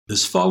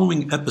This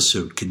following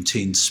episode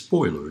contains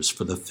spoilers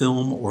for the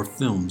film or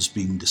films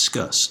being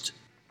discussed.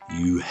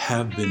 You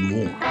have been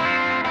warned.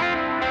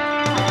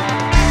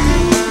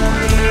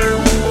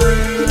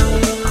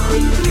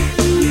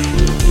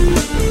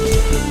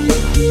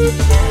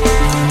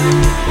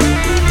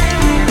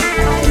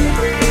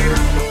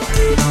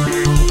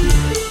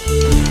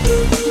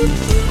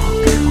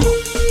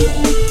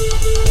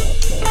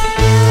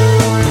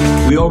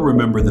 We all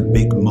remember the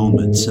big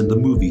moments in the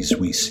movies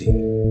we see.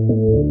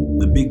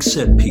 The big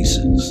set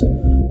pieces,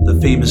 the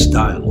famous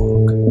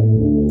dialogue,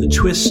 the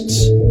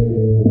twists,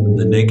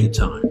 the naked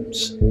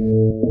times.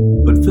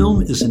 But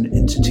film is an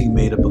entity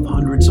made up of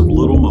hundreds of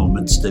little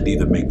moments that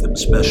either make them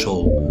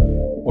special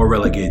or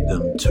relegate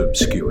them to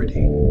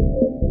obscurity.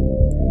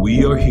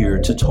 We are here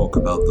to talk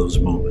about those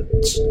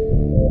moments.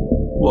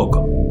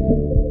 Welcome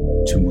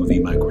to Movie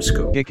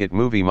Microscope. Kick it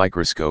Movie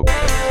Microscope.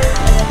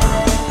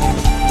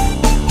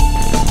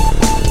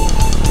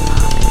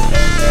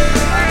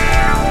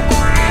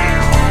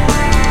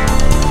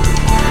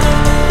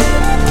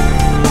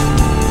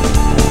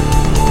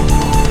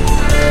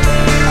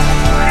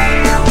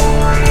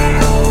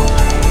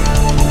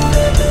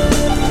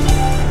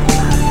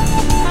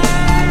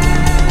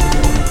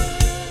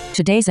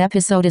 Today's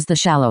episode is The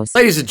Shallows.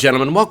 Ladies and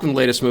gentlemen, welcome to the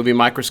latest Movie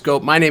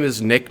Microscope. My name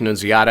is Nick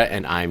Nunziata,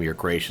 and I'm your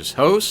gracious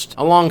host.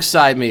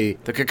 Alongside me,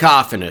 the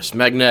cacophonous,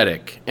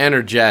 magnetic,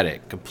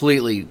 energetic,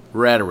 completely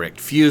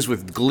rhetoric, fused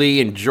with glee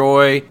and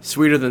joy,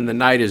 sweeter than the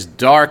night is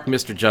dark,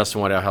 Mr.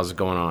 Justin Waddell. How's it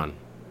going on,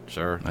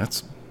 sir?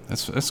 That's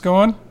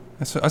going.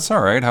 That's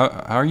all right. How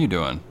are you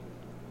doing?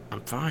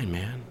 I'm fine,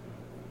 man.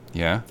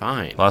 Yeah.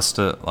 Fine. Lost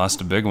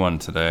a big one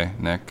today,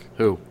 Nick.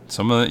 Who?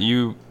 Someone that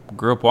you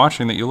grew up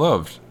watching that you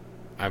loved.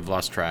 I've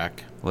lost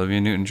track. Olivia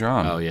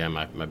Newton-John. Oh, yeah,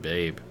 my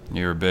babe.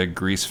 You're a big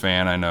Grease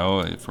fan, I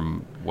know,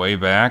 from way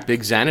back.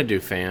 Big Xanadu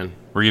fan.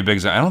 Were you a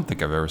big I don't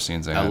think I've ever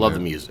seen Xanadu. I love the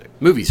music.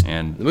 The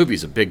And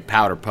movie's a big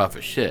powder puff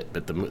of shit,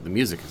 but the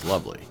music is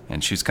lovely.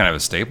 And she's kind of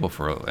a staple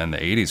in the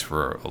 80s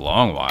for a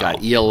long while.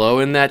 Got ELO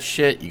in that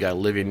shit. You got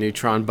Olivia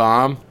Neutron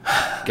Bomb.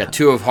 You got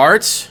Two of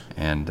Hearts.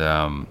 And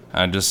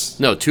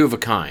No, Two of a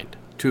Kind.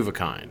 Two of a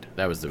Kind.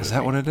 That was the movie. Is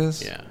that what it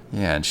is? Yeah.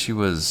 Yeah, and she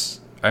was...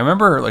 I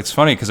remember, it's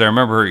funny because I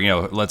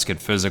remember, Let's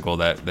Get Physical,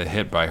 that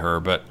hit by her,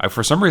 but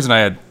for some reason I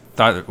had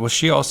thought, was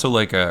she also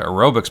like a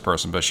aerobics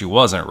person? But she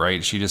wasn't,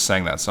 right? She just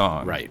sang that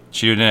song. Right.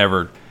 She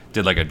never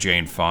did like a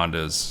Jane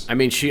Fonda's. I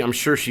mean, I'm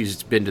sure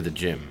she's been to the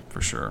gym.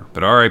 For sure.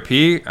 But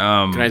R.I.P.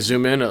 Can I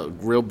zoom in a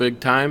real big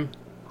time?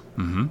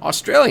 Mm-hmm.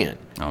 Australian.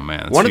 Oh,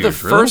 man. That's One huge. of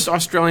the first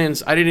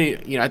Australians, I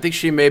think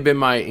she may have been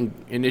my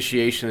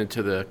initiation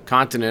into the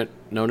continent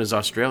known as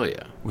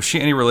Australia. Was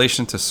she any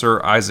relation to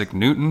Sir Isaac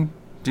Newton?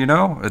 Do you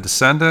know? A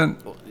descendant?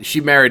 She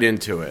married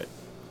into it.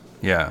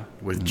 Yeah.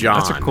 With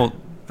John.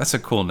 That's a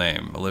cool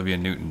name, Olivia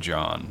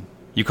Newton-John.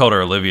 You called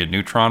her Olivia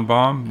Neutron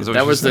Bomb?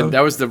 That was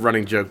the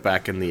running joke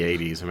back in the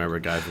 80s. I remember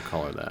guys would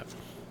call her that.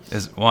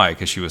 Why?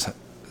 Because she was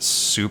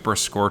super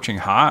scorching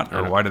hot?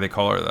 Or why do they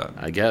call her that?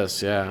 I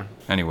guess, yeah.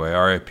 Anyway,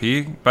 R.I.P.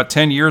 About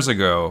 10 years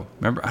ago,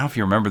 I don't know if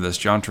you remember this,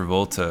 John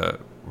Travolta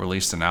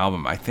released an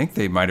album. I think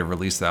they might have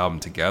released the album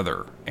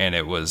together. And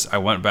I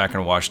went back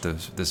and watched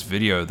this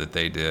video that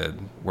they did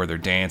where they're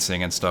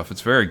dancing and stuff.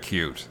 It's very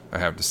cute, I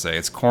have to say.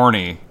 It's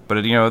corny, but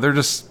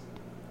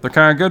they're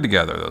kind of good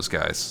together, those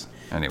guys.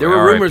 Anyway, there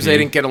were rumors they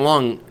didn't get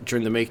along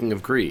during the making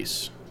of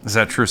Grease. Is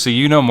that true? So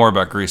you know more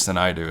about Grease than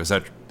I do. Is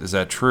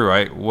that true?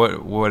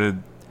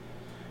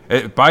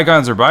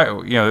 Bygones are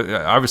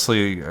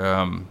obviously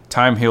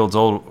time heals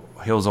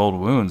old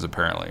wounds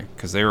apparently,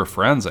 because they were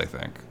friends, I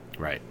think.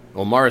 Right.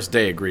 Well, Morris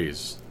Day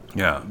agrees.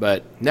 Yeah.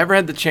 But never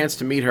had the chance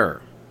to meet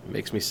her. It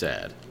makes me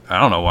sad. I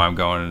don't know why I'm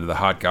going into the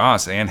hot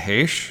goss. Anne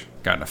Heche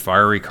got in a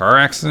fiery car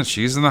accident.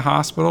 She's in the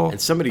hospital. And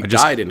somebody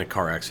died in a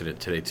car accident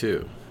today,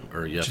 too.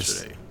 Or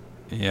yesterday.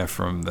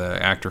 From the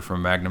actor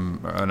from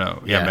Magnum.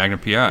 Magnum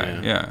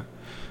P.I. Yeah.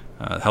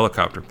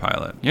 Helicopter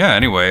pilot. Yeah,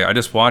 anyway, I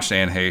just watched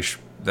Anne Heche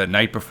that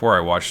night before I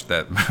watched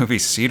that movie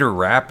Cedar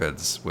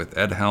Rapids with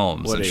Ed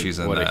Helms. What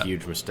a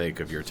huge mistake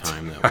of your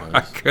time that was.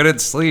 I couldn't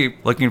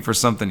sleep looking for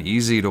something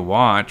easy to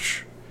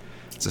watch.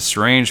 It's a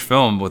strange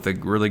film with a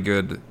really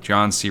good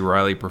John C.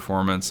 Reilly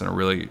performance,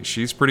 and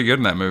she's pretty good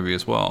in that movie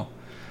as well.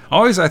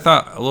 Always, I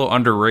thought, a little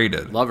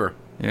underrated. Love her.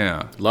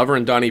 Yeah. Love her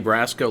in Donnie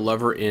Brasco.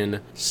 Love her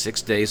in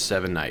 6 Days,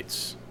 7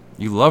 Nights.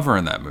 You love her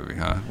in that movie,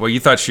 huh? Well,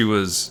 you thought she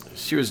was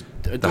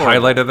adorable. The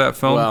highlight of that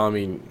film? Well, I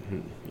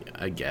mean,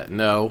 I get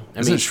no.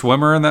 Isn't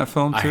Schwimmer in that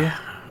film too?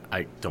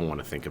 I don't want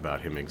to think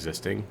about him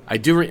existing. I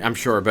do. I'm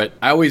sure, but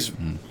I always,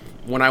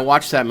 when I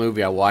watch that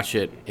movie, I watch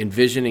it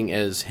envisioning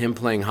as him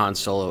playing Han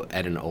Solo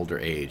at an older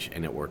age,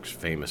 and it works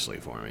famously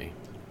for me.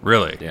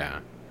 Really? Yeah,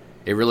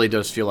 it really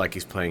does feel like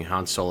he's playing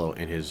Han Solo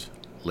in his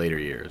later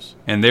years.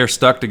 And they're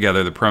stuck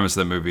together. The premise of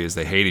the movie is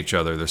they hate each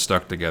other. They're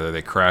stuck together.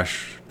 They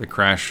crash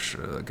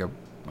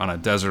on a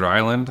desert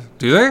island.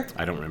 Do they?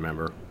 I don't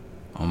remember.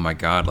 Oh my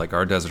God! Like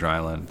our desert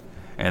island.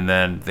 And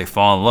then they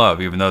fall in love,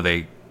 even though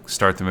they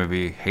start the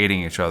movie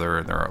hating each other.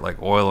 And they're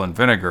like oil and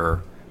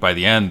vinegar. By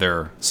the end,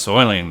 they're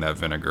soiling that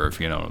vinegar, if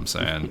you know what I'm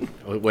saying.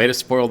 Way to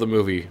spoil the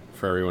movie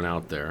for everyone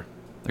out there.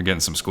 They're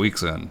getting some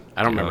squeaks in.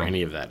 I don't remember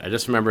any of that. I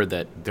just remember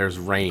that there's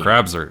rain.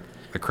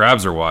 The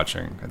crabs are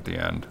watching at the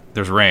end.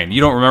 There's rain.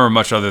 You don't remember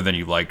much other than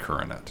you like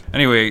her in it.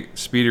 Anyway,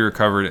 Speedy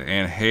recovered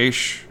Anne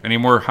Heche. Any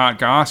more hot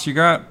goss you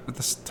got at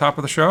the top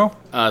of the show?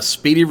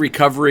 Speedy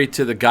recovery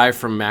to the guy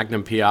from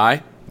Magnum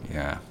P.I.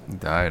 Yeah, he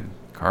died.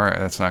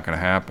 That's not going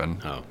to happen.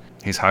 Oh.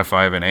 He's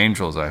high-fiving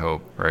angels, I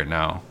hope, right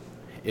now.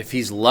 If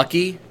he's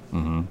lucky,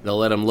 they'll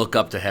let him look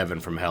up to heaven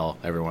from hell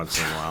every once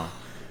in a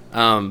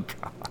while.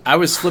 I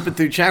was flipping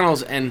through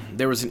channels, and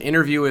there was an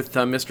interview with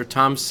Mr.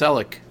 Tom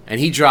Selleck, and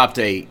he dropped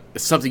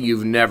something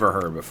you've never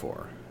heard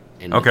before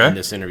in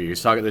this interview.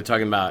 They're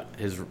talking about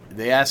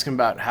they asked him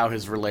about how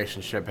his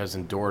relationship has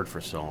endured for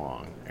so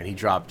long, and he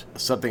dropped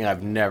something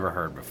I've never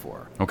heard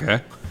before.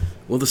 Okay.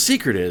 Well, the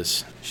secret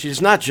is,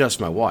 she's not just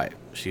my wife,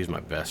 she's my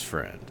best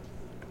friend.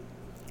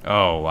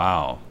 Oh,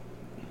 wow.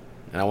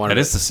 And That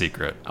is the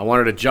secret. I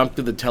wanted to jump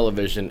through the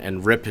television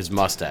and rip his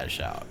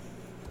mustache out.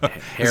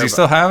 Does he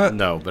still have it?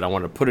 No, but I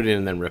want to put it in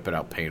and then rip it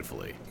out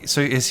painfully. So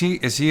is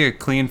he a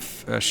clean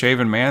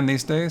shaven man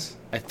these days?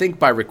 I think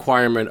by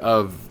requirement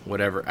of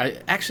whatever.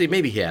 Actually,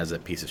 maybe he has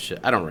that piece of shit.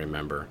 I don't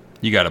remember.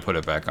 You got to put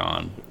it back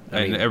on.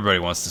 I mean, everybody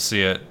wants to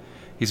see it.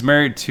 He's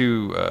married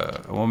to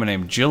a woman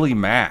named Jilly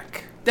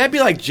Mack. That'd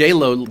be like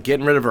J-Lo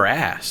getting rid of her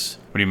ass.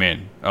 What do you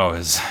mean? Oh,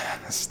 his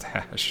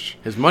stash.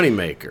 His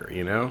moneymaker,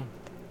 you know?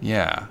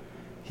 Yeah.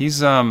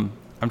 He's, I'm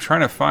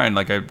trying to find,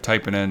 like, I'm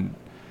typing in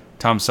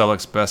Tom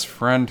Selleck's best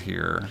friend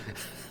here.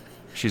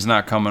 She's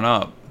not coming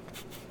up.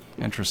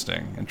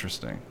 Interesting.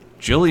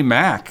 Jilly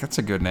Mack. That's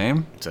a good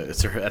name.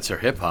 That's her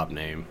hip-hop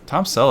name.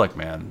 Tom Selleck,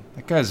 man.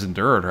 That guy's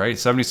endured, right?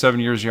 77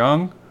 years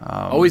young.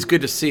 Always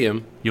good to see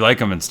him. You like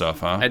him and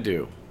stuff, huh? I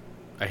do.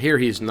 I hear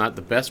he's not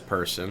the best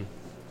person,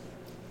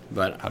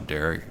 but... How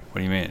dare you? What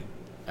do you mean?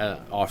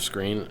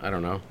 Off-screen, I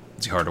don't know.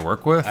 Is he hard to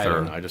work with? I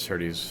don't know. I just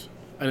heard he's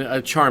a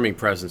charming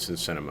presence in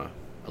cinema.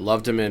 I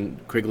loved him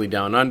in Quigley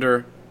Down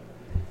Under.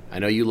 I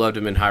know you loved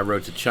him in High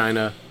Road to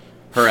China.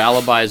 Her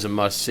Alibi is a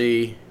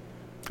must-see.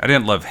 I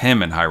didn't love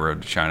him in High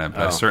Road to China,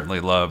 but I certainly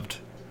loved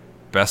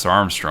Bess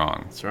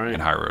Armstrong in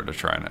High Road to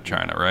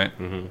China, right?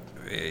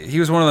 Mm-hmm. He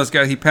was one of those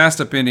guys. He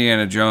passed up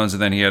Indiana Jones,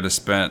 and then he had to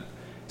spend.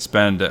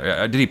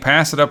 Did he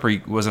pass it up, or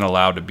he wasn't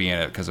allowed to be in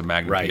it because of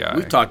Magnum Right. P.I.?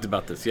 We've talked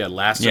about this. Yeah,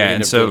 Lasseter. Yeah,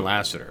 and so doing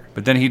Lasseter.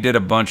 But then he did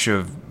a bunch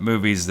of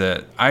movies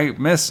that I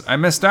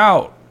missed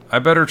out. I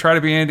better try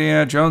to be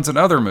Indiana Jones in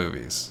other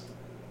movies,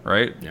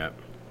 right? Yeah.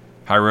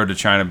 High Road to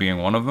China being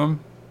one of them,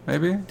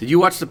 maybe. Did you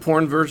watch the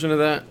porn version of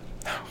that?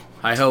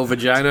 Hi Ho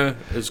Vagina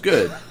is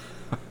good.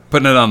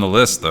 Putting it on the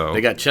list, though.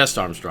 They got Chest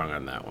Armstrong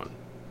on that one.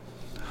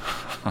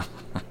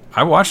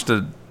 I watched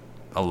a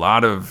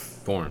lot of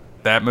Porn.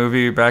 that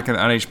movie on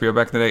HBO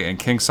back in the day, and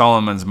King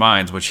Solomon's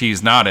Mines, which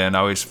he's not in. I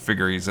always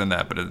figure he's in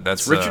that, but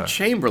that's Richard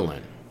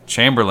Chamberlain.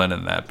 Chamberlain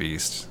in that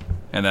beast,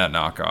 and that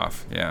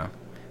knockoff, yeah.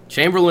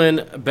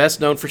 Chamberlain, best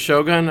known for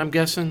Shogun, I'm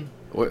guessing?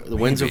 The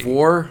Winds of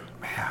War?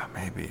 Yeah,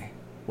 maybe.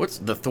 What's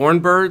the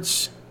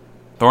Thornbirds?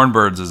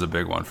 Thornbirds is a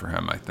big one for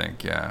him, I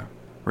think, yeah.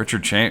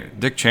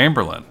 Dick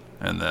Chamberlain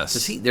in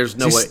this. There's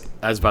no way.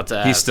 I was about to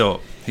ask. He's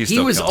still he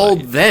was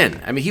old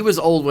then. I mean, he was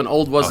old when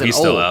old wasn't he's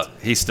old. Still out.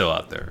 He's still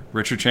out there.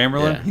 Richard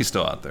Chamberlain, Yeah. He's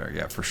still out there,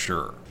 yeah, for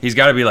sure. He's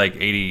got to be like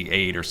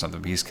 88 or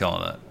something. He's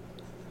killing it.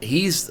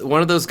 He's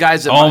one of those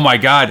guys that... Oh, my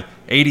God.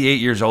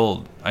 88 years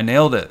old. I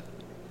nailed it.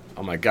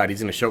 Oh, my God. He's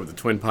going to show up at the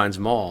Twin Pines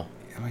Mall.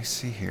 Let me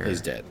see here.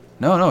 He's dead.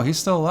 No, he's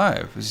still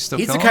alive. Is he still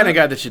He's the killing kind it? of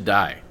guy that should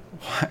die.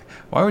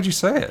 Why would you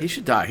say it? He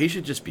should die. He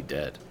should just be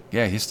dead.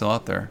 Yeah, he's still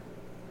out there.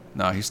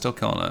 No, he's still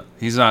killing it.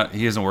 He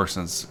hasn't worked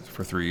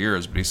for 3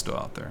 years, but he's still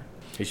out there.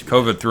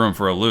 COVID threw him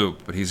for a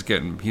loop, but he's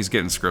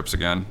getting scripts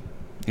again.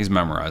 He's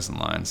memorizing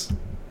lines.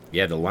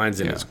 Yeah, the lines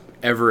in his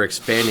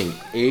ever-expanding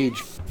age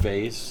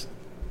face,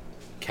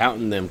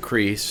 counting them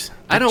crease.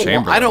 I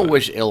don't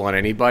wish ill on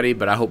anybody,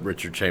 but I hope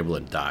Richard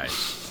Chamberlain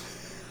dies.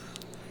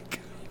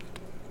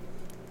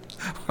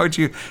 Why'd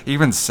you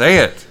even say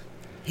it?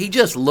 He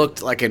just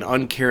looked like an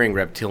uncaring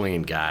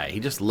reptilian guy. He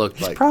just looked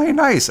He's like... probably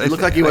nice. He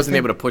looked like he wasn't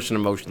able to push an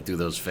emotion through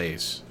those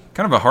face.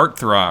 Kind of a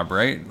heartthrob,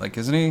 right? Like,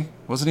 isn't he?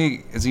 Wasn't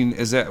he?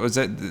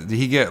 Did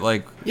he get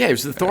like... Yeah, he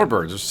was the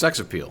Thornbirds. It was sex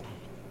appeal.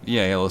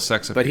 Yeah, a little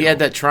sex appeal. But he had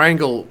that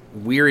triangle,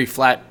 weary,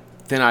 flat,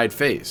 thin-eyed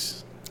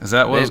face. Is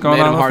that what was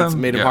going on with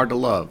him? Made him hard to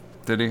love.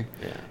 Did he?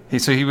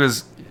 Yeah. He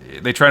was...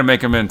 They tried to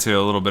make him into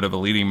a little bit of a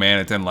leading man.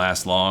 It didn't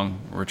last long.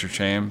 Richard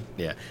Cham.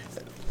 Yeah.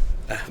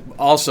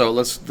 Also,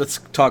 let's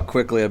talk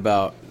quickly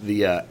about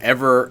the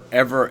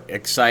ever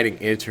exciting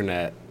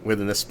internet.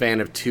 Within the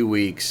span of 2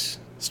 weeks,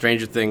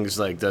 Stranger Things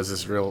does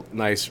this real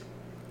nice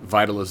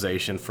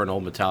vitalization for an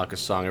old Metallica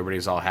song.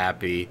 Everybody's all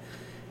happy.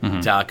 Mm-hmm.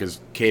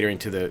 Metallica's catering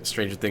to the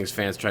Stranger Things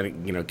fans,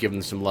 trying to give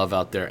them some love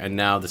out there. And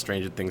now the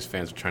Stranger Things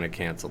fans are trying to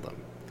cancel them.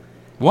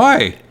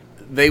 Why?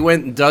 They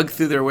went and dug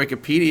through their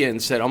Wikipedia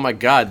and said, oh, my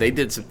God, they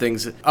did some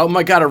things. Oh,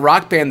 my God, a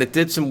rock band that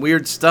did some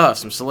weird stuff,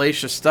 some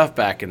salacious stuff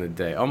back in the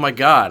day. Oh, my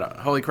God,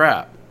 holy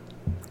crap.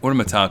 What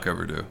did Metallica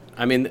ever do?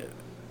 I mean,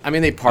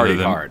 they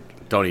partied hard.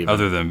 Don't even.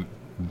 Other than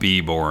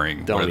be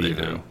boring. Don't what did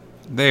even. they do?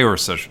 They were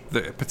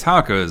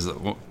Metallica is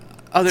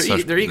Oh,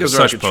 their egos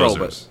are out of control,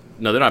 posers.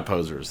 but no, they're not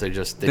posers.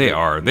 They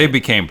are. They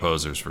became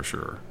posers for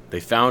sure. They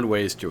found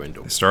ways to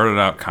endure. They started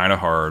out kind of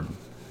hard,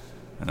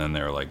 and then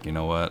they were like, you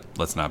know what?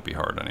 Let's not be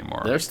hard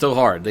anymore. They're still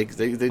hard. They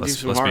do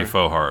some let's hard. be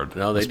faux hard.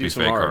 No, they let's do be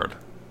some fake hard.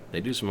 They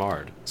do some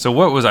hard. So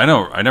what was I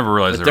never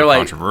realized But they were they're like-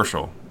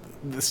 controversial.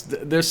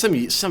 There's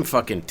some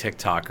fucking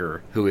TikToker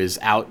who is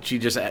out.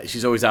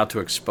 She's always out to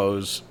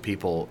expose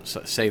people,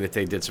 saying that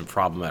they did some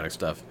problematic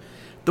stuff.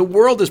 The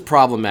world is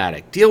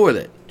problematic. Deal with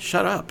it.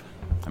 Shut up.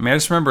 I mean, I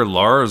just remember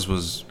Lars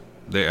was.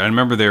 I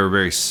remember they were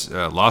very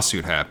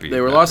lawsuit happy.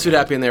 They were lawsuit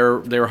happy, and they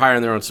were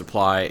hiring their own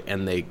supply,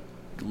 and they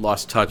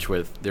lost touch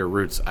with their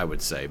roots, I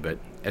would say. But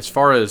as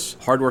far as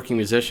hardworking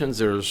musicians,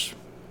 there's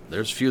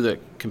few that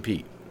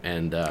compete.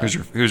 And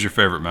who's your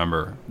favorite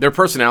member? their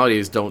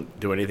personalities don't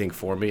do anything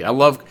for me. I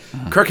love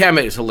Kirk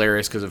Hammett is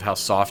hilarious because of how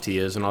soft he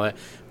is and all that.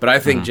 But I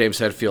think James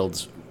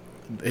Hetfield's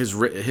his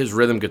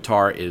rhythm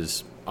guitar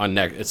is on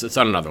it's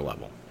on another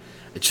level.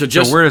 So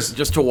just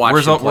to watch.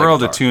 Where are all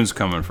the guitar. tunes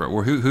coming from?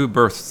 Who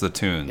births the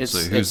tunes?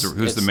 Who's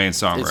the main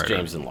songwriter? It's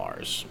James and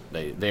Lars.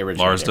 They originate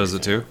Lars does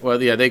it everything. too.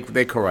 Well, yeah,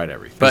 they co-write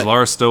everything. Is But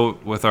Lars still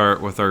with our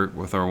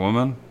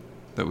woman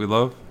that we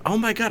love? oh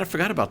my god, I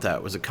forgot about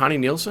that. Was it Connie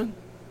Nielsen?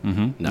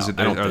 Mm-hmm.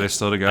 No, Are they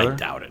still together? I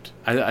doubt it.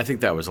 I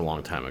think that was a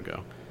long time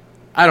ago.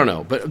 I don't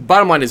know, but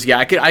bottom line is, yeah,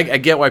 I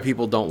get why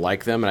people don't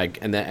like them,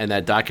 and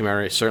that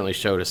documentary certainly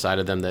showed a side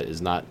of them that is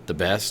not the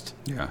best.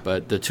 Yeah.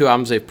 But the two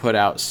albums they've put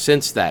out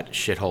since that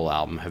shithole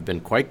album have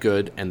been quite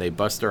good, and they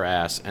bust their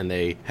ass, and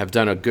they have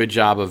done a good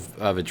job of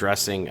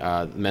addressing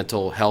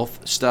mental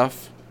health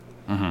stuff.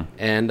 Mm-hmm.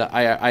 And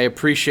I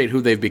appreciate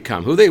who they've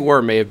become. Who they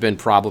were may have been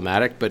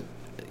problematic, but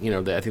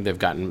I think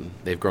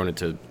they've grown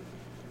into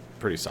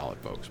pretty solid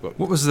folks. But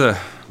What was the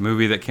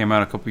movie that came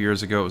out a couple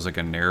years ago? It was like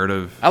a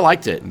narrative. I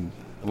liked it.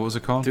 What was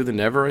it called? Through the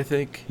Never, I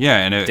think. Yeah,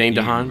 and Dane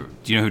DeHaan.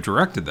 Do you know who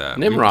directed that?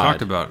 Nimrod. We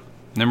talked about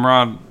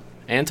Nimrod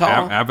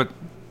Antal? Abbott.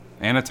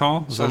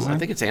 Anatol? Is that his I name?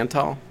 think it's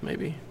Antal,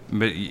 maybe.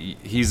 But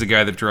he's the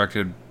guy that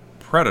directed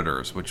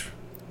Predators, which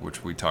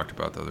we talked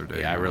about the other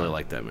day. Yeah, I really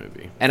like that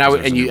movie.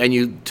 And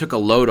you took a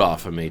load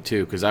off of me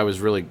too, because I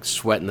was really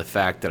sweating the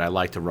fact that I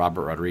liked a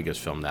Robert Rodriguez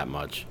film that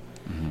much.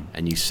 Mm-hmm.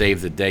 And you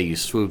saved the day. You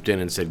swooped in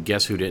and said,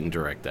 "Guess who didn't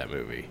direct that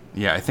movie?"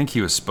 Yeah, I think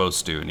he was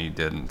supposed to, and he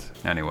didn't.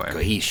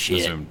 Anyway, He's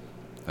shit.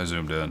 I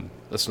zoomed in.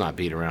 Let's not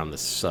beat around the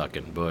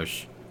sucking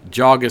bush.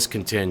 Joggus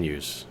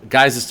continues.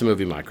 Guys, it's the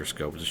movie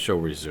Microscope. It's a show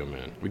where we zoom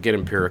in. We get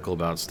empirical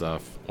about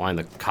stuff. Wind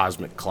the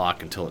cosmic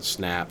clock until it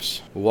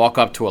snaps. We walk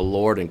up to a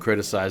lord and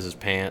criticize his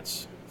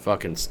pants.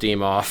 Fucking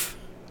steam off.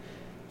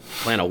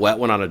 Plant a wet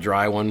one on a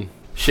dry one.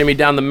 Shimmy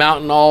down the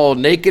mountain all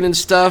naked and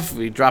stuff.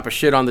 We drop a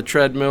shit on the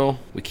treadmill.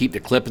 We keep the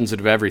clippings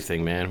of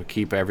everything, man. We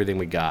keep everything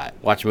we got.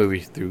 Watch a movie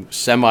through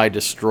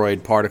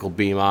semi-destroyed particle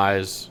beam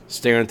eyes.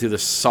 Staring through the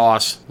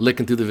sauce.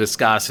 Licking through the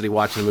viscosity.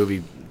 Watching a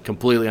movie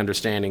completely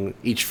understanding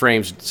each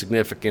frame's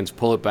significance.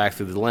 Pull it back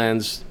through the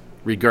lens.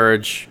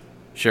 Regurge.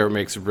 Share what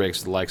makes or breaks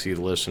with the likes of you,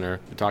 the listener.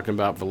 We're talking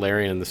about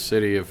Valerian and the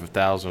City of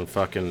 1,000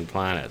 fucking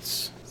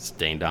planets. It's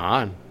Dane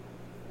DeHaan.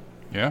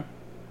 Yeah.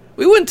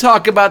 We wouldn't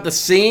talk about the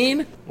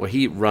scene where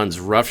he runs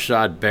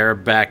roughshod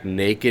bareback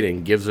naked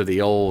and gives her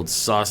the old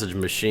sausage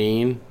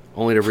machine,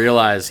 only to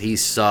realize he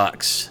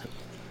sucks.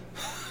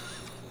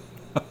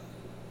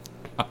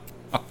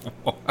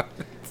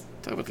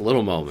 Talk about the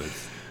little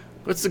moments.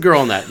 What's the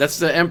girl in that? That's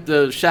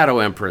the Shadow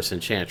Empress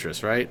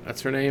Enchantress, right?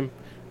 That's her name?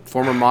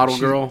 Former model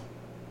girl?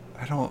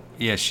 I don't.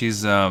 Yeah,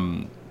 she's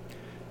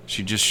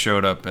she just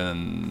showed up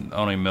in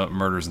Only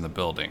Murders in the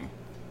Building.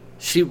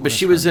 She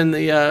was in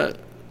the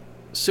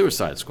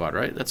Suicide Squad,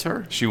 right? That's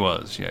her? She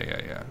was.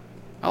 Yeah.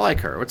 I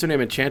like her. What's her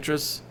name?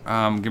 Enchantress?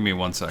 Give me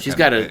 1 second. She's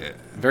got a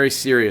very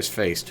serious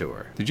face to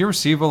her. Did you ever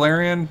see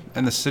Valerian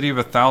and the City of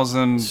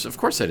 1,000? Of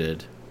course I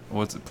did.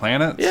 What's it?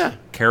 Planets? Yeah.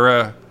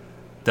 Cara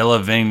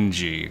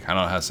Delevingne. I don't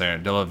know how to say her.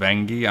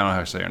 Delevingne. I don't know how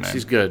to say her name.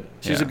 She's good.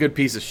 She's Yeah. a good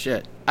piece of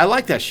shit. I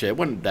like that shit. It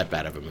wasn't that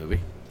bad of a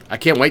movie. I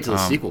can't wait till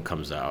the sequel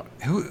comes out.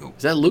 Who?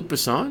 Is that Luc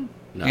Besson?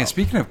 No. Yeah.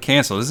 Speaking of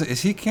canceled,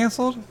 is he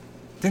canceled?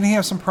 Didn't he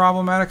have some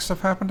problematic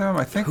stuff happen to him?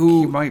 I think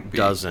Who he might be.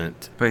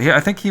 doesn't? But I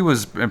think he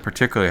was in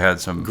particular had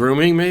some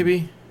Grooming,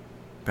 maybe?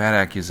 bad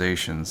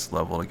accusations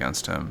leveled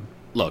against him.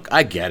 Look,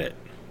 I get it.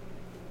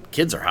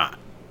 Kids are hot.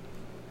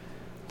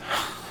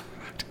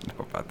 I don't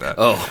know about that.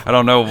 Oh. I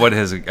don't know what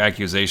his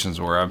accusations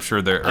were. I'm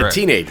sure they're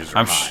Teenagers are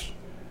I'm hot.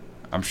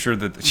 I'm sure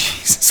that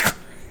Jesus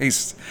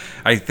Christ.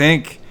 I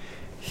think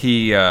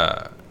he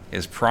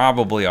is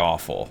probably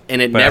awful.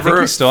 And it but I think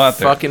never he's still out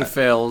there. fucking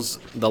fails.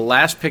 The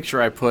last picture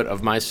I put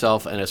of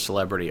myself and a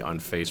celebrity on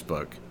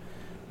Facebook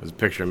was a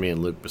picture of me and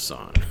Luc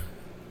Besson.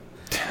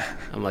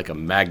 I'm like a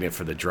magnet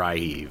for the dry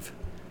heave.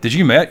 Did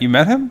you met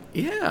him?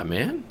 Yeah,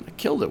 man. I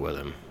killed it with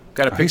him.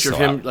 Got a Oh, he's picture of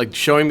still him out. like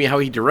showing me how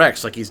he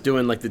directs, like he's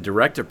doing like the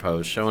director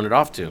pose, showing it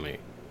off to me.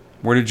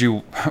 Where did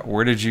you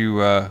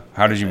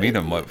how did you meet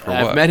him? What for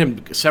I've what? met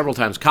him several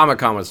times.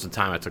 Comic-Con was the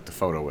time I took the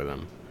photo with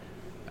him.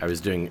 I was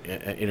doing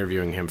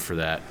interviewing him for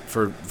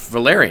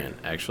Valerian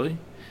actually,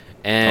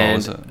 and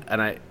was it?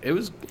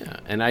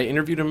 and I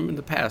interviewed him in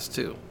the past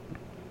too,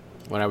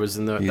 when I was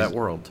in that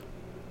world.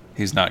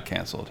 He's not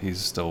canceled. He's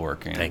still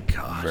working. Thank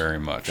God. Very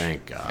much.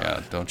 Thank God.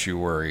 Yeah, don't you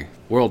worry.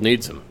 World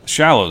needs him.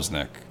 Shallows,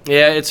 Nick.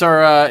 Yeah, it's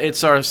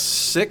our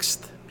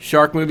sixth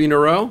shark movie in a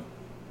row.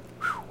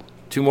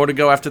 2 more to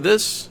go after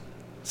this.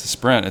 It's a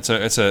sprint. It's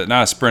a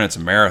not a sprint. It's a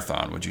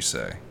marathon. Would you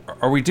say?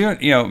 Are we doing?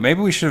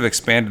 Maybe we should have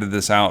expanded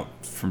this out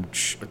from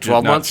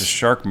 12 not months? just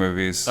shark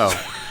movies. Oh,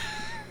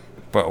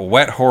 But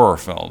wet horror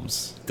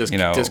films.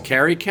 does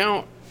Carrie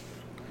count?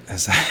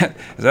 Is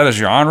that a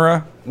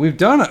genre? We've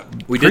done it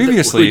We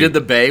previously. we did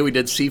the Bay. We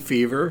did Sea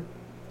Fever.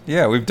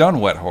 Yeah, we've done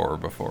wet horror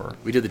before.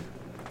 We did the.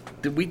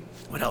 Did we?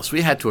 What else?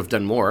 We had to have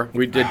done more.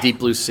 We did Deep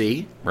Blue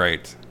Sea.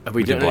 Right. Have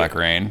we did done it? Black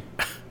Rain.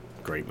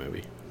 Great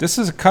movie. This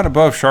is a cut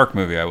above shark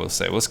movie, I will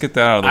say. Let's get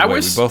that out of the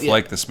way. We both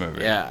like this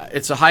movie. Yeah,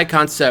 it's a high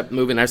concept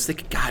movie, and I was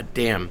thinking, God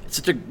damn, it's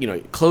such a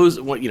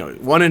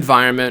one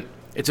environment.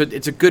 It's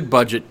a good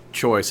budget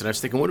choice, and I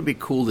was thinking, wouldn't it be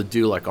cool to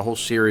do like a whole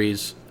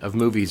series of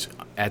movies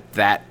at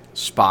that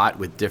spot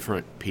with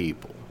different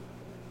people,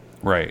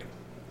 Right.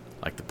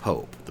 like the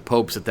Pope. The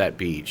Pope's at that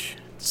beach,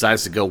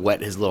 decides to go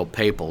wet his little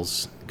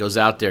papals, goes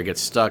out there, gets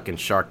stuck in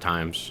shark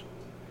times.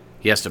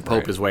 He has to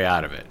pope his way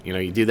out of it.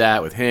 You do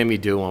that with him. You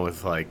do one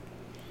with like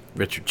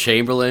Richard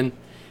Chamberlain.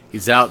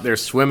 He's out there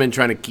swimming,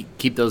 trying to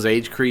keep those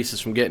age creases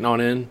from getting on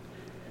in.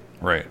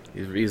 Right.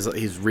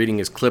 He's reading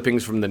his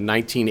clippings from the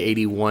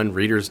 1981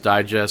 Reader's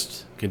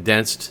Digest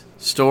condensed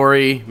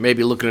story,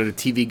 maybe looking at a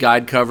TV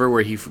guide cover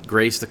where he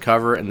graced the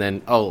cover, and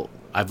then,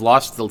 I've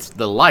lost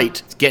the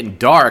light. It's getting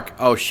dark.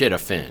 Oh, shit, a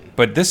fin.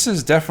 But this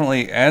is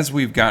definitely, as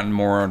we've gotten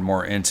more and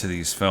more into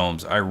these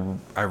films, I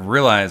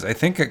realize, I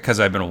think because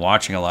I've been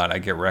watching a lot, I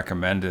get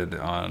recommended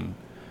on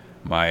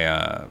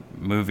my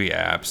movie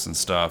apps and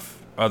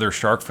stuff, other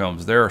shark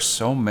films. There are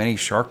so many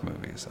shark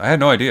movies. I had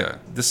no idea.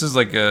 This is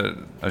like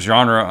a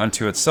genre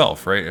unto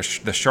itself, right?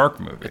 The shark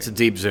movie. It's a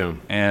deep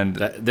zoom. And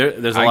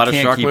there's a lot of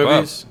shark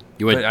movies.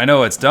 I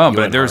know it's dumb,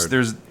 but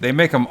hard. they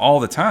make them all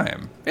the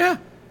time. Yeah.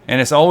 And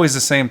it's always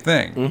the same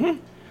thing. Mm-hmm.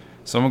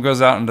 Someone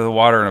goes out into the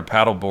water in a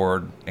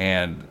paddleboard,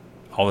 and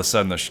all of a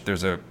sudden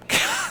there's a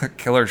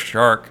killer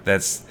shark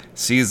that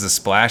sees the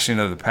splashing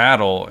of the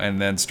paddle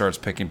and then starts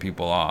picking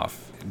people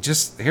off.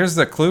 Just here's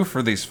the clue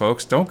for these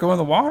folks: don't go in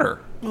the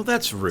water. Well,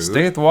 that's rude.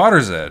 Stay at the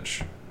water's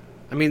edge.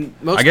 I mean,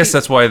 I guess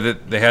that's why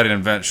they had to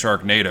invent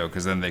Sharknado,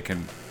 because then they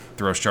can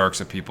throw sharks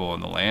at people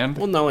in the land.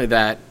 Well, not only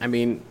that, I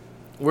mean,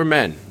 we're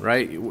men,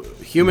 right?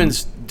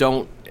 Humans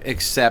don't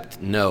accept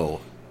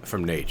no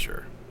from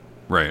nature.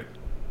 Right.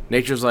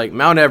 Nature's like,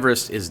 Mount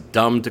Everest is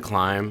dumb to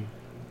climb.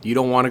 You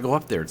don't want to go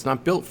up there. It's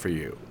not built for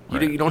you.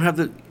 You don't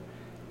have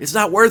it's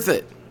not worth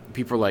it.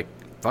 People are like,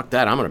 fuck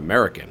that. I'm an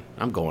American.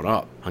 I'm going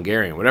up.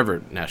 Hungarian,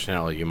 whatever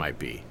nationality you might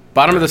be.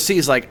 Bottom of the sea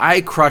is like,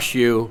 I crush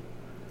you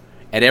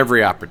at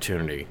every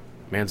opportunity.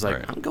 Man's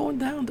like, I'm going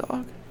down,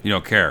 dog. You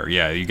don't care.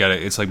 Yeah, you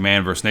gotta. It's like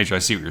man versus nature. I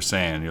see what you're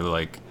saying. You're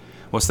like,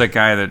 what's that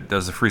guy that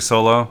does the free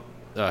solo?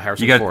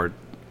 Harrison Ford.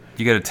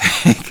 You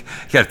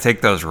gotta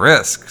take those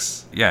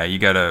risks. Yeah, you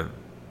gotta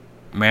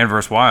man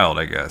versus wild,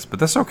 I guess. But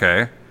that's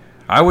okay.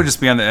 I would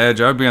just be on the edge.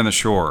 I would be on the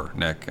shore,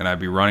 Nick, and I'd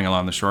be running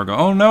along the shore, going,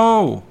 "Oh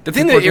no!" The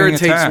thing that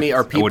irritates me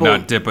are people. I would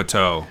not dip a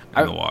toe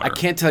in the water. I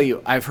can't tell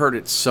you. I've heard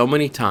it so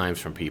many times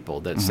from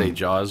people that say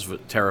Jaws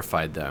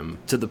terrified them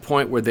to the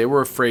point where they were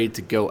afraid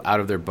to go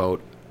out of their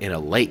boat in a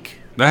lake.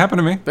 That happened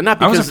to me. But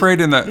not I was because afraid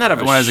when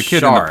I was a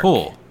kid in the shark.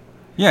 pool.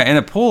 Yeah, in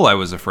the pool I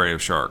was afraid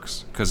of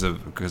sharks because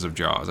of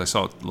Jaws. I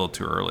saw it a little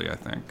too early, I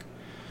think.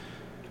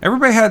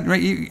 Everybody had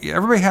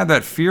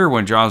that fear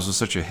when Jaws was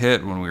such a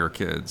hit when we were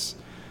kids.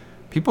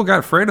 People got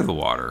afraid of the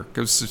water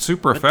because it's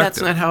super effective.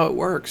 That's not how it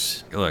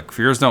works. Look,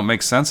 fears don't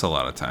make sense a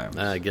lot of times.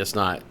 I guess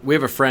not. We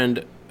have a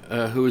friend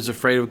who is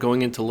afraid of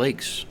going into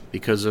lakes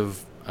because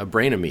of a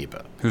brain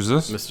amoeba. Who's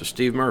this? Mr.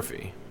 Steve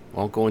Murphy.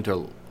 Won't go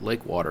into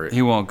lake water.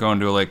 He won't go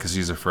into a lake because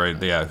he's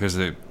afraid. Yeah, because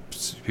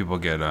people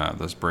get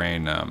those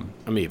brain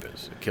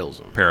amoebas. It kills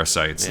them.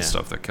 Parasites and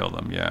stuff that kill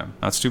them. Yeah,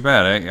 that's too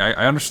bad.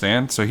 I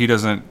understand. So he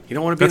doesn't. You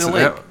don't want to be in a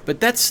lake. But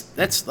that's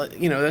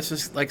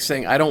just like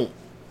saying I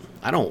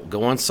don't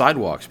go on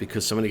sidewalks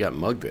because somebody got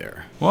mugged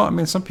there. Well, I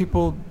mean, some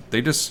people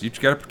you got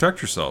to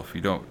protect yourself.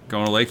 You don't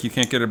go in a lake, you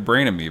can't get a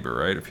brain amoeba,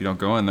 right? If you don't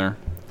go in there.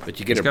 But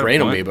you get a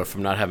brain amoeba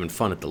from not having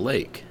fun at the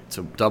lake. It's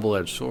a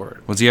double-edged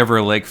sword. Was he ever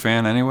a Lake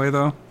fan anyway,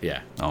 though?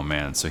 Yeah. Oh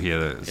man, so he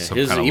had some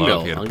his kind of email,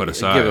 love he had to put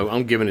aside.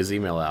 I'm giving his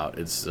email out.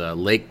 It's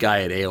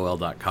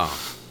lakeguy@aol.com.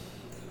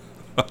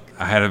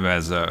 I had him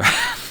as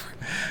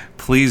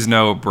please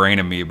no brain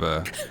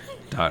amoeba.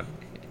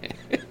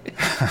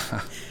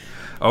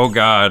 Oh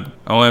God,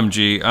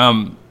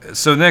 OMG.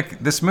 So Nick,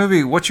 this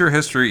movie, what's your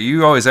history?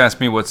 You always ask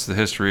me what's the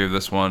history of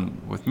this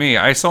one with me.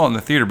 I saw it in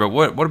the theater, but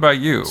what about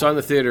you? Saw it in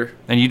the theater.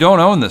 And you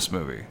don't own this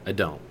movie. I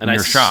don't. And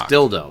you're shocked.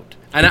 Still don't.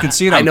 And you can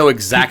see it on I know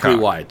exactly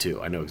Peacock. why,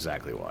 too. I know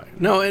exactly why.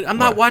 No, I'm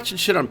not watching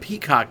shit on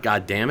Peacock,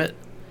 goddammit.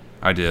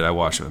 I did. I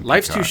watched it on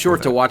Life's Peacock too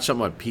short to watch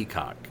something on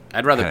Peacock.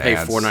 I'd rather Had pay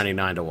ads.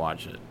 $4.99 to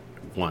watch it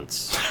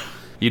once.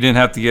 You didn't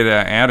have to get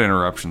ad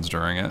interruptions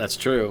during it. That's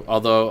true.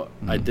 Although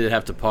I did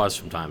have to pause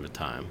from time to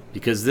time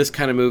because this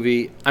kind of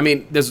movie. I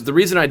mean, the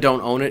reason I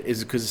don't own it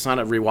is because it's not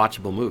a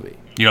rewatchable movie.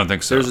 You don't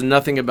think so? There's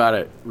nothing about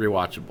it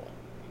rewatchable.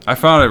 I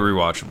found it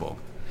rewatchable.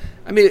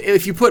 I mean,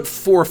 if you put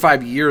 4 or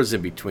 5 years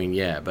in between,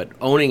 yeah. But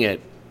owning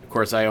it, of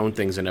course, I own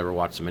things and never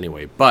watch them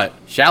anyway. But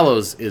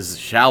Shallows is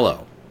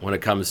shallow when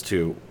it comes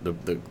to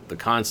the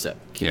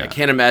concept. Yeah. I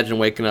can't imagine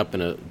waking up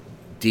in a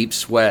deep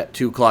sweat,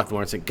 2 o'clock in the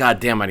morning, and saying, God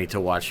damn, I need to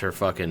watch her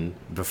fucking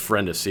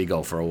befriend a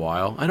seagull for a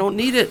while. I don't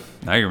need it.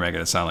 Now you're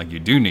making it sound like you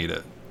do need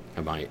it. I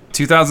might.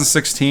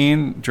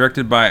 2016,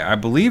 directed by, I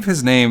believe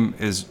his name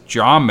is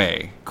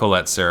Jaume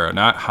Colette Serra,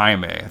 not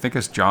Jaime. I think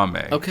it's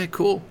Jaume. Okay,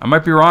 cool. I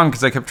might be wrong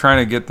because I kept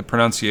trying to get the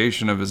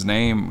pronunciation of his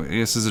name.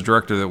 This is a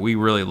director that we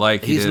really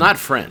like. He's not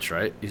French,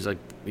 right? He's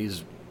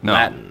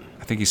Latin.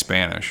 I think he's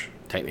Spanish.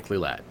 Technically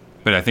Latin.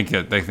 But I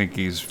think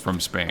he's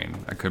from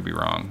Spain. I could be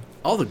wrong.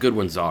 All the good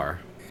ones are.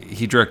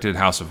 He directed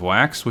House of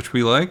Wax, which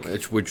we like.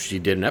 Which he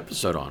did an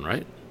episode on,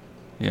 right?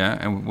 Yeah,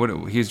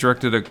 and he's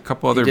directed a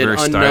couple other He did very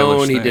Unknown,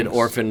 stylish he things. did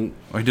Orphan.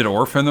 Oh, he did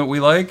Orphan that we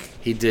like.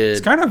 He did.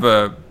 It's kind of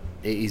a.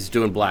 He's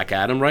doing Black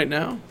Adam right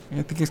now.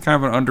 I think he's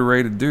kind of an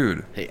underrated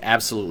dude. He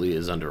absolutely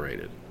is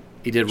underrated.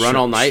 He did Run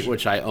All Night,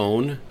 which I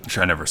own. Which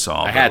I never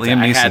saw. I had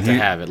to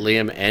have it.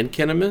 Liam and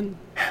Kinnaman.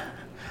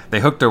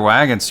 They hooked their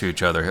wagons to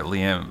each other.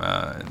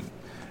 Liam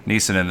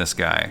Neeson and this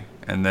guy,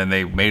 and then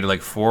they made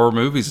like 4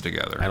 movies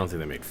together. I don't think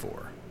they made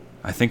 4.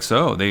 I think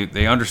so.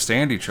 They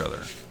understand each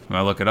other. When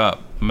I look it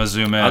up, I'm gonna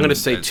zoom in. I'm going to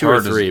say 2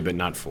 or 3, but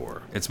not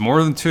 4. It's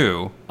more than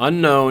 2.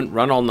 Unknown,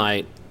 Run All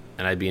Night,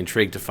 and I'd be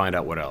intrigued to find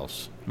out what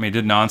else. I mean, he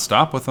did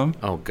Nonstop with them.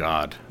 Oh,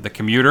 God. The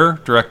Commuter,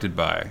 directed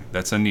by.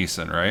 That's a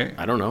Neeson, right?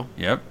 I don't know.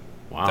 Yep.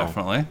 Wow.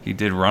 Definitely. He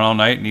did Run All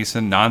Night,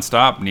 Neeson.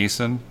 Nonstop,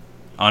 Neeson.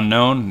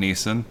 Unknown,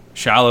 Neeson.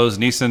 Shallows,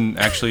 Neeson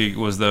actually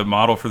was the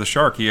model for the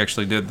shark. He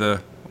actually did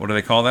the, what do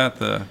they call that?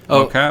 The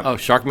mocap? Oh,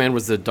 Sharkman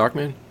was the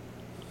Darkman?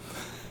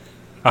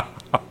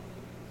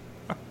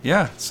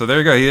 Yeah, so there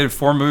you go. He did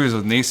 4 movies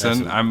with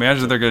Neeson. I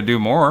imagine they're going to do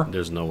more.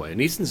 There's no way.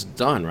 Neeson's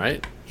done,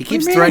 right? He What do you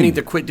keeps mean? threatening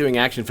to quit doing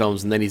action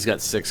films, and then he's got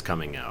 6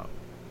 coming out.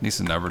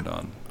 Neeson never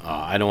done.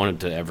 I don't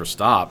want it to ever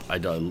stop. I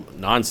do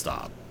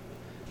nonstop.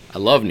 I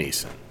love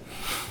Neeson.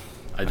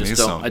 I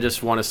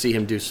just want to see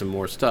him do some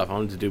more stuff. I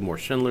want him to do more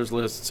Schindler's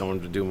Lists. I want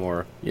him to do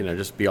more,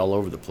 just be all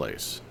over the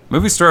place.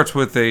 Movie starts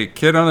with a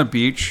kid on a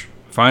beach,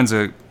 finds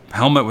a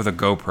helmet with a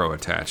GoPro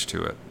attached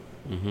to it.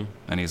 Mm-hmm.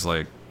 And he's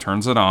like,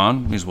 turns it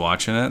on. He's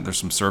watching it. There's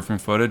some surfing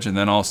footage. And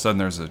then all of a sudden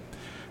there's a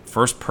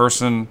first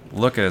person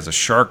look as a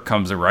shark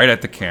comes right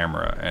at the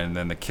camera. And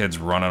then the kid's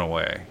running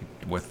away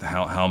with the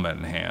helmet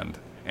in hand.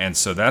 And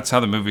so that's how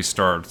the movie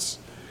starts.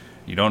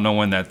 You don't know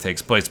when that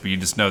takes place, but you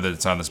just know that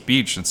it's on this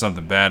beach and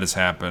something bad has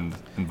happened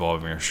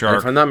involving a shark.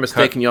 If I'm not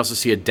mistaken, you also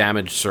see a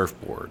damaged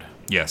surfboard.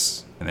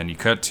 Yes. And then you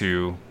cut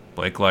to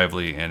Blake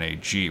Lively in a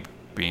Jeep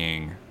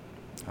being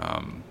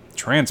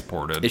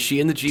transported. Is she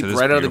in the Jeep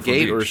right out of the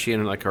gate, or is she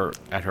in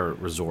at her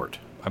resort?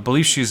 I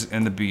believe she's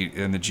in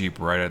the Jeep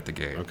right at the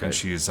gate. Okay. And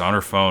she's on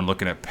her phone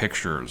looking at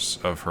pictures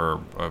of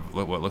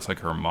what looks like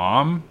her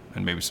mom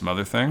and maybe some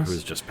other things.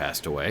 Who's just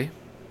passed away.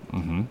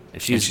 Mm-hmm.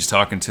 And she's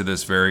talking to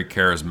this very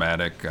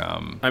charismatic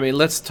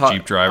let's talk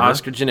Jeep driver.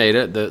 Oscar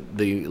Janeda,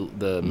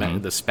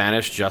 the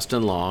Spanish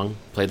Justin Long,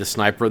 played the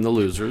sniper in The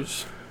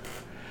Losers.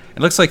 It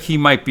looks like they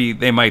might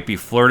be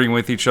flirting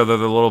with each other a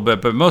little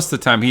bit, but most of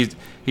the time he's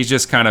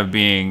just kind of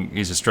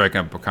he's just striking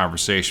up a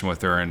conversation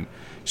with her, and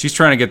she's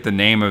trying to get the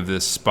name of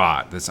this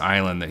spot, this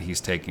island that he's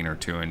taking her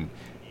to, and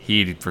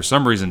he for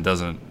some reason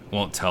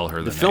won't tell her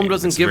the name. The film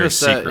doesn't give us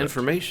that secret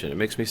information. It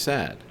makes me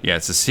sad. Yeah,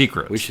 it's a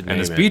secret. We should name it.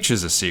 And this beach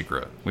is a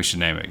secret. We should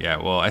name it. Yeah.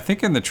 Well, I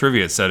think in the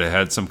trivia it said it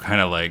had some kind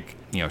of like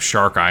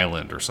Shark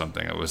Island or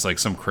something. It was like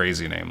some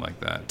crazy name like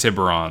that,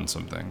 Tiburon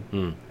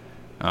something.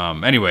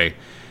 Anyway.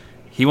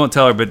 He won't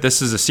tell her, but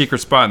this is a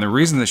secret spot, and the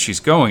reason that she's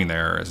going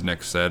there, as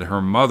Nick said,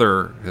 her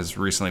mother has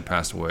recently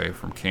passed away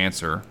from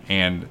cancer,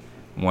 and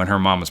when her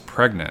mom was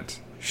pregnant,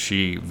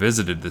 she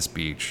visited this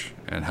beach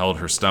and held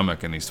her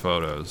stomach in these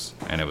photos,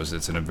 and it was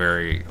a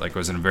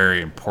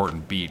very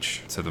important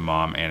beach to the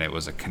mom, and it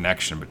was a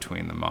connection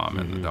between the mom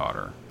and the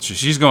daughter. So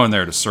she's going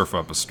there to surf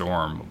up a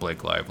storm,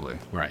 Blake Lively.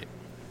 Right.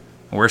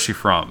 Where's she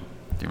from?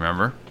 Do you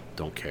remember?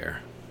 Don't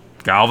care.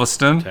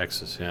 Galveston,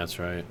 Texas. Yeah, that's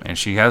right. and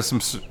she got some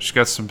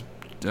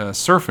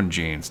surfing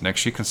jeans. Next,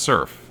 she can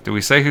surf. Do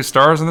we say who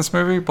stars in this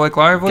movie? Blake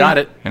Lively? Got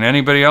it. And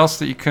anybody else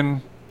that you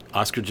can...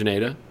 Oscar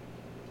Janeda.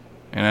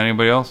 And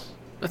anybody else?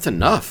 That's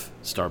enough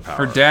star power.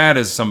 Her dad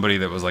is somebody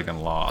that was like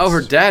in Lost. Oh,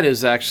 her dad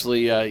is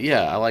actually,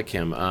 I like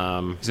him.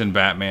 He's in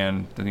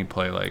Batman. Didn't he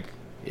play like...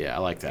 Yeah, I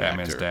like that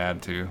Batman's actor.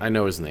 dad, too. I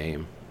know his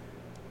name.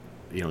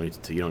 You don't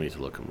need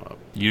to look him up.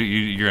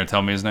 You're going to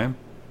tell me his name?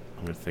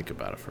 I'm going to think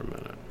about it for a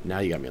minute. Now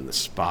you got me on the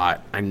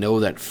spot. I know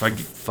that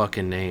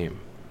fucking name.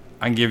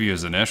 I can give you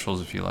his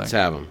initials if you like. Let's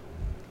have him.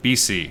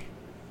 BC.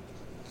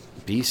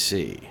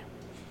 BC.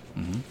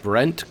 Mm-hmm.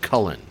 Brent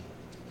Cullen.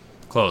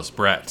 Close.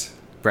 Brett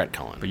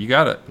Cullen. But you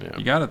got it. Yeah.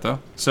 You got it, though.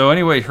 So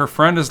anyway, her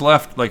friend has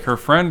left. Like, her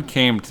friend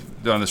came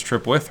on this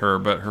trip with her,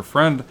 but her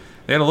friend...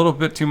 They had a little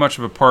bit too much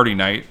of a party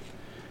night,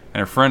 and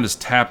her friend is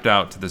tapped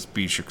out to this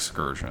beach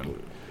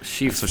excursion.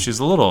 So she's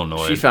a little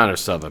annoyed. She found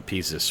herself a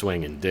piece of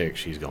swinging dick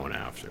she's going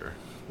after.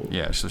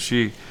 Yeah,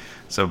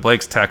 so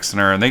Blake's texting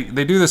her, and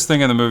they do this thing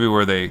in the movie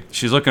where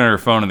she's looking at her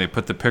phone and they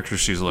put the picture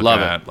she's looking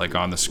at like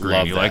on the screen.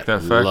 Love you that. like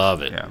that effect?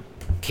 Love it. Yeah.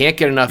 Can't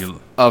get enough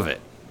of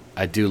it.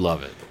 I do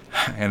love it.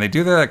 And they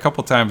do that a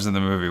couple times in the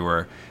movie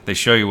where they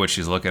show you what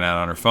she's looking at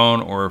on her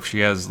phone, or if she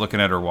has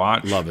looking at her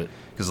watch. Love it.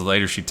 Because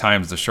later she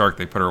times the shark,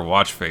 they put her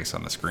watch face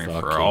on the screen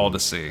for all to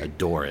see.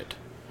 Adore it.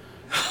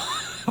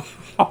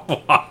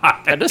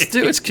 Why?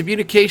 It's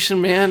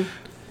communication, man.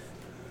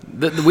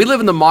 We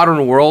live in the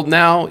modern world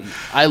now.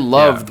 I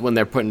love when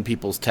they're putting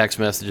people's text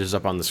messages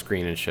up on the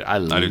screen and shit. I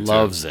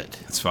loves it.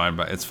 It's fine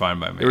by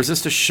me. There was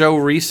just a show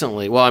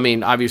recently. Well, I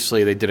mean,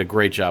 obviously they did a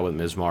great job with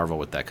Ms. Marvel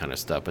with that kind of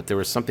stuff, but there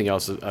was something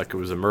else, like it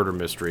was a murder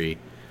mystery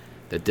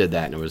that did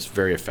that, and it was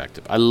very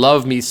effective. I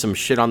love me some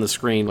shit on the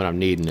screen when I'm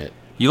needing it.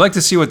 You like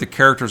to see what the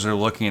characters are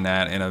looking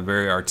at in a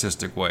very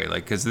artistic way,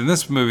 like because in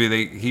this movie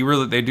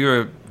they do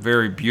a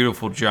very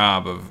beautiful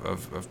job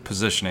of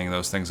positioning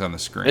those things on the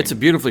screen. It's a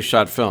beautifully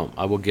shot film.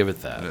 I will give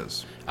it that. It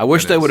is. I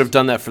wish they would have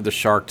done that for the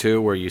shark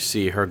too, where you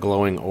see her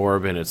glowing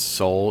orb in its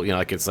soul. You know,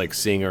 like it's like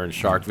seeing her in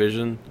shark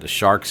vision, the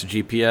shark's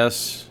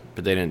GPS.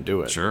 But they didn't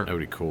do it. Sure, that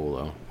would be cool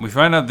though. We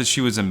find out that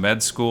she was in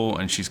med school,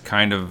 and she's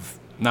kind of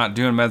not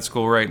doing med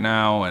school right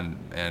now,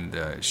 and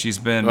she's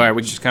been. All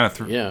right, she's kind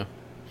of yeah.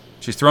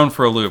 She's thrown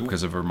for a loop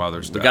because of her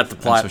mother's death. We got the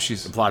plot. So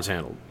the plot's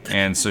handled.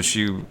 And so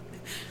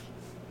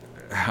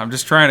I'm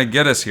just trying to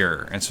get us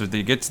here. And so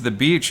they get to the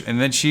beach, and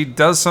then she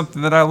does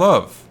something that I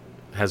love.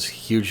 Has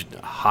huge,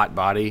 hot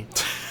body.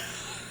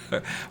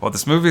 Well,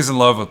 this movie's in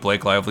love with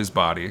Blake Lively's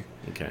body.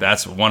 Okay.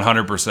 That's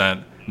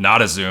 100%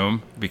 not a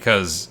zoom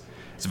because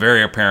it's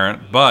very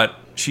apparent. But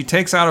she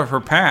takes out of her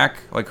pack,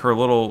 like her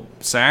little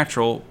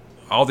satchel,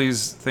 all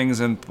these things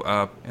in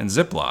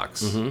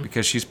Ziplocs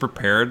because she's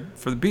prepared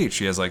for the beach.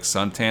 She has like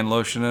suntan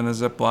lotion in a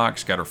Ziploc.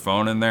 She's got her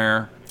phone in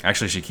there.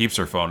 Actually, she keeps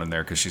her phone in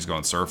there because she's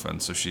going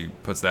surfing, so she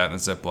puts that in a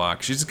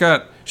Ziploc.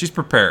 She's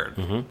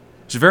prepared.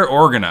 She's very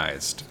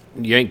organized.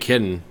 You ain't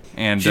kidding.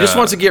 And she just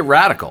wants to get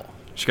radical.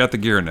 She got the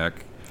gear,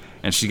 Nick,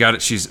 and she got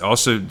it. She's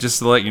also, just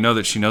to let you know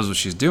that she knows what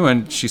she's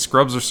doing, she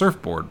scrubs her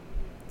surfboard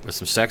with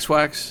some sex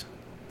wax.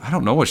 I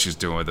don't know what she's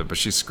doing with it,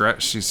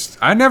 but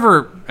I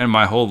never in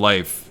my whole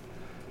life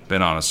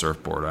been on a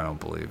surfboard, I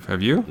don't believe.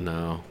 Have you?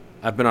 No.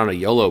 I've been on a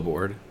YOLO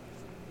board.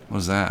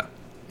 What's that?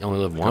 You only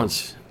live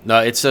once. No,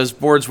 it's those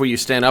boards where you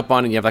stand up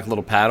on and you have like a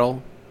little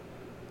paddle.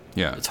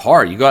 Yeah. It's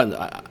hard. You go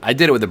out, I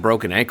did it with a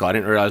broken ankle. I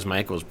didn't realize my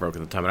ankle was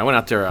broken at the time. And I went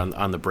out there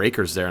on the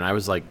breakers there, and I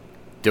was like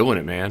doing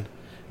it, man.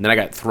 And then I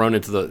got thrown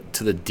into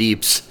the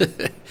deeps.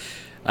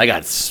 I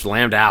got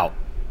slammed out.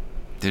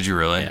 Did you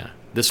really? Yeah.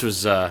 This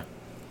was, and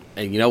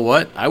you know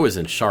what? I was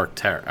in shark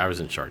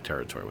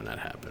territory when that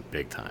happened,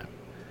 big time.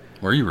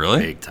 Were you really?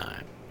 Big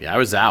time. Yeah, I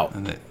was out.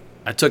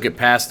 I took it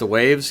past the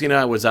waves. You know,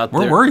 I was out there.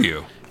 Where were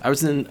you? I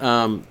was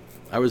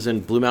in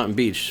Blue Mountain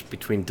Beach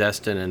between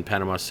Destin and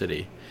Panama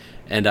City.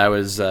 And I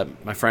was,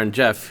 my friend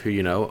Jeff, who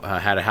you know,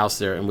 had a house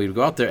there, and we'd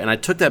go out there, and I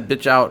took that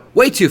bitch out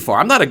way too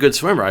far. I'm not a good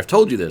swimmer. I've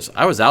told you this.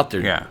 I was out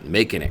there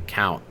making it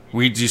count.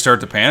 Did you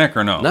start to panic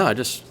or no? No, I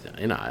just,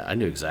 you know, I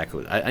knew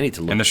exactly. I need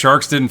to look. And the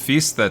sharks didn't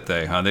feast that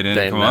day, huh? They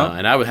didn't come up?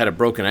 And I had a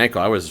broken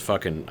ankle. I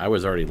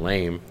was already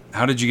lame.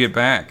 How did you get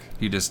back?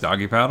 You just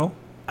doggy paddle?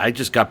 I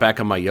just got back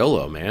on my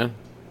YOLO, man.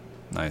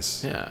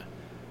 Nice. Yeah.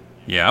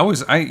 Yeah,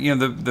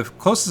 the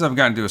closest I've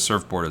gotten to a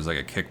surfboard is like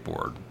a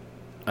kickboard.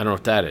 I don't know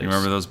what that is. You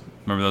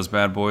remember those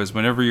bad boys?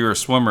 Whenever you're a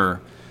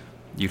swimmer,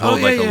 you hold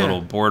a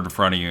little board in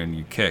front of you and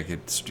you kick.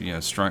 It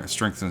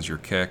strengthens your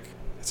kick.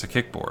 It's a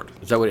kickboard.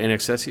 Is that what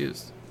NXS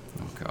used?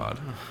 Oh God.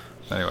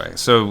 Anyway,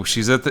 so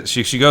she's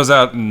she goes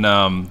out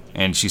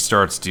and she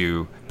starts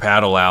to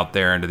paddle out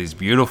there into these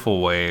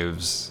beautiful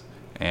waves.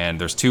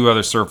 And there's two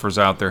other surfers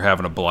out there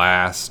having a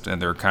blast,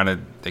 and they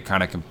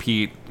kind of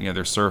compete. You know,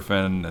 they're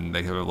surfing and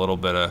they have a little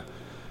bit of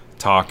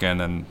talking,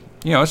 and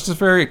you know, it's just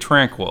very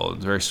tranquil.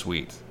 It's very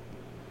sweet.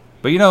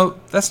 But you know,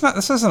 this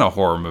isn't a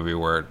horror movie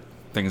where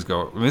things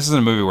go. I mean, this isn't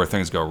a movie where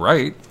things go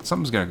right.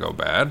 Something's gonna go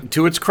bad.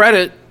 To its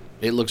credit,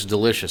 it looks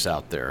delicious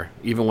out there,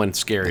 even when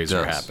scaries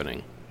are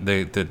happening.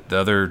 The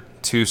other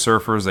two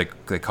surfers,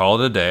 they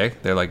call it a day.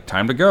 They're like,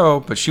 time to go,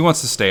 but she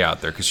wants to stay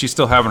out there because she's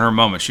still having her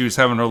moment. She was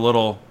having her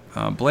little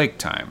Blake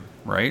time,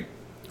 right?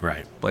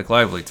 Right. Blake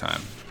Lively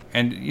time.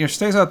 And you know, she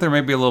stays out there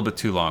maybe a little bit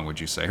too long, would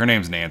you say? Her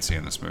name's Nancy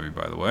in this movie,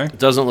 by the way. It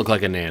doesn't look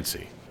like a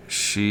Nancy.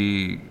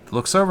 She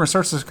looks over and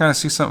starts to kind of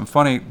see something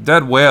funny.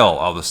 Dead whale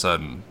all of a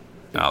sudden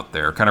out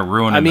there, kind of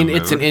ruining the mood.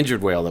 It's an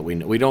injured whale that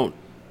we don't.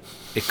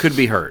 It could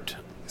be hurt.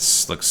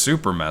 It looks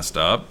super messed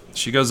up.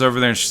 She goes over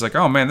there and she's like,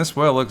 oh man, this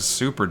whale looks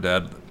super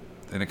dead.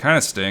 And it kind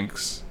of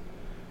stinks.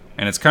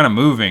 And it's kind of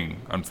moving,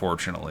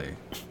 unfortunately.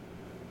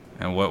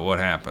 And what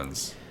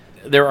happens?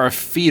 There are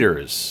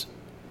feeders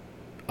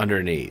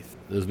underneath.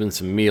 There's been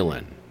some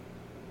mealing.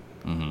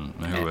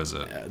 Mm-hmm. Who is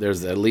it?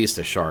 There's at least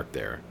a shark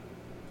there.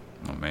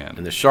 Oh man!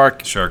 And the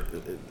shark,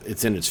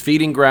 it's in its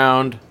feeding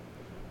ground.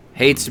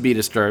 Hates to be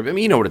disturbed. I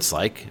mean, you know what it's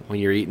like when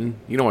you're eating.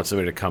 You don't want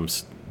somebody to come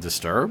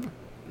disturb.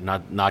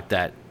 Not knock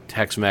that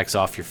Tex-Mex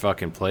off your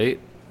fucking plate.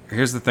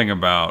 Here's the thing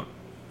about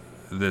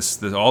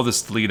this all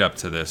this lead up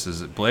to this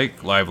is that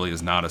Blake Lively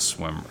is not a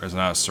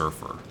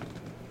surfer.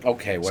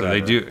 Okay, whatever. So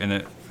they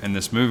do in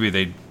this movie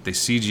they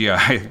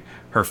CGI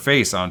her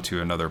face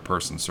onto another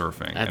person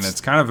surfing, and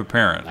it's kind of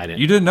apparent.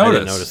 You didn't notice. I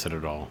didn't notice it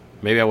at all.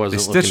 Maybe I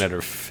wasn't looking at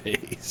her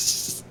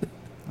face.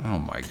 Oh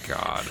my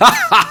god!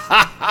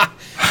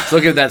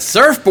 Look at that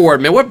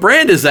surfboard, man. What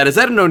brand is that? Is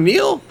that an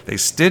O'Neill? They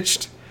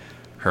stitched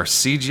her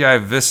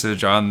CGI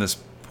visage on this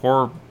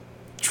poor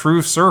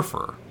true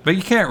surfer. But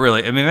you can't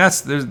really. I mean,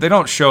 they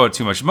don't show it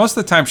too much. Most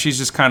of the time, she's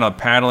just kind of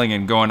paddling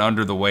and going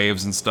under the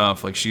waves and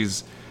stuff. Like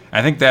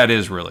I think that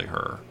is really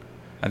her.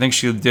 I think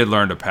she did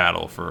learn to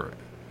paddle for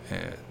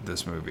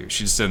this movie.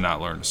 She just did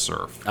not learn to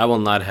surf. I will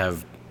not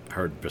have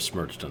her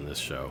besmirched on this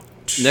show.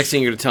 Next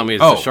thing you're going to tell me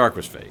is the shark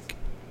was fake.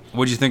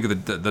 What do you think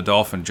of the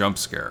dolphin jump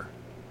scare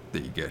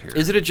that you get here?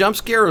 Is it a jump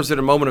scare or is it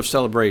a moment of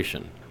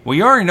celebration? Well,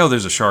 you already know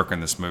there's a shark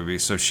in this movie,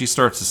 so she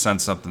starts to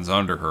sense something's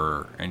under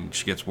her, and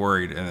she gets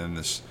worried, and then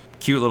this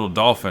cute little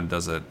dolphin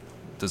does a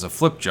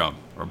flip jump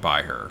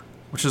by her,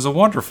 which is a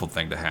wonderful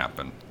thing to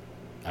happen.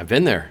 I've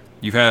been there.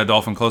 You've had a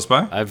dolphin close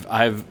by?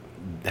 I've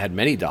had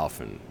many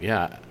dolphin.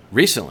 Yeah,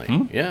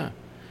 recently. Yeah.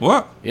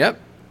 What? Yep.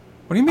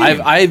 What do you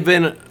mean? I've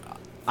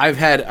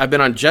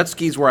been on jet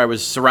skis where I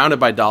was surrounded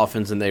by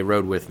dolphins and they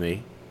rode with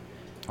me.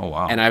 Oh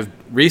wow. And I've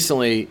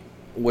recently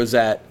went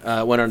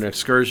on an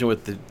excursion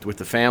with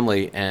the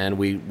family, and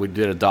we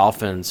did a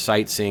dolphin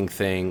sightseeing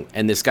thing,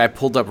 and this guy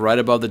pulled up right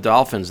above the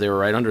dolphins. They were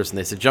right under us, and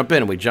they said, jump in,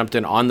 and we jumped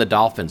in on the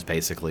dolphins,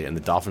 basically, and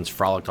the dolphins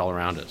frolicked all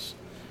around us.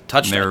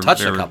 Touched a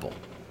couple.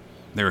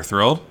 They were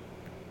thrilled?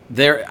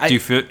 Do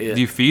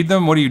you feed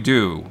them? What do you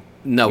do?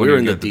 No, we were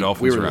in the deep,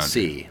 we were in the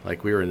sea.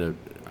 Like, we were in the...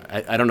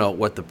 I don't know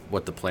what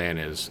the plan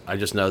is. I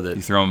just know that...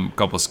 You throw them a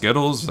couple of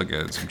Skittles, like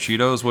some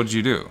Cheetos? What did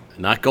you do?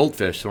 Not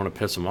goldfish. Don't want to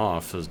piss them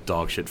off. Those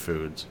dog shit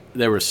foods.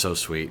 They were so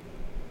sweet.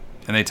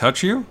 And they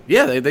touch you?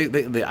 Yeah,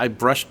 they I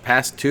brushed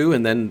past two,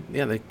 and then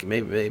they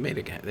made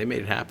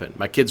it happen.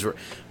 My kids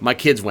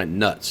went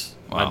nuts.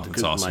 Wow,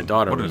 that's awesome. My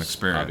daughter what an was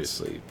experience.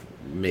 Obviously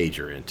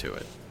major into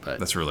it. But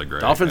that's really great.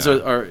 Dolphins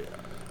are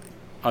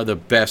the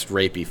best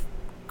rapey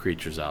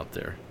creatures out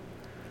there.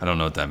 I don't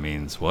know what that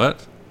means.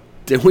 What?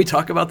 Did we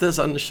talk about this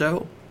on the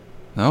show?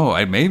 No,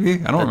 maybe.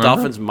 I don't remember.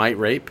 Dolphins might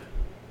rape?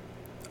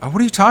 What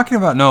are you talking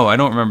about? No, I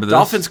don't remember this.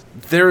 Dolphins,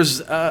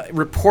 there's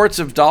reports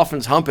of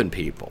dolphins humping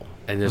people.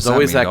 And there's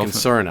always that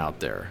concern out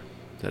there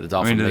that a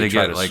dolphin do they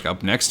get like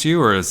up next to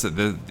you, or is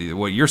it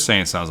what you're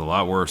saying sounds a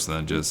lot worse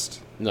than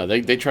just... No,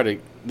 they try to...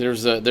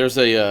 There's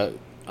a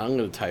I'm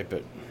going to type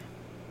it.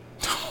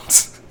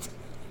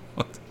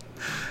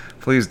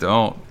 Please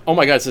don't. Oh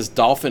my God, it says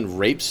dolphin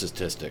rape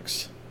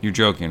statistics. You're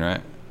joking,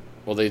 right?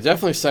 Well, they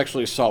definitely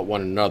sexually assault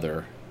one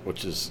another,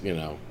 which is,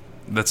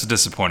 That's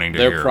disappointing to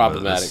hear. They're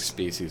problematic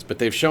species. But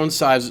they've shown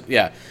signs...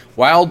 Yeah.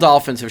 Wild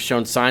dolphins have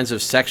shown signs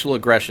of sexual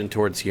aggression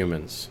towards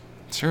humans.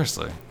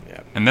 Seriously?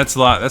 Yeah. And that's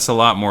a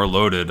lot more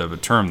loaded of a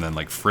term than,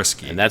 like,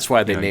 frisky. And that's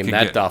why they named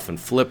that dolphin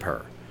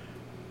Flipper.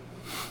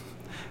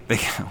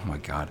 Oh, my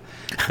God.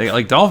 They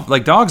like dogs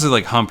that,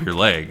 like, hump your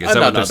leg. Is that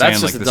what they're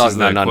saying? That's just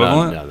like, a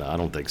dog. No, I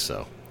don't think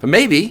so. But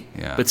maybe.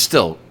 Yeah. But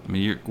still, I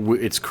mean,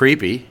 it's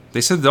creepy.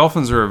 They said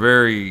dolphins are a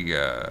very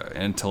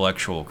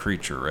intellectual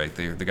creature, right?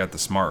 They got the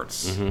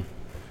smarts. Mm-hmm.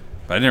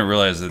 But I didn't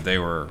realize that they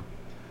were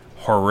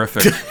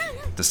horrific,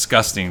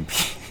 disgusting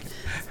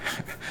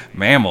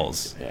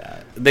mammals.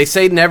 Yeah. They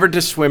say never to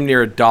swim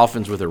near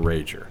dolphins with a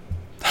rager.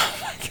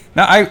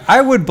 Now, I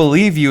would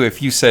believe you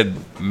if you said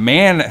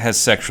man has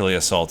sexually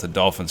assaulted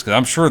dolphins, because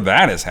I'm sure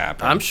that has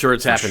happened. I'm sure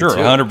it's happened, too.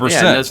 100%.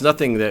 Yeah, there's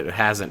nothing that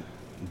hasn't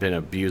been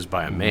abused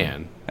by a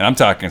man. And I'm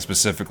talking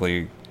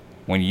specifically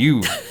when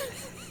you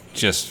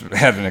just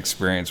had an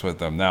experience with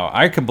them. Now,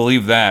 I can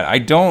believe that.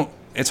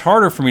 It's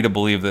harder for me to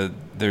believe that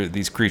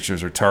these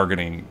creatures are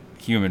targeting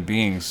human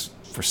beings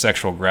for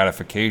sexual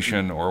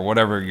gratification or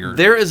whatever.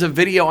 There is a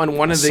video on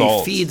one of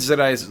the feeds that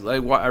I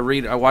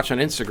watch on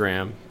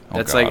Instagram.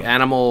 That's like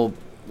animal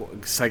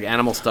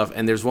stuff,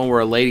 and there's one where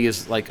a lady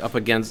is like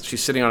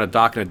she's sitting on a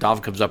dock and a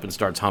dolphin comes up and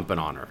starts humping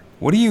on her.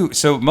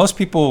 So most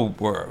people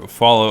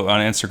follow on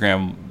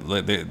Instagram,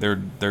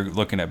 they're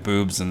looking at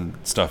boobs and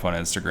stuff on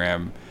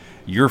Instagram.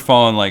 You're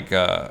following like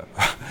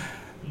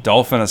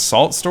dolphin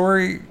assault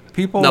story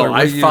people? No,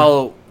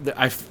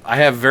 I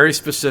have very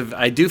specific.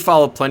 I do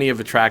follow plenty of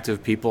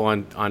attractive people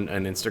on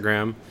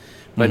Instagram,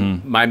 but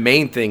my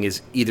main thing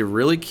is either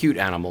really cute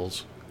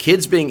animals,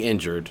 kids being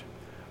injured,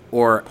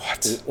 or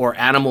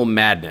animal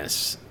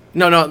madness.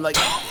 No, like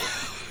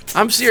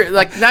I'm serious.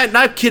 Like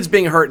not kids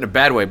being hurt in a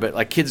bad way, but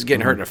like kids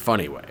getting hurt in a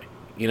funny way.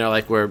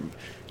 Like where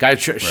guy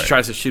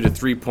tries to shoot a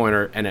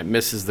 3-pointer and it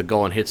misses the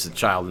goal and hits the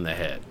child in the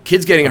head.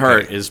 Kids getting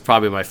hurt is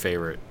probably my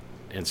favorite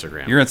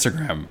Instagram. Your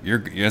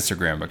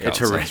Instagram account it's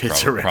problematic.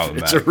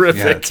 It's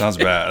horrific. Yeah, it sounds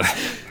bad.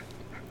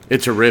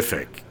 It's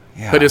horrific.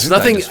 Yeah, but it's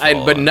nothing.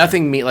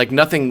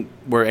 Nothing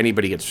where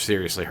anybody gets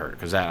seriously hurt,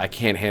 because I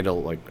can't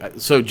handle like.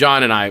 So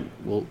John and I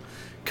will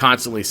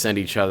constantly send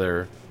each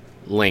other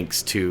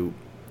links to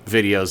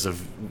videos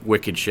of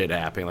wicked shit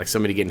happening, like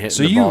somebody getting hit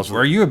So in the balls.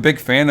 are you a big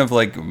fan of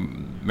like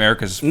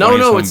America's No,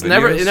 Funniest Home it's Videos?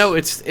 never. No,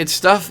 it's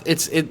stuff.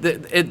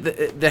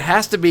 There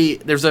has to be.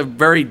 There's a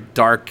very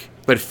dark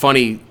but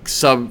funny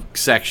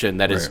subsection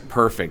that is Right.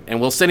 perfect, and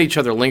we'll send each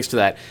other links to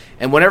that.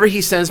 And whenever he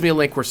sends me a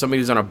link where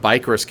somebody's on a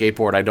bike or a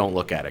skateboard, I don't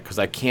look at it because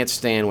I can't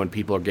stand when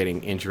people are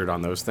getting injured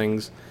on those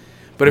things.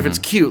 But if it's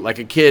cute, like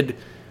a kid,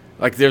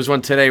 like there's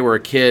one today where a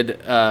kid,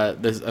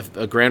 there's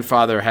a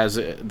grandfather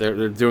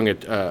they're doing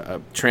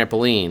a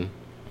trampoline,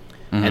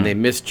 and they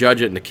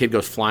misjudge it, and the kid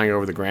goes flying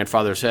over the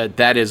grandfather's head.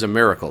 That is a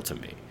miracle to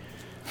me.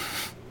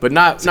 But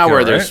not kid,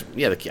 where there's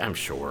right? I'm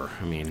sure.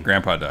 I mean,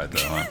 Grandpa died though,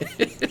 huh?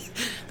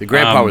 the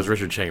grandpa was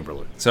Richard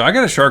Chamberlain. So I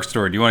got a shark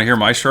story. Do you want to hear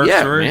my shark Yeah,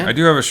 story? man. I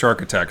do have a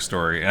shark attack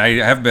story, and I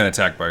have been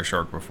attacked by a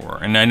shark before.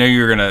 And I know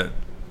you're gonna.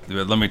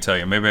 Let me tell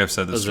you. Maybe I've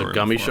said this Was it story. a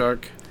gummy before.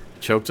 shark?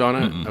 Choked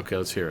on it? Okay,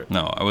 let's hear it.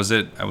 No, I was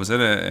in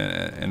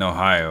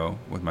Ohio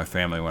with my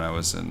family when I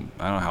was in.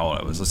 I don't know how old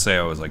I was. Let's say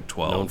I was like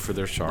 12. Known for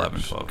their sharks.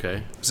 11, 12. Okay.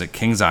 It was at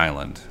Kings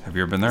Island. Have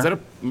you ever been there? Is that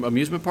an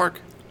amusement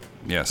park?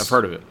 Yes. I've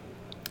heard of it.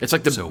 It's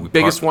like the So we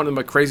biggest one,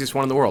 the craziest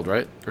one in the world,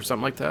 right? Or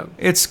something like that.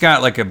 It's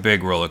got like a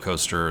big roller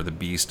coaster, the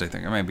Beast. I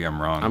think, or maybe I'm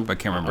wrong, but I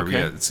can't remember. okay.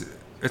 Yeah,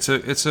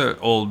 it's a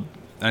old.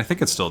 And I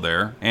think it's still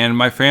there. And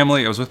my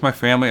family, I was with my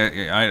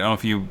family. I don't know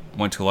if you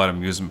went to a lot of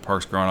amusement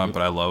parks growing up,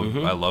 but I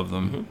love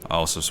them. I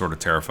also sort of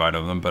terrified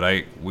of them.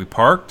 But we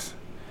parked.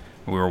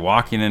 We were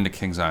walking into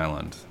Kings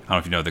Island. I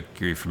don't know if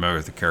you're familiar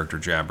with the character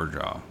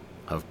Jabberjaw.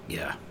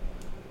 Yeah.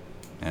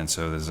 And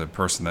so there's a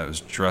person that was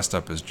dressed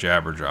up as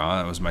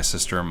Jabberjaw. It was my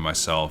sister and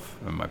myself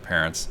and my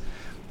parents.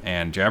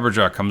 And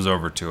Jabberjaw comes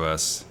over to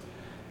us,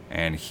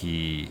 and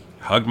he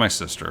hugged my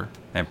sister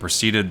and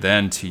proceeded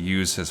then to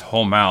use his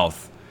whole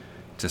mouth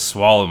to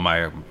swallow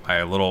my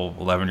little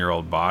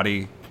 11-year-old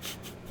body.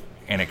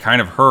 And it kind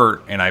of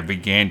hurt, and I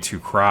began to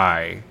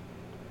cry.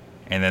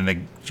 And then the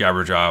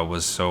guy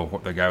was so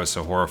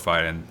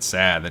horrified and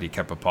sad that he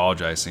kept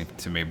apologizing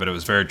to me, but it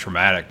was very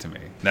traumatic to me.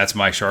 That's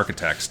my shark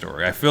attack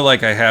story. I feel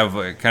like I have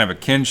kind of a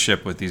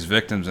kinship with these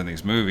victims in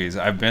these movies.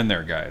 I've been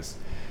there, guys.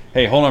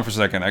 Hey, hold on for a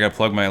second. I got to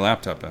plug my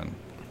laptop in.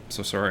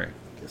 So sorry.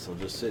 Guess I'll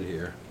just sit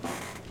here.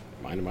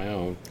 Minding my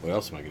own. What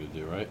else am I going to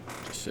do, right?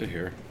 Just sit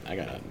here. I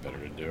got nothing better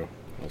to do.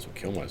 I also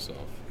kill myself.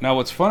 Now,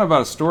 what's fun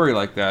about a story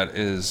like that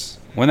is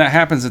when that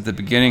happens at the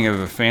beginning of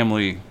a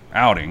family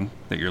outing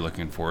that you're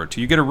looking forward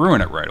to, you get to ruin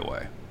it right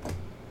away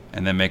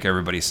and then make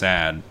everybody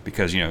sad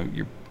because,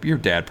 your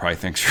dad probably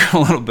thinks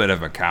you're a little bit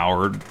of a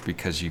coward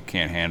because you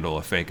can't handle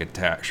a fake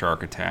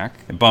shark attack.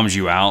 It bums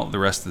you out the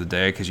rest of the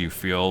day because you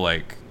feel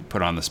like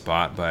put on the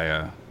spot by a,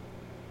 you know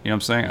what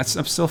I'm saying? I'm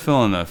still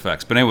feeling the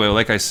effects. But anyway,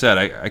 like I said,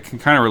 I can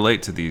kind of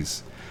relate to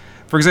these.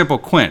 For example,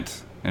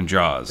 Quint in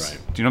Jaws. Right.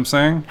 Do you know what I'm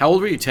saying? How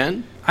old were you,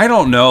 10? I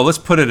don't know. Let's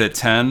put it at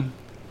 10.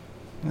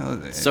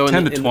 So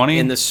 10 to 20?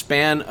 In the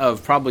span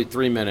of probably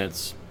 3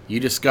 minutes, you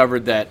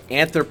discovered that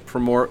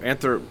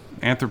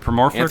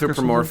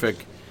Anthropomorphic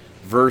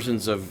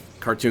versions of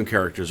cartoon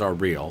characters are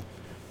real.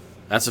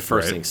 That's the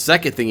first Right. thing.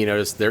 Second thing you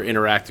notice, they're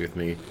interacting with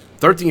me.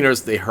 Third thing you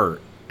notice, they hurt.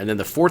 And then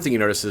the fourth thing you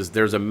notice is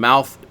there's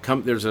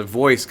a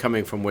voice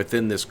coming from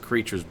within this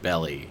creature's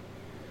belly,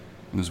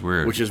 It was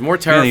weird. which is more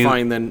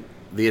terrifying than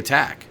the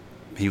attack.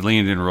 He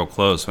leaned in real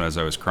close when as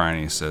I was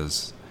crying. He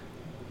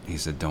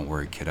said, "Don't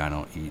worry, kid. I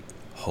don't eat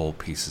whole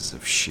pieces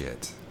of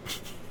shit."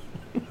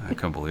 I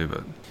couldn't believe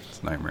it. It's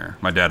a nightmare.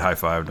 My dad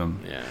high-fived him.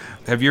 Yeah.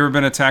 Have you ever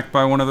been attacked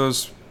by one of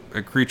those,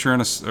 a creature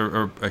in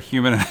or a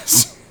human in a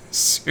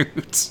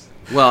suit?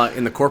 Well,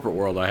 in the corporate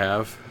world, I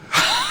have.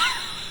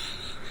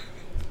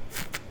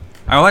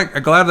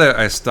 I'm glad that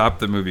I stopped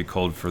the movie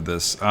cold for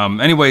this.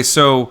 Anyway,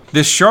 so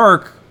this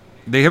shark,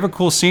 they have a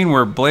cool scene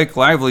where Blake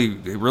Lively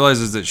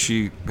realizes that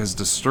she has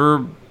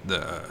disturbed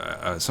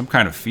some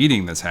kind of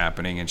feeding that's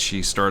happening, and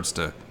she starts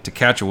to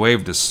catch a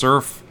wave to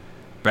surf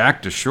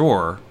back to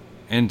shore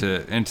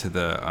into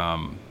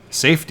the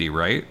safety,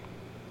 right?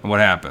 And what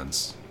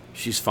happens?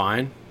 She's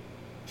fine.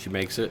 She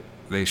makes it.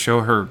 They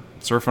show her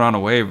surfing on a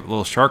wave, a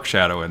little shark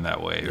shadow in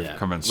that wave,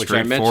 coming Which I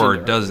straight mentioned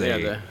forward.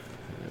 earlier.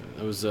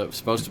 It was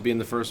supposed to be in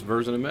the first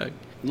version of Meg.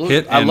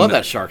 Hit I and- love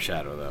that shark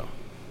shadow, though.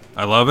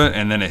 I love it,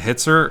 and then it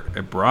hits her,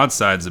 it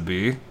broadsides a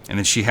bee, and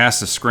then she has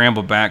to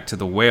scramble back to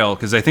the whale,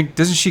 because I think,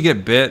 doesn't she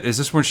get bit? Is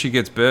this when she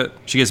gets bit?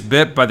 She gets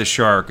bit by the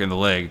shark in the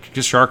leg,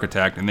 just shark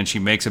attacked, and then she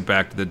makes it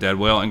back to the dead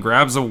whale and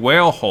grabs a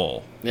whale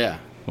hole, Yeah.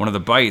 one of the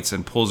bites,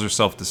 and pulls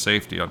herself to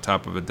safety on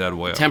top of a dead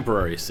whale.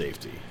 Temporary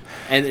safety.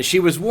 And she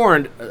was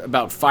warned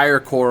about fire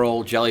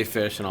coral,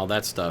 jellyfish, and all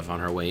that stuff on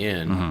her way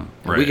in. And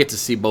we right. get to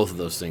see both of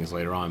those things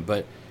later on.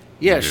 But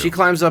yeah, We do. she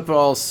climbs up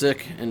all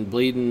sick and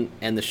bleeding,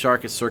 and the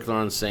shark is circling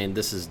on saying,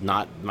 "This is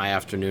not my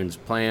afternoon's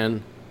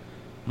plan."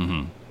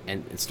 Mm-hmm.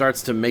 And it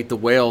starts to make the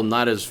whale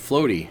not as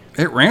floaty.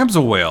 It rams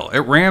a whale. It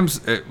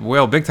rams a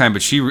whale big time,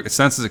 but she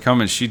senses it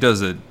coming. She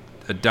does a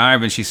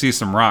dive, and she sees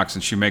some rocks,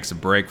 and she makes a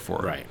break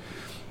for it. Right.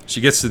 She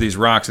gets to these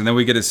rocks, and then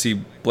we get to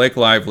see Blake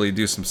Lively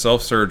do some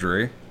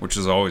self-surgery, which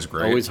is always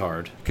great. Always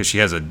hard. Because she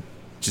has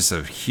just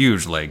a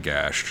huge leg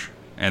gash.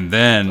 And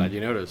Glad then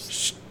you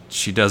noticed.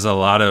 she does a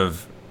lot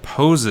of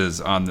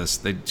poses on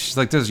this. She's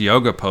like does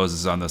yoga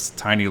poses on this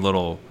tiny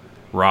little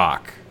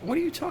rock. What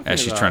are you talking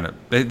As she's about?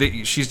 trying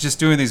to, she's just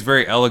doing these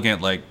very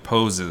elegant like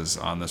poses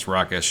on this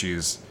rock as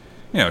she's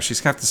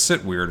got to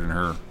sit weird in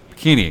her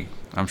bikini.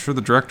 I'm sure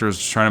the director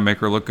is trying to make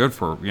her look good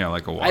for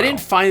like a while. I didn't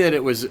find that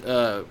it was.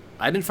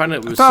 I didn't find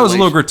it was. I thought it was a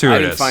little salacious. gratuitous.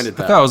 I didn't find it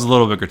that. I thought it was a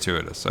little bit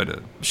gratuitous. I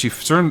did. She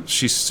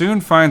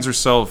soon finds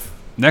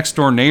herself next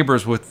door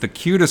neighbors with the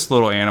cutest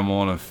little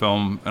animal in a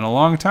film in a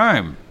long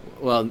time.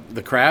 Well,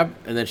 the crab,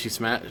 and then she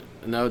smashed.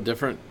 No,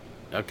 different.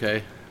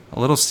 Okay. A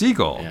little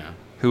seagull. Yeah.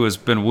 Who has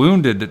been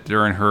wounded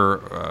during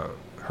her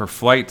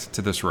flight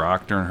to this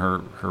rock during her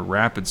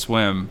rapid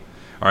swim.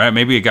 All right,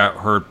 maybe it got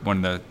hurt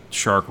when the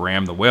shark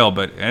rammed the whale,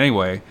 but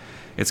anyway,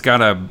 it's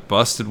got a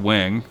busted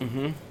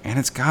wing, and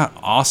it's got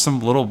awesome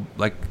little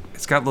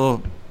it's got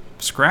little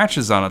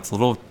scratches on its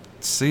little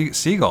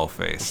seagull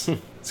face.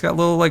 It's got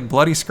little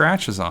bloody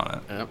scratches on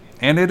it. Yep.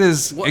 And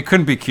it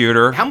couldn't be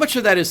cuter. How much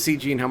of that is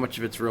CG and how much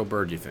of it's real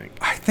bird, do you think?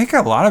 I think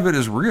a lot of it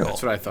is real.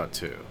 That's what I thought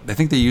too. I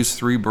think they used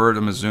 3 birds.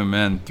 I'm going to zoom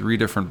in. 3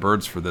 different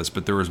birds for this,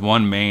 but there was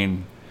one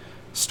main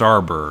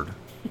star bird.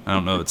 I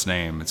don't know its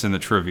name. It's in the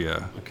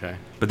trivia. Okay.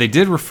 But they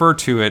did refer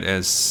to it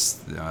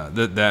as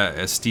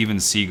as Steven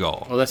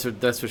Seagal. Well,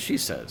 that's what she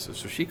says.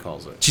 That's what she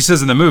calls it. She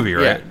says in the movie,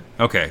 right?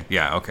 Yeah. Okay.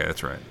 Yeah. Okay.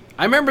 That's right.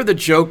 I remember the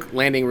joke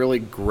landing really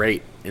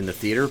great in the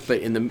theater,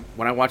 but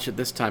when I watched it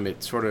this time,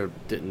 it sort of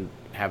didn't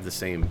have the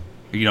same.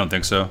 You don't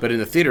think so? But in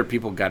the theater,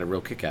 people got a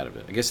real kick out of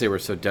it. I guess they were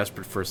so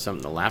desperate for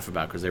something to laugh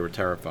about because they were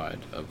terrified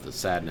of the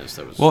sadness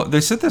that was. Well, they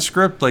said the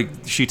script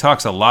she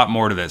talks a lot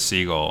more to that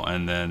seagull,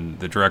 and then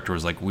the director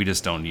was like, "We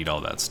just don't need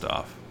all that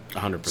stuff."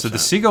 100%. So the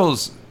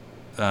seagull's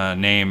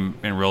name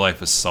in real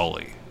life is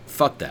Sully.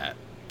 Fuck that.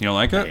 You don't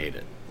like I it? hate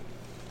it.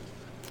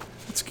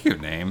 It's a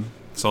cute name,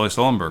 Sully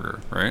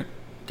Sullenberger, right?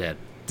 Dead.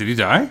 Did he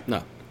die?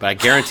 No, but I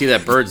guarantee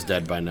that bird's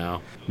dead by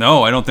now.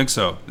 No, I don't think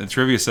so. The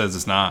trivia says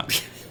it's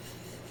not.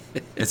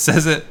 It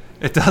says it.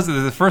 It does.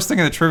 The first thing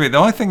in the trivia, the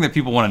only thing that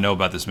people want to know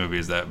about this movie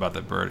is about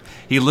that bird.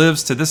 He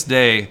lives to this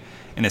day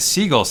in a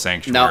seagull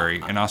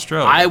sanctuary in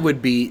Australia. I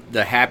would be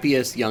the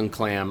happiest young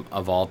clam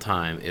of all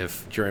time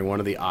if during one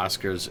of the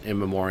Oscars in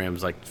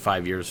memoriams,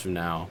 5 years from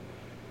now,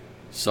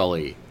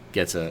 Sully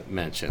gets a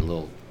mention,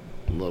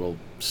 little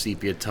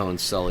sepia tone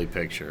Sully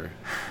picture.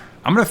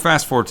 I'm going to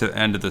fast forward to the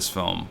end of this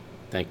film.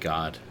 Thank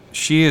God.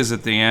 She is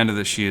at the end of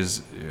this. She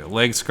is a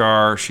leg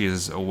scar. She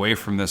is away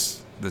from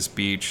this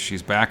beach.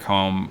 She's back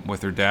home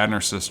with her dad and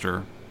her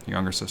sister,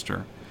 younger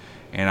sister.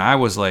 And I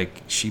was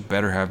like, she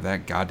better have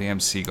that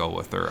goddamn seagull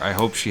with her. I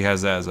hope she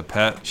has that as a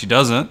pet. She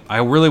doesn't. I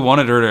really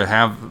wanted her to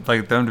have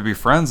them to be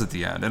friends at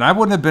the end. And I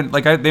wouldn't have been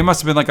they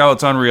must have been like, oh,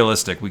 it's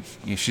unrealistic.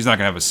 She's not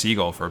gonna have a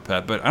seagull for a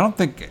pet. But I don't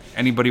think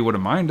anybody would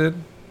have minded,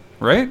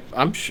 right?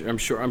 I'm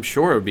sure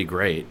it would be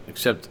great.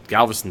 Except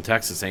Galveston,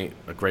 Texas, ain't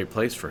a great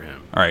place for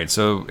him. All right,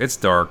 so it's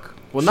dark.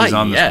 Well, she's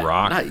not on yet. this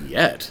rock. Not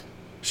yet.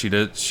 She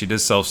did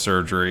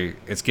self-surgery.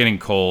 It's getting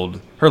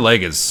cold. Her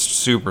leg is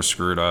super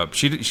screwed up.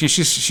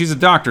 She's a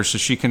doctor, so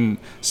she can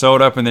sew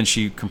it up and then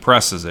she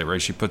compresses it,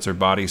 right? She puts her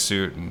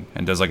bodysuit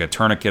and does a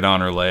tourniquet on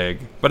her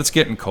leg. But it's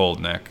getting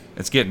cold, Nick.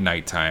 It's getting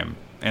nighttime.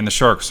 And the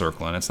shark's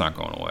circling. It's not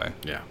going away.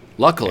 Yeah.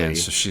 Luckily, And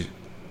so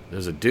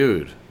there's a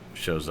dude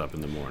shows up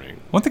in the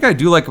morning. one thing I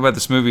do like about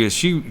this movie is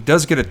she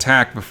does get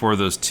attacked before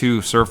those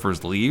 2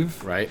 surfers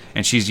leave. Right.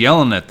 And she's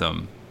yelling at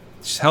them.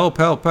 Help,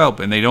 help, help,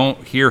 and they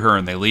don't hear her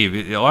and they leave.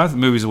 A lot of the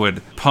movies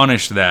would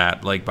punish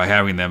that, by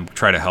having them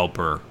try to help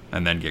her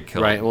and then get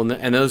killed. Right. Well,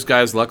 and those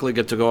guys luckily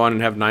get to go on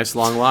and have nice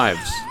long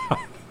lives.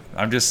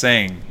 I'm just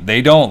saying,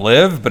 they don't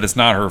live, but it's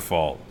not her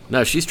fault.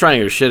 No, she's trying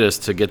her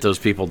shittest to get those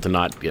people to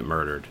not get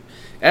murdered.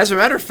 As a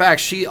matter of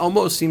fact, she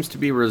almost seems to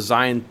be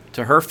resigned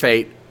to her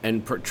fate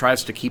and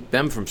tries to keep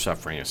them from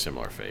suffering a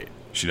similar fate.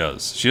 She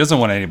does. She doesn't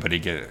want anybody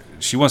to get it.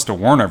 She wants to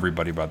warn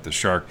everybody about the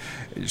shark.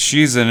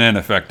 She's an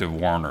ineffective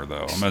warner,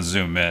 though. I'm going to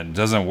zoom in. It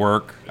doesn't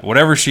work.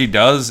 Whatever she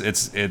does,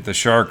 the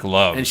shark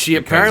loves. And she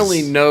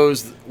apparently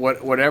knows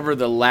whatever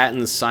the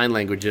Latin sign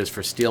language is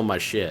for steal my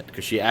shit,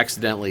 because she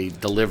accidentally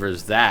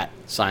delivers that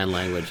sign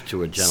language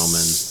to a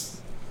gentleman.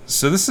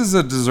 So this is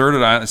a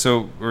deserted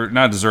island. Or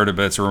not deserted,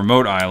 but it's a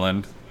remote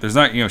island. There's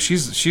not,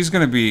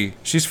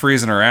 she's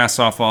freezing her ass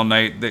off all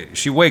night.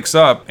 She wakes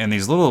up, and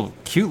these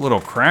cute little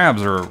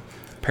crabs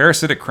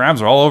parasitic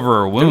crabs are all over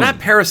her wound. They're not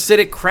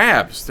parasitic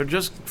crabs. They're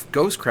just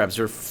ghost crabs.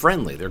 They're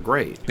friendly. They're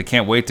great. They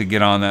can't wait to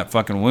get on that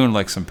fucking wound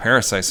like some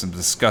parasites, some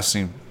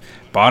disgusting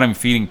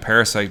bottom-feeding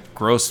parasite,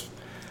 gross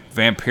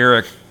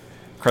vampiric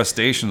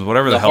crustaceans,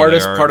 whatever the hell they are. The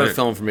hardest part of the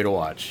film for me to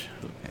watch.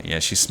 Yeah,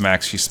 she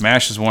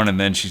smashes one, and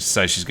then she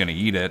decides she's going to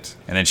eat it,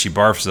 and then she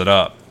barfs it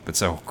up.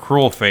 It's a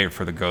cruel fate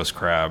for the ghost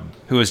crab,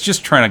 who is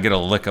just trying to get a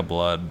lick of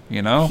blood,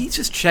 He's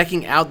just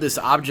checking out this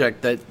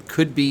object that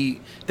could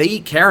be... They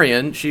eat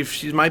carrion.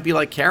 She might be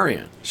like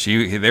carrion.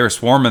 They were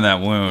swarming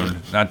that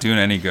wound, not doing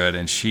any good,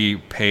 and she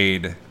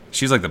paid...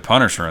 She's like the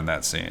Punisher in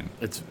that scene.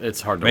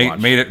 It's hard to watch.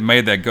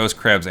 Made that ghost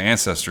crab's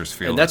ancestors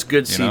feel. And that's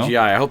good CGI.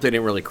 I hope they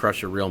didn't really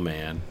crush a real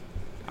man.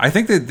 I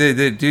think that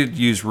they did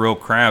use real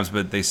crabs,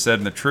 but they said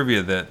in the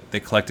trivia that they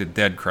collected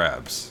dead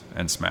crabs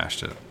and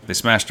smashed it. They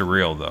smashed a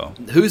reel, though.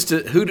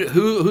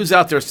 Who's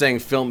out there saying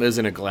film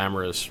isn't a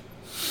glamorous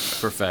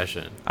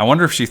profession? I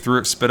wonder if she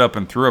spit up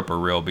and threw up a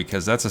reel,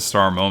 because that's a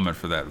star moment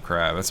for that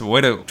crab. It's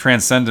a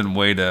transcendent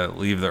way to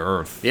leave the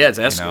earth. Yeah, it's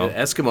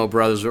Eskimo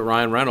Brothers with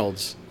Ryan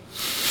Reynolds.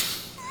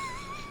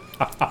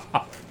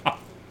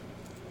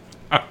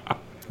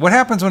 What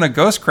happens when a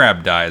ghost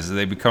crab dies? Do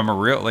they become a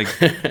real, like,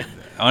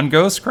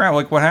 unghost crab?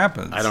 Like, what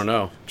happens? I don't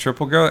know.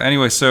 Triple ghost?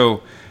 Anyway,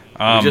 so...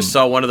 we just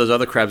saw one of those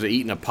other crabs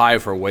eating a pie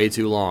for way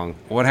too long.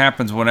 What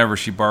happens whenever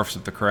she barfs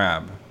at the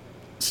crab?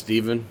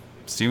 Steven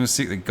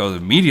goes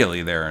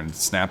immediately there and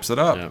snaps it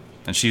up. Yep.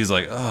 And she's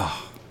like,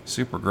 oh,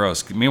 super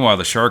gross. Meanwhile,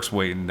 the shark's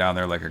waiting down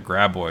there like a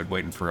graboid,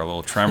 waiting for a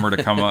little tremor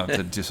to come up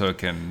so it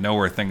can know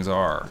where things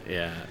are.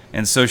 Yeah.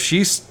 And so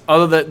she's...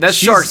 Although that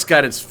shark's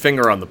got its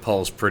finger on the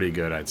pulse pretty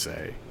good, I'd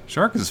say.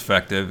 Shark is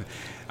effective.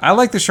 I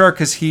like the shark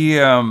because he's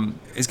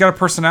got a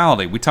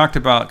personality. We talked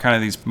about kind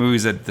of these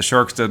movies that the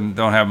sharks don't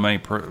have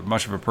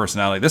much of a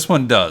personality. This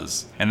one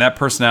does, and that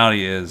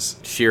personality is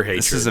sheer hatred.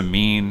 This is a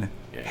mean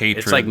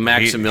hatred. It's like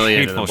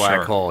Maximilian in the black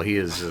shark. hole. He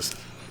is just,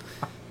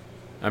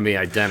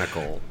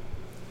 identical.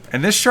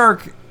 And this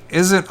shark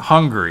isn't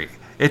hungry.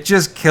 It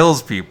just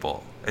kills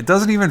people. It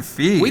doesn't even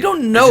feed. We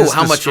don't know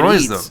how much it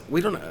eats.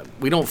 Them.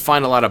 We don't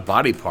find a lot of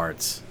body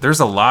parts. There's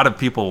a lot of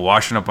people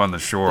washing up on the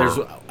shore.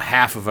 There's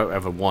half of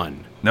a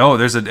one.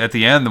 No, at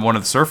the end one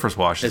of the surfers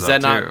washes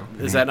up too.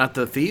 Is that not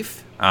the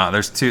thief?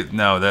 There's two.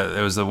 No,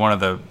 it was one of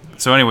the.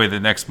 So anyway, the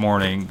next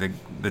morning,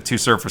 the two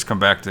surfers come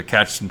back to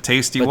catch some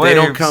tasty waves. But they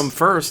don't come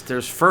first.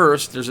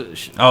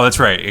 Oh, that's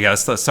right. Yeah,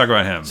 let's talk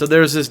about him. So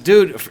there's this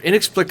dude.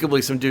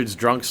 Inexplicably, some dude's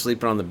drunk,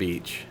 sleeping on the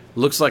beach.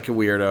 Looks like a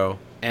weirdo.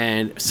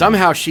 And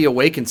somehow she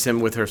awakens him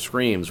with her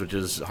screams, which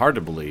is hard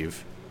to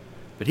believe.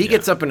 But he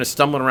gets up and is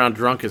stumbling around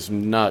drunk as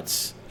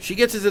nuts. She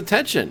gets his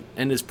attention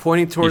and is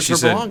pointing towards her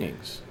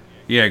belongings.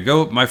 Yeah, get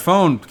on my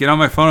phone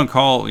and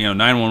call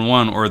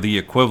 911 or the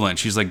equivalent.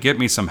 She's like, get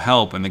me some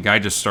help, and the guy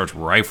just starts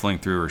rifling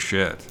through her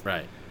shit,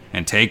 right,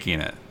 and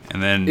taking it.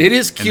 And then it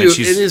is cute.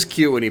 It is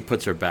cute when he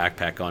puts her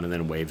backpack on and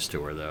then waves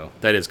to her, though.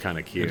 That is kind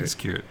of cute. It is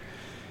cute.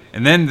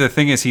 And then the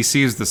thing is, he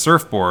sees the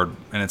surfboard,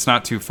 and it's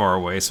not too far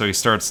away, so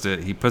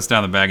he puts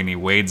down the bag and he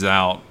wades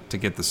out to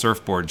get the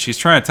surfboard. She's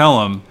trying to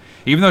tell him,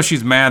 even though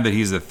she's mad that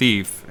he's a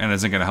thief and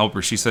isn't going to help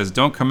her, she says,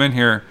 don't come in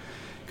here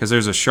because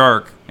there's a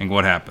shark. And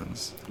what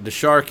happens? The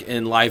shark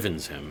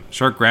enlivens him.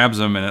 Shark grabs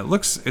him, and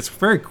it's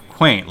very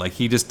quaint. Like,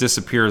 he just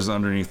disappears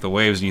underneath the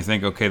waves, and you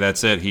think, okay,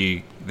 that's it.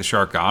 The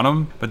shark got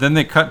him. But then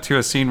they cut to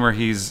a scene where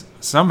he's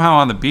somehow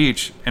on the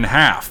beach in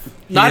half.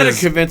 Not a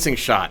convincing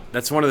shot.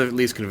 That's one of the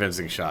least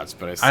convincing shots,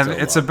 but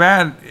it's a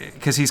bad,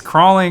 because he's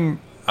crawling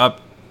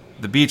up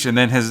the beach, and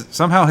then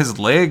somehow his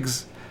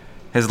legs,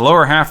 his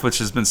lower half, which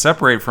has been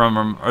separated from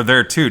him, are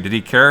there too. Did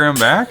he carry him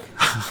back?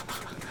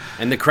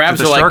 And the crabs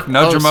Did the are shark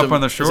nudge him up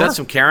on the shore? Is that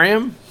some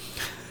carry-him?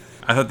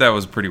 I thought that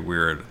was pretty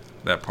weird,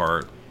 that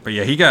part. But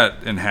yeah, he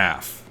got in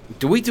half.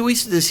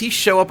 Does he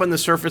show up on the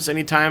surface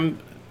anytime,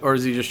 or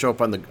does he just show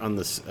up at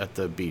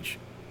the beach?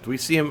 Do we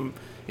see him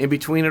in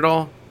between it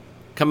all,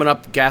 coming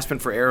up, gasping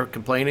for air,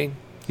 complaining?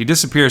 He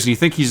disappears, and you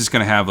think he's just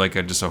going to have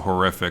just a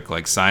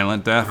horrific,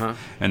 silent death,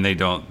 and they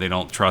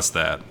don't trust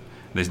that.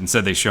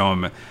 Instead, they show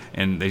him,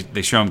 and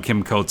they show him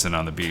Kim Coates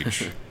on the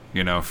beach,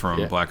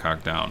 from Black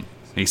Hawk Down.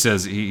 He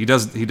says he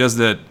does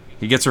that.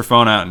 He gets her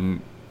phone out and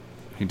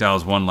he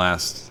dials one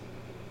last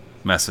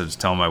message.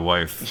 Tell my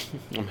wife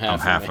I'm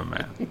half a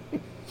man.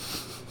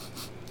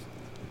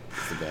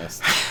 It's the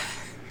best.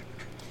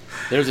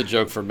 There's a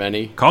joke for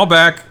many. Call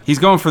back. He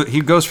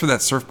goes for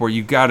that surfboard.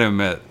 You got to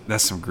admit,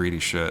 that's some greedy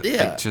shit.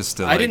 Yeah.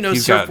 I didn't know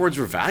surfboards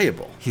were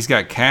valuable. He's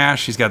got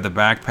cash. He's got the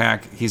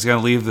backpack. He's going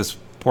to leave this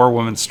poor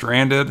woman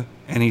stranded,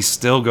 and he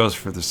still goes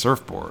for the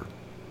surfboard.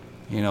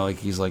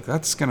 He's like,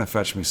 that's going to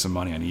fetch me some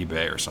money on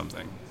eBay or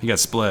something. He got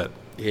split.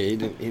 Yeah, he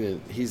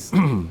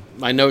didn't.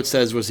 My note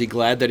says, was he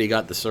glad that he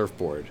got the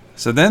surfboard?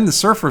 So then the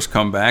surfers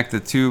come back,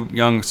 the two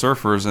young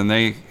surfers,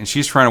 and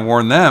she's trying to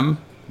warn them.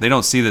 They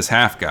don't see this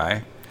half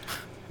guy.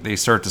 They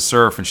start to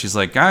surf, and she's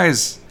like,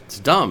 guys, it's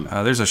dumb.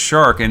 There's a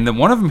shark. And then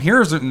one of them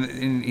hears it,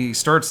 and he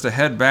starts to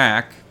head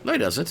back. No, he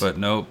doesn't. But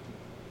nope,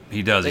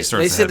 he does. He starts to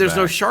head back. They said there's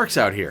no sharks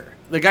out here.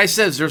 The guy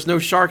says there's no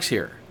sharks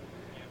here.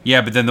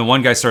 Yeah, but then the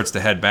one guy starts to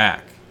head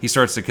back. He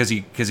starts to because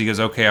he goes,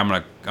 okay, I'm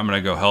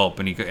gonna go help,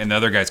 and the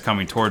other guy's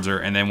coming towards her,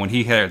 and then when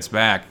he heads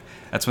back,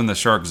 that's when the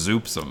shark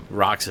zoops him.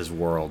 Rocks his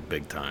world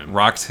big time.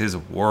 Rocks his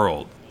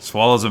world.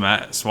 Swallows him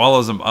up.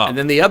 And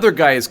then the other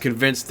guy is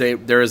convinced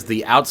there is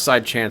the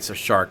outside chance a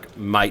shark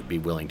might be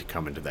willing to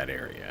come into that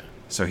area.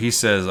 So he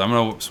says, I'm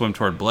going to swim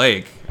toward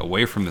Blake,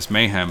 away from this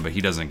mayhem, but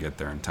he doesn't get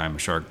there in time. A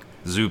shark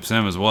zoops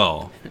him as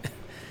well.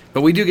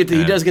 But he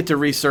does get to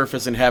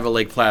resurface and have a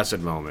Lake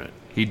Placid moment.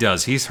 He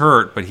does. He's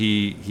hurt, but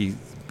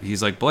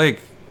he's like, Blake,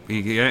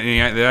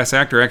 this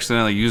actor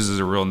accidentally uses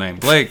a real name.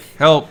 Blake,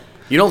 help.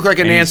 You don't look like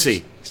a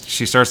Nancy.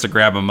 She starts to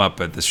grab him up,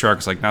 but the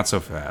shark's like, not so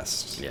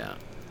fast. Yeah.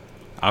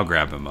 I'll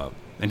grab him up.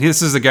 And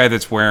this is the guy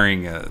that's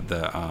wearing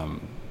the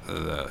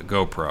the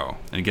GoPro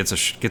and he gets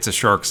a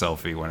shark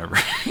selfie whenever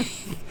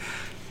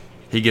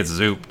he gets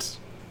zooped.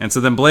 And so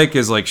then Blake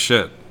is like,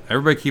 shit,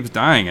 everybody keeps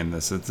dying in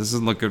this. This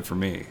doesn't look good for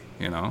me,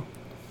 you know?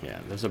 Yeah,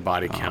 there's a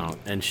body count.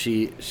 And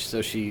she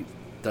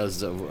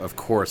does, of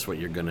course, what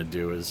you're going to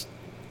do is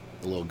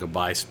a little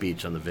goodbye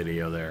speech on the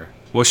video there.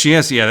 Well, she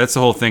has, yeah, that's the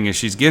whole thing is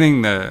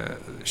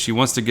she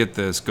wants to get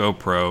this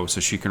GoPro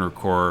so she can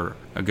record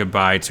a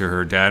goodbye to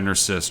her dad and her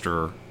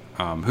sister,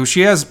 who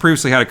she has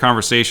previously had a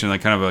conversation,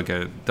 like kind of like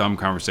a dumb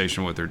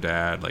conversation with her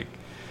dad. Like,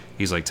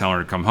 he's like telling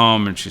her to come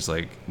home and she's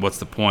like, what's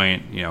the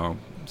point? You know,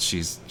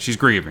 she's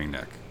grieving,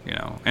 Nick, you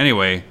know.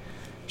 Anyway,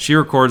 she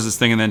records this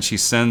thing and then she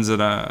sends it,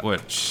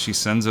 she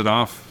sends it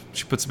off.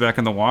 She puts it back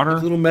in the water. A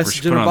little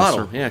message in a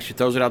bottle. Yeah, she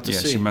throws it out to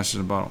sea. Yeah, she messages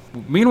in a bottle.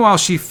 Meanwhile,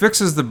 she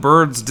fixes the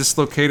bird's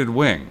dislocated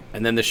wing.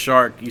 And then the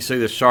shark, you see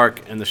the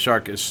shark, and the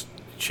shark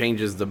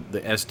changes the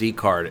SD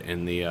card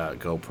in the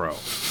GoPro.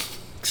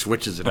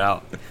 Switches it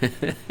out.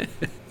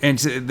 And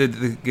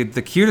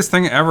the cutest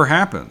thing ever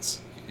happens.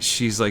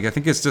 She's like, I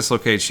think it's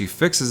dislocated. She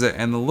fixes it,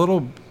 and the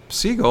little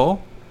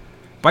seagull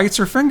bites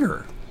her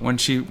finger when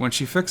she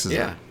fixes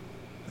it.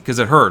 Because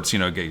it hurts, you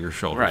know, get your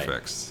shoulder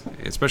fixed,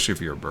 especially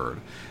if you're a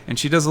bird. And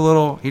she does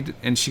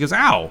and she goes,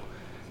 ow.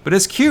 But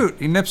it's cute.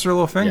 He nips her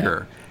little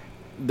finger.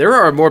 Yeah. There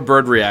are more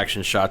bird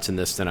reaction shots in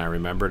this than I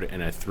remembered,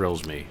 and it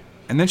thrills me.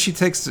 And then she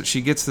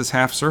gets this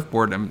half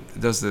surfboard and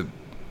does the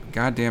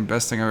goddamn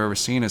best thing I've ever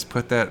seen is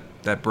put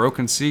that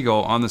broken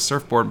seagull on the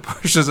surfboard and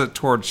pushes it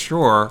towards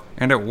shore,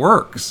 and it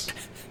works.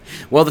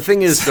 Well, the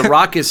thing is, the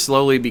rock is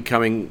slowly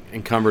becoming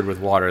encumbered with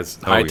water. It's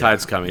high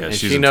tide's coming, and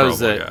she knows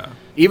that.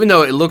 Even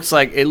though it looks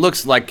like,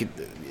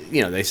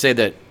 you know, they say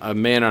that a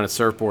man on a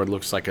surfboard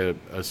looks like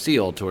a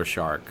seal to a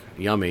shark.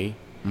 Yummy.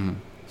 Mm-hmm.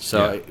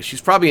 So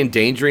she's probably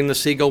endangering the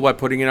seagull by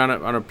putting it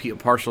on a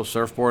partial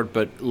surfboard,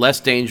 but less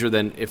danger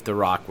than if the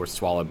rock were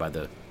swallowed by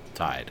the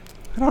tide.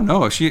 I don't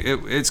know.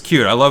 It's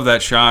cute. I love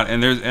that shot.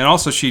 And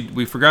also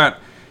we forgot.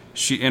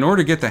 In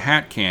order to get the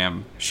hat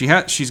cam,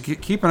 she's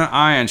keeping an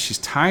eye on. She's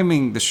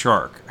timing the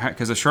shark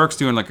because the shark's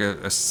doing like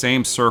a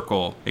same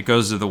circle. It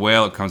goes to the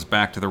whale, it comes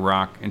back to the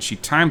rock, and she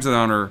times it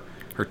on her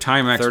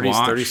Timex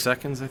watch. 30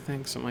 seconds, I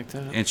think, something like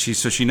that. And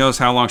she knows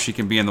how long she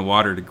can be in the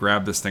water to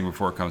grab this thing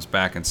before it comes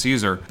back and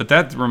sees her. But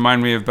that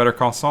reminded me of Better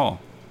Call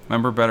Saul.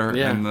 Remember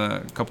in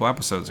a couple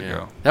episodes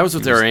ago. That was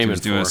what they were aiming for. He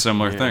was doing a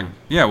similar thing.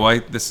 Yeah, well,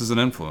 this is an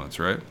influence,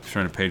 right?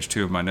 Turning to page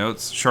 2 of my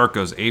notes. Shark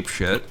goes ape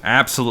shit,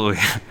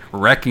 absolutely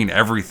wrecking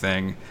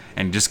everything,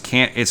 and just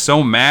can't. It's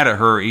so mad at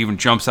her, it even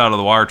jumps out of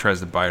the water, tries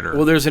to bite her.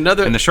 Well, there's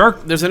another. And the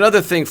shark. There's another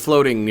thing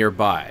floating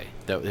nearby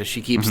that she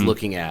keeps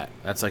looking at.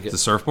 That's like the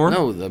surfboard.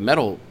 No, the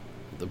metal,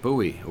 the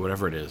buoy or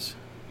whatever it is.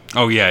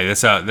 Oh yeah,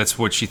 that's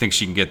what she thinks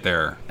she can get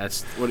there.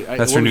 That's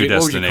her new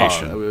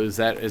destination. Is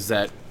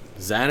that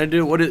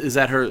Xanadu? Is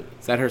that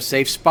her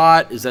safe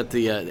spot? Is that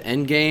the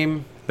end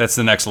game? That's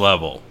the next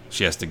level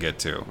she has to get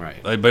to.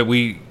 Right. But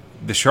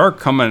the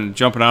shark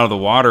jumping out of the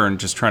water and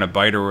just trying to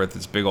bite her with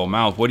its big old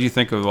mouth. What do you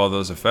think of all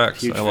those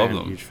effects? I love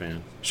them. Huge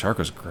fan. Shark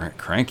was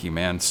cranky,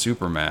 man.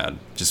 Super mad.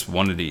 Just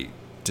wanted to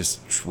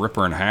just rip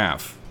her in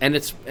half. And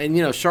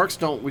you know, sharks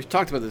don't. We've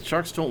talked about this.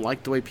 Sharks don't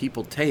like the way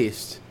people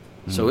taste,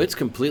 so it's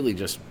completely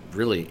just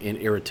really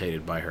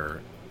irritated by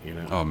her. You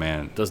know. Oh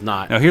man, does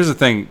not. Now here's the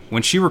thing: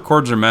 when she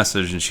records her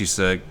message and she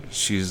said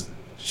she's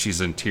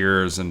in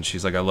tears and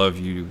she's like, "I love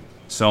you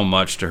so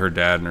much" to her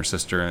dad and her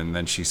sister, and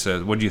then she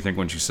says, "What do you think?"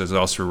 When she says,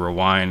 "Also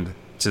rewind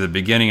to the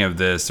beginning of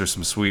this. There's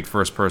some sweet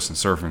first-person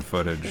surfing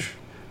footage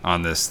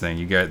on this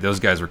thing.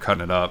 Those guys were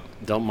cutting it up.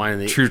 Don't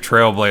mind the true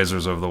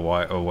trailblazers of the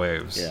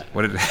waves." Yeah.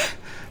 What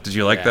did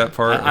you like that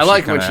part? I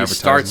like when she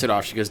starts it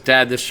off. She goes,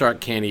 "Dad, this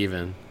shark can't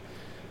even."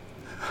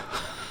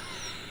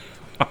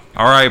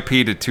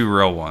 R.I.P. to 2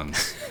 real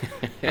ones.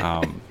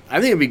 I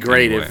think it'd be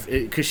great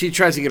because she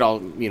tries to get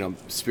all, you know,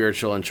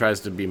 spiritual and tries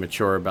to be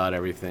mature about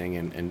everything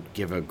and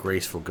give a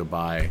graceful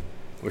goodbye.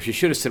 What she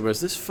should have said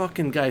was, "This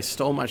fucking guy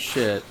stole my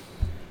shit.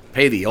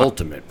 Pay the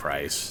ultimate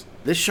price.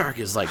 This shark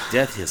is like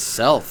death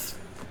himself.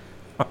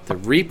 The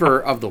reaper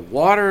of the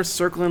water,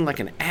 circling like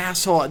an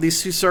asshole."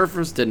 These 2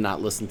 surfers did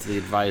not listen to the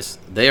advice.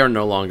 They are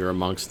no longer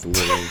amongst the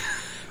living.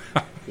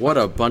 What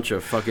a bunch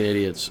of fucking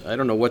idiots. I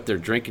don't know what they're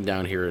drinking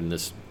down here in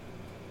this.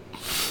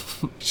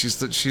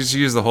 She's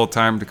used the whole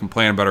time to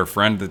complain about her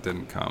friend that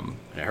didn't come.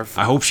 Yeah,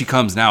 I hope she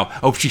comes now. I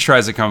hope she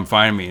tries to come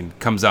find me and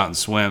comes out and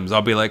swims.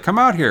 I'll be like, "Come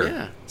out here.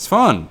 Yeah. It's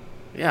fun."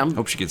 Yeah.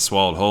 Hope she gets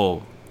swallowed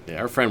whole.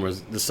 Yeah, our friend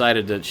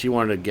decided that she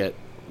wanted to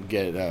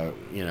get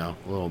you know,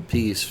 a little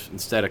peace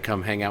instead of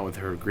come hang out with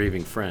her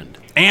grieving friend.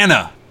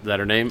 Anna. Is that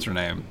her name? That's her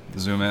name.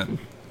 Zoom in.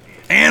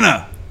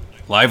 Anna.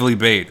 Lively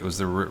Bait was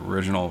the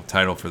original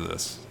title for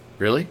this.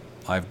 Really?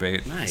 Live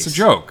Bait. Nice. It's a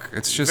joke.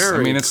 It's just,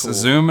 it's cool. a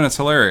zoom and it's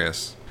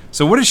hilarious.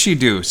 So what does she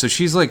do? So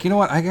she's like, you know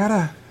what? I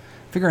gotta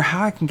figure out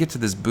how I can get to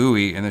this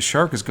buoy, and the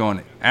shark is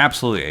going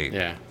absolutely ape.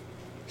 Yeah.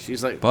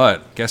 She's like,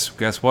 but guess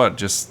what?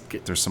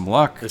 There's some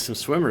luck. There's some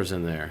swimmers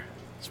in there,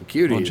 some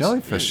cuties. Well,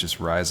 jellyfish just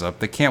rise up.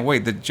 They can't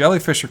wait. The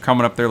jellyfish are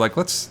coming up. They're like,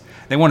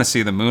 they want to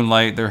see the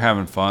moonlight. They're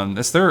having fun.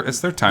 It's their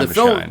time to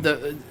shine.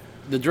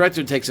 The The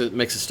director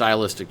makes a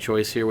stylistic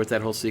choice here with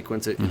that whole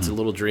sequence. It's a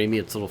little dreamy,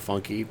 it's a little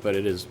funky, but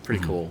it is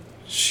pretty cool.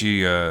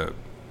 She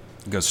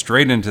goes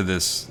straight into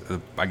this,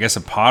 I guess,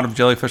 a pod of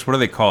jellyfish. What do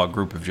they call a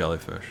group of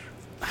jellyfish?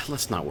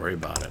 Let's not worry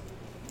about it.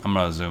 I'm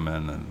gonna zoom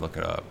in and look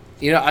it up.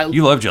 You know,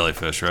 You love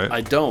jellyfish, right?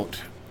 I don't.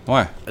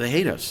 Why? They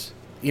hate us.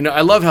 You know,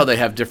 I love how they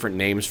have different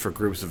names for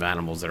groups of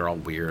animals that are all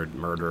weird,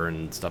 murder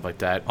and stuff like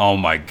that. Oh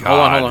my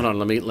god! Hold on.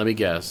 Let me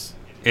guess.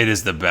 It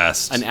is the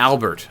best. An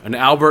Albert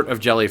of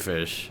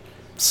jellyfish.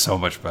 So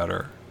much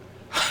better.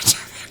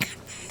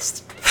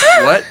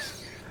 What?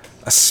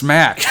 A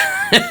smack.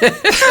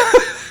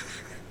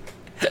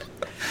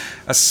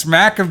 A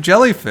smack of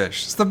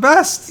jellyfish. It's the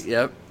best.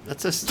 Yep.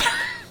 That's just.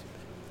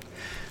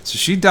 So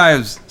she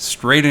dives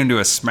straight into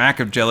a smack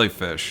of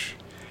jellyfish.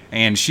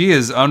 And she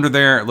is under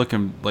there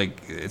looking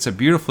like it's a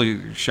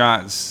beautifully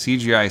shot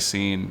CGI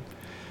scene.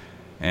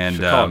 And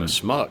Call him a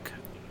schmuck.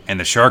 And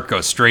the shark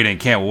goes straight in.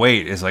 Can't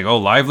wait. It's like, oh,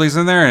 Lively's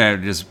in there,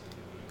 and it just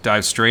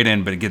dives straight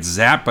in. But it gets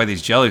zapped by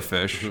these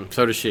jellyfish. Mm-hmm.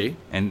 So does she.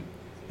 And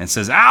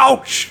says,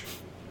 "Ouch!"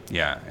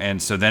 Yeah.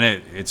 And so then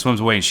it swims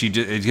away, and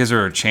it gives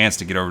her a chance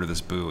to get over to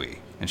this buoy,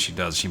 and she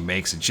does. She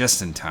makes it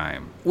just in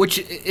time. Which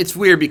it's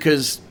weird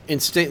because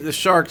the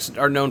sharks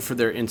are known for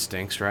their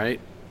instincts, right?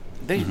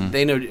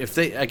 They know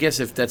I guess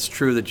if that's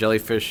true that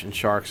jellyfish and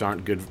sharks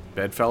aren't good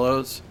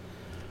bedfellows,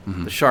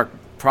 the shark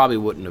probably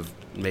wouldn't have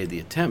made the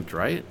attempt,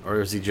 right? Or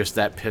was he just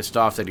that pissed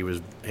off that he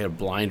had a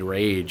blind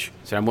rage?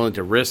 Said, I'm willing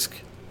to risk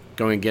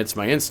going against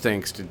my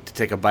instincts to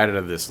take a bite out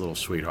of this little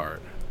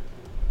sweetheart.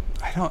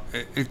 I don't.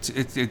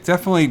 It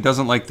definitely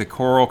doesn't like the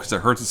coral because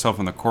it hurts itself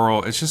in the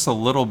coral. It's just a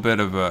little bit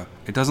of a.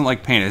 It doesn't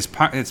like pain.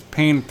 Its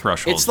pain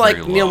threshold. It's like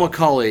very Neil low.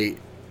 McCauley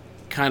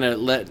kind of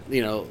let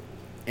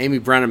Amy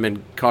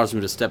Brenneman caused him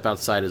to step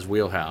outside his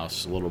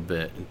wheelhouse a little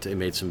bit, and he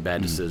made some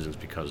bad decisions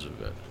because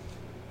of it.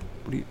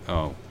 What do you?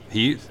 Oh,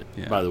 he.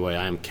 Yeah. By the way,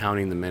 I am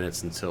counting the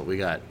minutes until we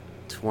got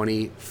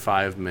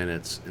 25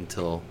 minutes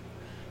until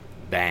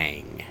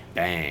bang.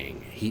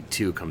 Heat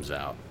 2 comes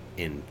out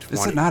in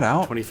 20, Is it not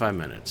out? 25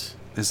 minutes.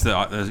 Is you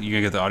gonna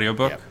get the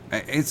audiobook?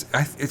 Yep.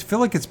 I feel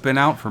like it's been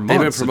out for months.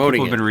 They've been promoting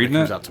People it. Have been reading it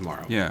comes it. out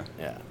tomorrow. Yeah.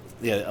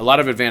 A lot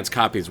of advanced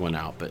copies went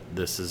out, but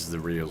this is the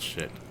real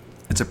shit.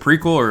 It's a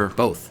prequel or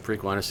Both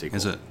prequel and a sequel.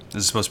 is it? Is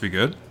it supposed to be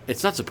good?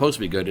 It's not supposed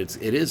to be good. It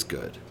is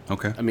good.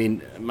 Okay. I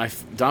mean,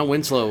 Don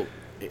Winslow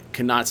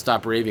cannot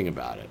stop raving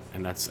about it,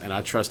 and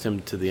I trust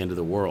him to the end of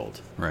the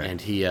world. Right.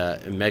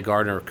 And Meg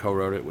Gardner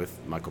co-wrote it with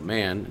Michael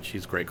Mann, and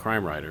she's a great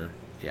crime writer.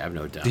 Yeah, I have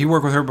no doubt. Did he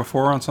work with her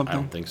before on I something?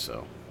 don't think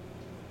so.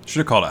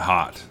 Should have called it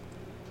Hot.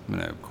 I mean,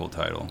 a cool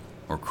title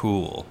or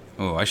Cool.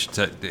 Oh, I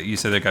should. You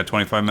said they got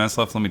 25 minutes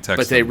left. Let me text.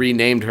 But they them.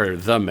 renamed her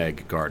the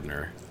Meg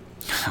Gardner.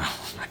 Oh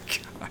my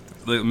god.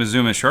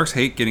 Mizuma, sharks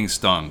hate getting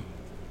stung.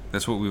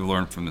 That's what we've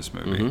learned from this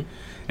movie. Mm-hmm.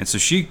 And so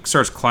she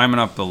starts climbing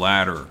up the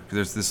ladder.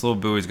 There's this little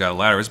buoy's got a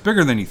ladder. It's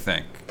bigger than you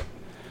think.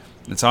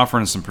 It's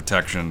offering some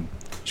protection.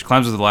 She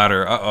climbs up the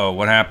ladder. Uh-oh,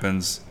 what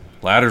happens?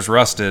 Ladder's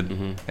rusted.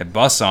 Mm-hmm. It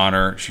busts on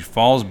her. She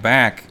falls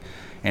back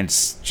and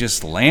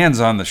just lands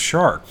on the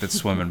shark that's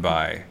swimming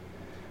by.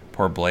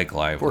 Poor Blake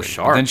Lively. Poor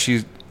shark.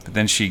 But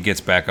then she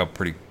gets back up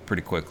pretty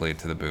quickly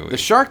to the buoy. The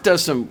shark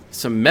does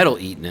some metal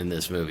eating in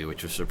this movie,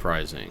 which was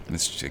surprising.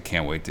 I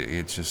can't wait to.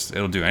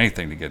 It'll do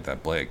anything to get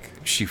that Blake.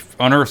 She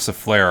unearths a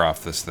flare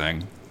off this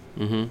thing.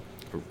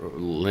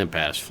 Limp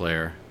ass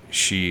flare.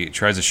 She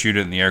tries to shoot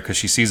it in the air because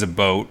she sees a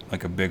boat,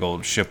 like a big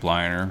old ship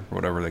liner, or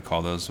whatever they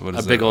call those. What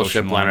is A big it? old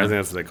Ocean ship liner. I think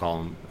that's what they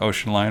call them.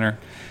 Ocean liner.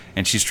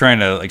 And she's trying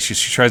to she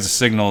tries to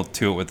signal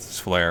to it with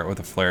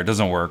a flare. It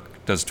doesn't work.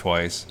 Does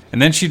twice.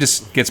 And then she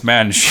just gets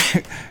mad and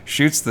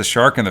shoots the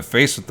shark in the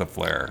face with the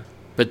flare.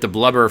 But the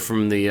blubber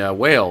from the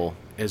whale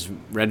has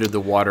rendered the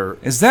water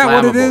Is that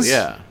what it flammable. is?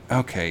 Yeah.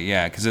 Okay,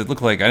 yeah, because it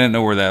looked like I didn't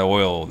know where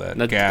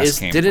that gas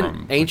came didn't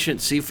from. ancient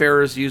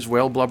seafarers use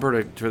whale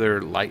blubber to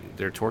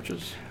their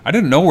torches? I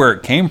didn't know where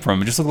it came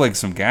from. It just looked like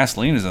some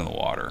gasoline is in the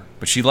water.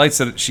 But she lights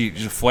it. She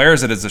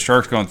flares it as the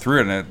shark's going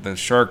through it, and the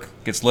shark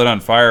gets lit on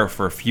fire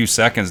for a few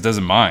seconds.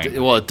 Doesn't mind.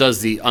 Well, it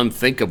does the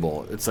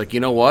unthinkable. It's like, you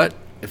know what?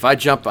 If I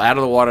jump out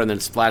of the water and then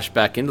splash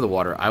back into the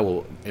water, I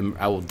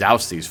will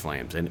douse these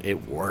flames, and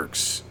it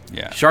works.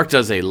 Yeah. Shark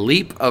does a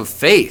leap of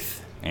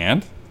faith.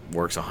 And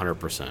Works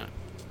 100%.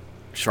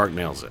 Shark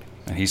nails it.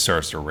 and he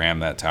starts to ram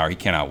that tower. He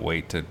cannot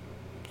wait to.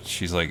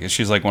 She's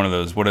like one of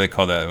those. What do they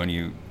call that when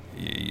you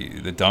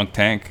the dunk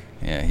tank?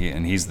 Yeah,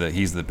 he's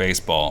the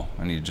baseball,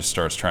 and he just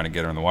starts trying to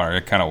get her in the water.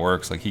 It kind of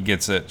works. Like he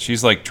gets it.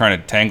 She's like trying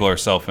to tangle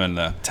herself in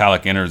the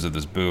metallic innards of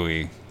this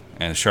buoy.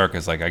 And the shark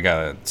is like, I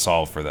gotta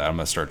solve for that. I'm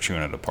gonna start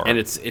chewing it apart. And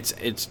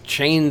it's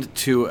chained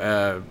to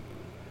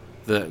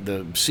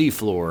the sea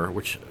floor,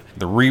 which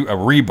a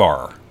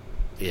rebar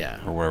yeah,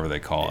 or whatever they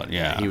call it.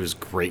 Yeah, he was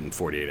great in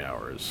 48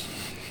 Hours.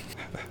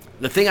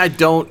 The thing I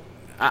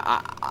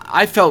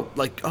felt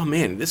like, oh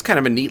man, this is kind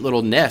of a neat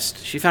little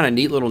nest. She found a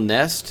neat little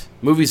nest.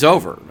 Movie's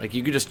over. Like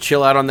you could just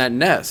chill out on that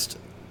nest.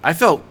 I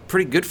felt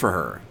pretty good for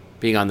her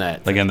being on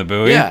that. like in the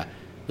buoy. Yeah,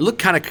 it looked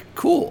kind of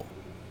cool.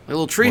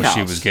 little treehouse.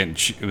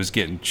 She was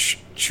getting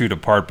chewed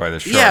apart by the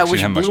shark. Yeah, She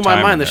which didn't have blew much my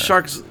time mind. in The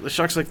there.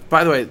 shark's like,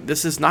 by the way,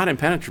 this is not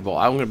impenetrable.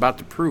 I'm about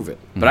to prove it.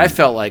 But I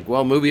felt like,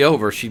 well, movie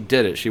over. She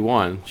did it. She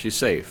won. She's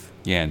safe.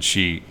 Yeah, and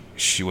she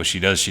what she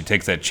does, she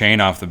takes that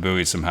chain off the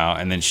buoy somehow,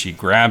 and then she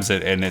grabs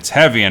it, and it's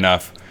heavy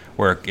enough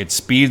where it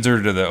speeds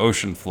her to the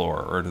ocean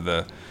floor or to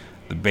the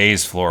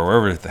bay's floor,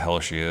 wherever the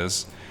hell she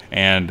is,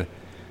 and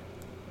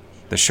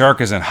the shark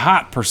is in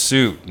hot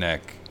pursuit,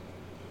 Nick.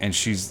 And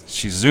she's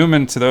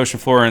zooming to the ocean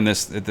floor, and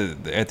this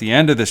at the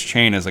end of this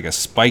chain is like a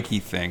spiky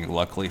thing.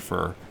 Luckily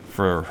for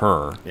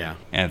her, Yeah.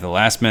 And at the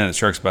last minute, the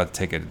shark's about to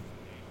take a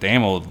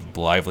damn old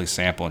lively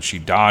sample, and she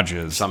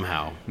dodges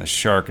Somehow. And the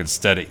shark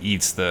instead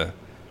eats the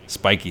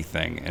spiky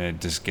thing, and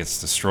it just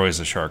destroys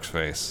the shark's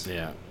face.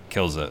 Yeah.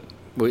 Kills it.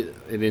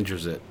 It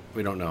injures it.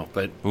 We don't know,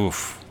 but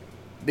Oof.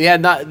 yeah,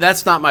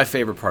 that's not my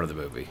favorite part of the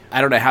movie. I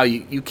don't know how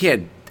you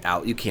can't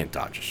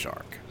dodge a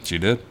shark. She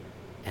did.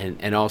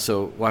 And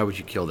also, why would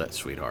you kill that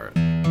sweetheart?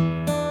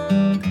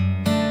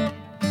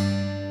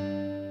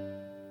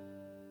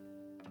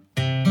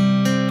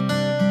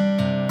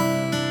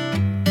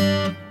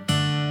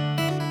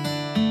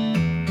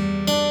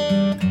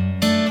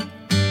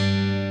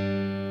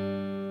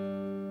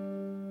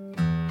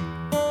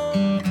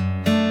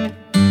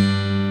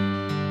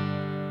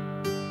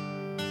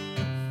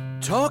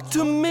 Talk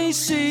to me,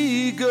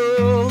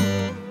 seagull.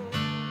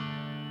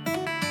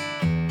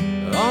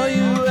 Are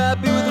you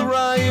happy with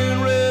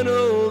Ryan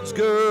Reynolds,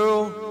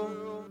 girl?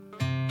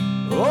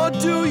 Or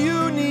do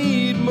you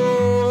need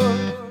more?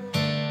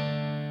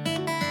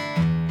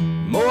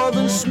 More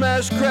than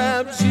smash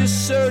crabs you're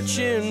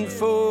searching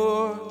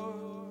for.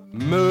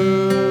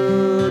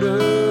 Murder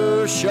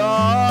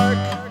shark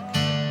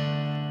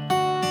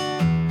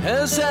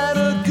has had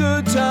a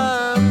good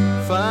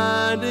time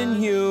finding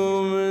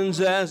humans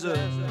as a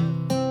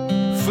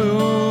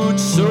food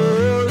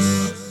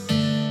source.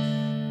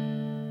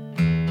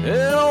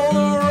 And all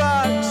the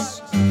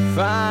rocks,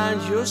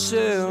 find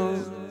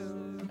yourself.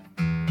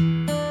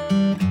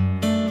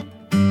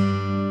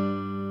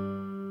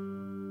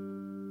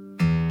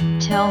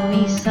 Tell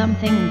me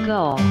something,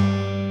 gull.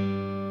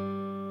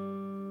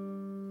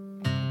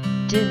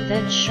 Did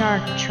that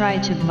shark try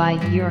to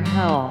bite your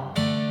hull?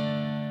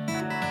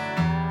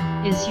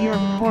 Is your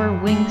poor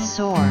wing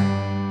sore?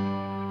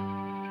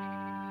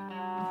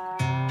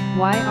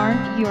 Why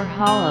aren't your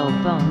hollow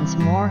bones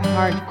more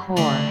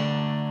hardcore?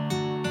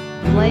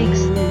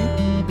 Legs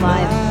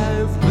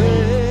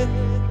lively.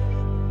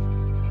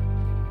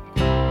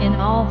 In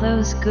all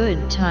those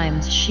good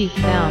times she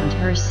found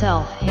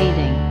herself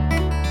hating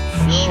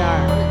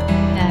shark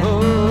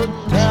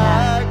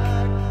attack.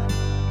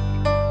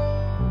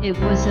 It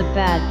was a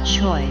bad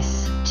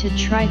choice to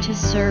try to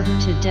serve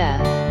to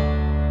death.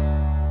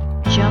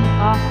 Jump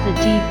off the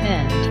deep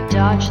end,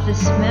 dodge the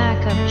smack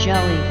of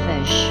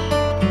jellyfish,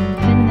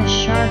 pin the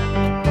shark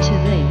to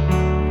the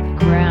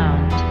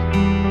ground.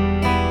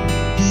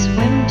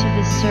 Swim to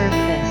the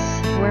surface,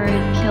 where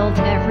it killed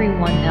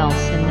everyone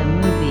else in the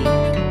movie.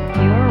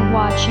 You're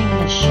watching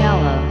The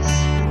Shallows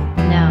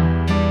now.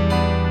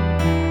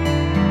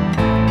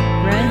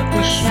 Rent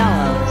The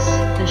Shallows,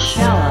 The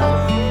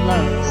Shallow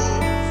Lows.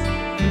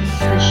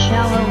 The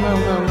shallow shallow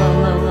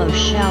lows.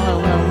 The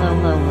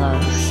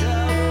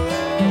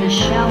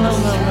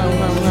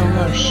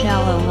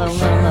shallow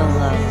lows.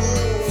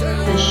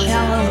 The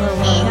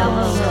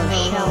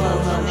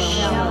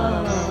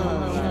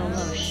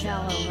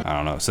shallow. I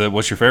don't know. So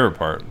what's your favorite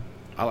part?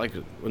 I like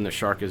it when the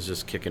shark is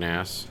just kicking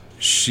ass.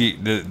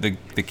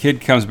 The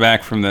kid comes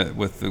back from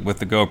with the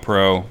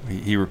GoPro.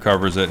 He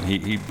recovers it.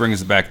 He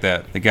brings back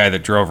the guy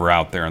that drove her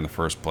out there in the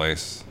first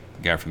place,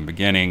 the guy from the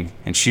beginning,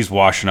 and she's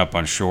washing up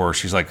on shore.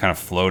 She's like kind of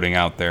floating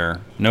out there.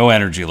 No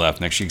energy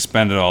left, Nick. She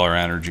expended all her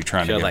energy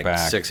trying She to had get like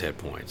back. 6 hit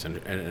points, and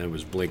it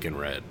was blinking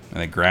red.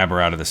 And they grab her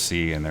out of the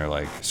sea, and they're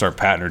like start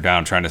patting her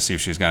down, trying to see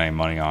if she's got any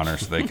money on her,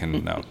 so they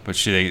can no. But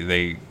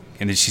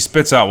then she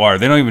spits out water.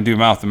 They don't even do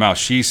mouth to mouth.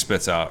 She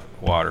spits out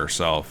water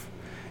herself,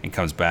 and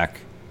comes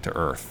back to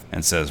Earth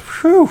and says,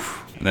 "Whew."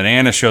 And then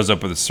Anna shows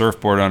up with a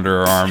surfboard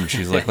under her arm. And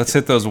she's like, "Let's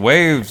hit those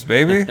waves,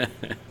 baby.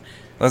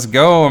 Let's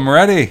go. I'm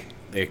ready."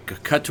 They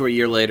cut to a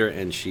year later,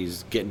 and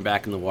she's getting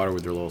back in the water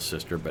with her little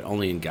sister, but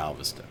only in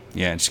Galveston.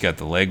 Yeah, and she's got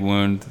the leg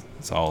wound.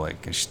 It's all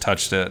like, and she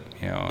touched it,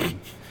 you know. And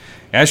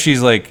as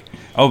she's like,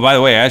 oh, by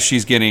the way, as she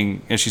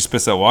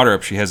spits that water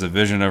up, she has a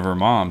vision of her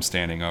mom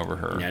standing over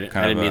her. Yeah,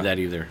 I didn't need that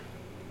either.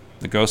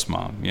 The ghost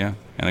mom, yeah.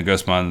 And the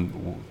ghost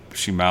mom,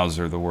 she mouths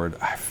her the word,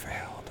 "I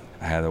failed.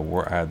 I had the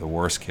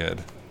worst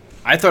kid."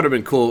 I thought it'd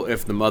been cool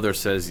if the mother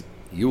says,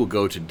 "You will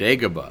go to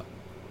Dagobah."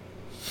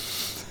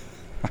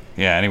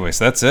 Yeah, anyway,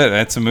 so that's it.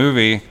 That's a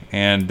movie,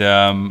 and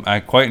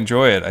I quite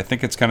enjoy it. I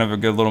think it's kind of a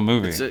good little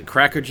movie. It's a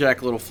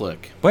crackerjack little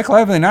flick. Blake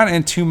Lively not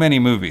in too many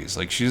movies.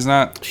 Like she's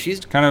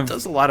kind of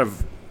does a lot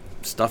of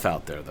stuff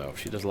out there though.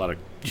 She does a lot of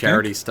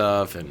charity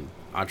stuff and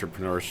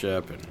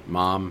entrepreneurship and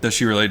mom. Does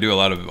she really do a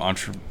lot of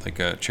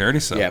charity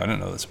stuff? Yeah. I didn't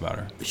know this about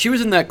her. She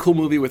was in that cool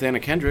movie with Anna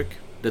Kendrick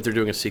that they're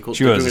doing a sequel.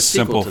 She they're was doing a a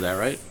sequel simple to that,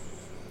 right?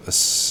 A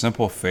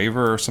Simple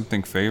Favor or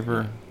something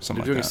favor, They're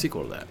something doing like a that.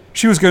 sequel to that.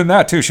 She was good in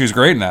that too. She was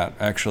great in that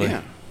actually.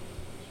 Yeah.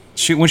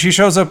 When she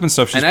shows up and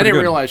stuff, she's And I pretty didn't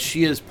good. realize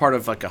she is part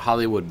of like a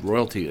Hollywood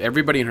royalty.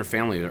 Everybody in her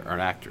family are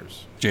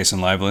actors. Jason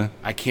Lively.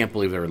 I can't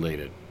believe they're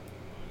related.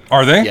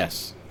 Are they?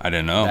 Yes. I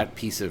didn't know. That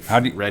piece of How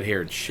do you-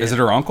 red-haired shit. Is it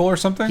her uncle or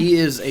something? He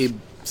is a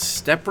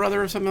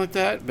stepbrother or something like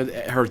that. But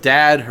her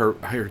dad, her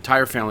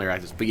entire family are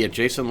actors. But yeah,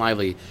 Jason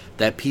Lively,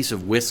 that piece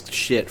of whisked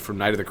shit from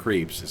Night of the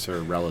Creeps, is her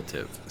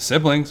relative.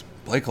 Siblings.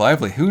 Blake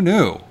Lively. Who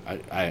knew?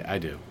 I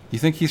do. You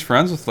think he's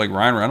friends with like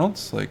Ryan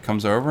Reynolds? Like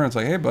comes over and it's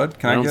like, hey bud,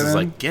 can Reynolds I get is in?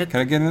 like, Can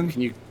I get in?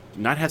 Can you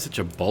not have such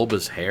a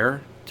bulbous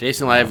hair?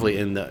 Jason Lively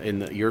in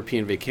the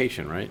European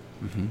Vacation, right?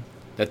 Mm-hmm.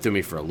 That threw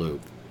me for a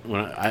loop. When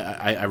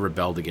I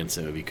rebelled against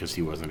it because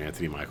he wasn't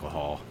Anthony Michael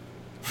Hall.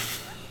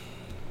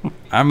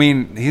 I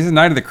mean, he's in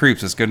Night of the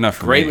Creeps. It's good enough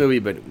for Great me. movie,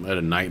 but what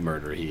a night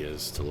murder he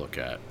is to look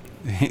at.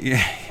 Yeah,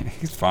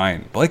 he's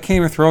fine. Blake can't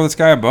even throw this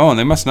guy a bone.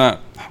 They must not.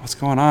 What's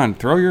going on?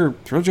 Throw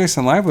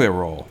Jason Lively a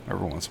role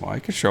every once in a while.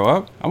 He could show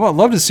up. I would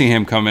love to see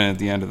him come in at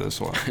the end of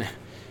this one.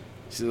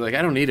 She's like,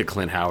 I don't need a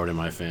Clint Howard in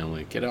my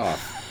family. Get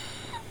off.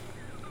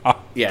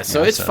 Yeah,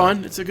 so Yeah, it's so-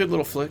 fun. It's a good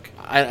little flick.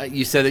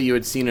 You said that you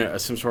had seen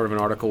some sort of an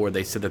article where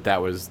they said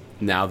that was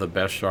now the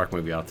best shark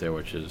movie out there,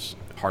 which is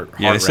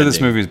Yeah, they said this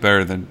heartrending. movie is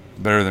better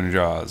than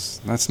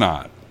Jaws. That's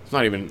not. It's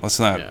not even. Let's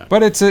not. Yeah.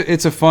 But it's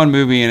a fun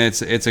movie and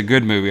it's a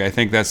good movie. I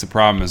think that's the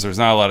problem is there's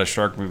not a lot of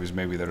shark movies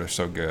maybe that are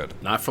so good.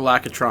 Not for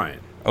lack of trying.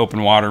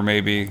 Open Water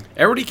maybe.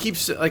 Everybody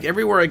keeps like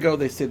everywhere I go,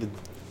 they say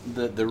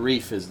the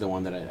Reef is the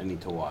one that I need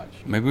to watch.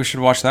 Maybe we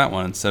should watch that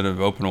one instead of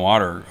Open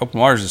Water. Open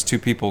Water is just two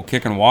people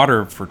kicking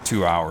water for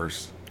 2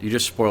 hours. You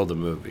just spoiled the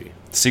movie.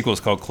 The sequel is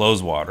called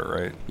Closed Water,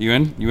 right? You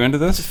into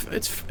this?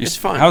 It's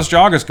fun. How's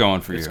Joggus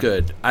going for you? It's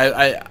good.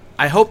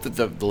 I hope that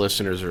the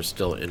listeners are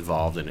still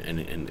involved and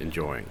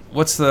enjoying.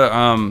 What's the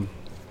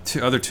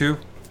other two?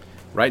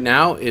 Right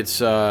now, it's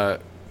the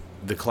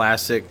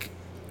classic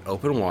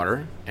Open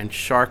Water and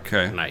Shark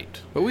Okay.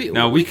 Night. But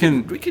we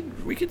can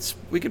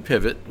could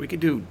pivot. We could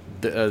do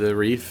the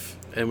Reef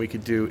and we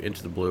could do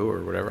Into the Blue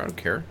or whatever. I don't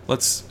care.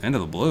 Let's Into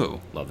the Blue.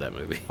 Love that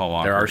movie. Paul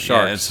Walker. There are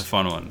sharks. Yeah, it's a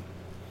fun one.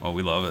 Well,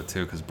 we love it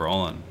too because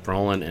Brolin.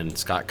 Brolin and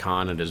Scott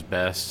Conn at his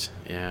best.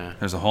 Yeah,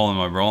 There's a hole in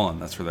my Brolin.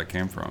 That's where that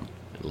came from.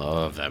 I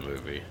love that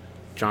movie.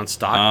 John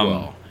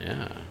Stockwell.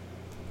 Yeah.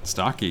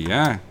 Stocky,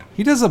 yeah.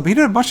 He did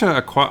a bunch of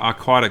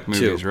aquatic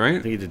movies, Two. I right?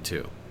 think he did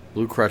two.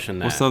 Blue Crush and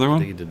that. What's the other one? I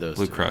think he did those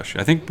Blue two. Crush.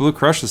 I think Blue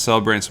Crush is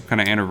celebrating some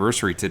kind of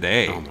anniversary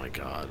today. Oh my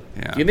god.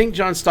 Yeah. Do you think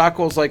John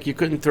Stockwell's like you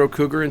couldn't throw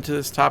Cougar into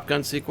this Top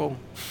Gun sequel?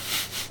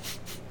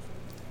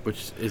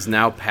 Which is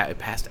now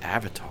past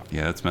Avatar.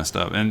 Yeah, that's messed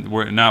up. And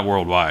we're not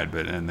worldwide,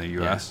 but in the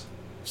U.S.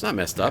 It's not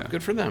messed up. Yeah.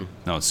 Good for them.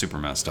 No, it's super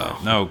messed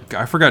up. No,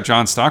 I forgot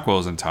John Stockwell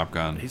was in Top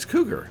Gun. He's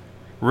Cougar.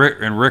 Rick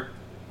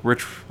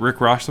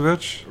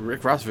Rostovich.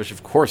 Rick Rossovich,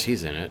 of course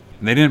he's in it.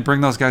 And they didn't bring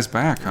those guys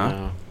back, huh?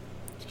 No,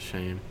 it's a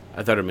shame.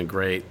 I thought it'd been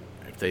great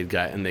if they should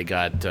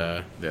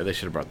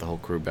have brought the whole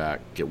crew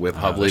back. Get Whip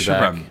They Hubley should've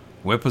back. brought-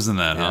 Whip was in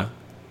that, Yeah. huh?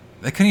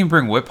 They couldn't even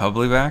bring Whip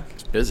Hubley back.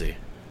 He's busy,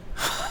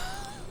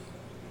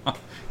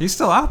 He's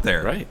still out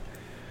there, right?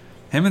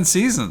 Him and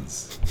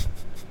Seasons.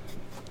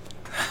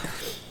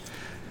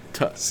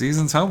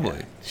 Seasons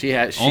Hubley.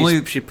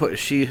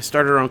 She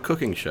started her own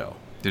cooking show.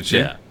 Did she?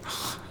 Yeah.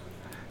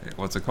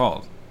 What's it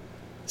called?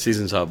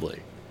 Seasons Hubley.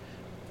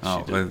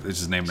 Oh, did. it's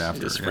just named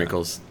after. Just yeah.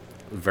 sprinkles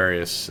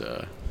various.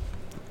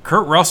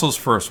 Kurt Russell's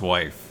first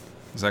wife.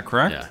 Is that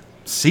correct? Yeah.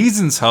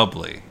 Seasons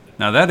Hubley.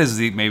 Now that is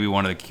maybe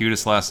one of the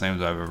cutest last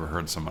names I've ever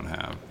heard someone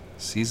have.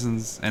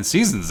 Seasons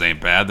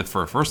ain't bad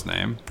for a first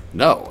name.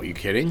 No, are you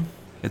kidding?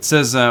 It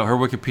says her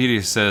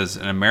Wikipedia says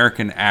an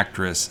American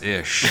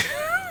actress-ish.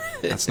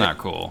 That's not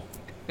cool.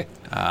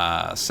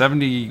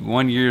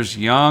 71 years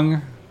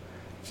young,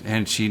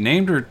 and she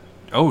named her.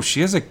 Oh,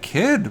 she has a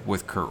kid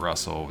with Kurt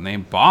Russell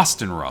named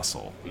Boston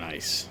Russell.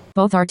 Nice.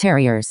 Both are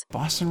terriers.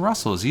 Boston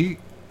Russell is he?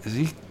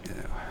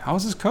 How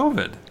is his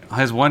COVID?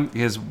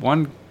 He has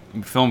one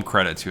film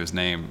credit to his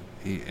name.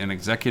 An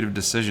executive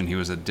decision. He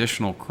was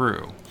additional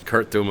crew.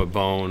 Kurt threw him a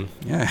bone.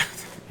 Yeah.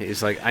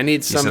 He's like, I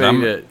need said,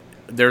 somebody to.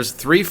 There's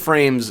 3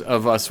 frames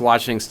of us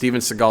watching Steven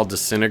Seagal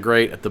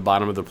disintegrate at the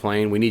bottom of the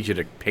plane. We need you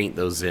to paint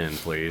those in,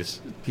 please.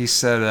 He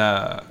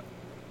said,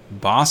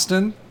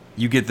 Boston,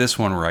 you get this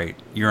one right.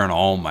 You're in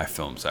all my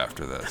films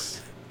after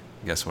this.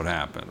 Guess what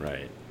happened?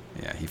 Right.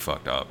 Yeah, he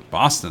fucked up.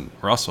 Boston,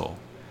 Russell.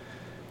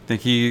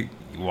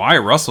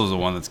 Wyatt Russell's the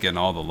one that's getting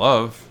all the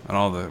love and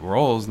all the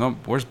roles. No,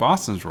 where's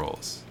Boston's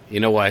roles? You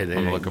know why they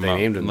I'm gonna look him they up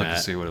named him and look to that?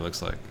 see what it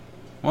looks like.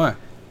 What?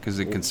 Because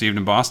he conceived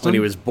in Boston? When he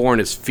was born,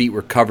 his feet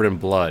were covered in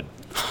blood.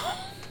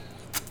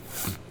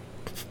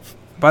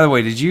 By the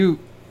way, did you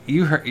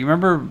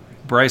remember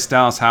Bryce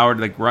Dallas Howard?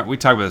 Like we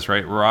talked about this,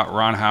 right?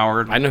 Ron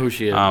Howard. I know who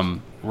she is.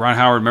 Ron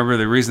Howard. Remember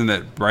the reason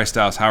that Bryce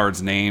Dallas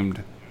Howard's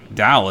named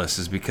Dallas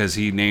is because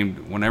he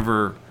named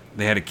whenever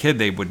they had a kid,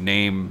 they would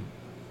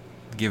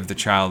give the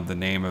child the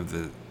name of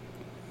the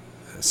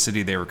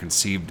city they were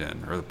conceived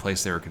in or the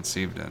place they were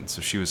conceived in.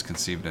 So she was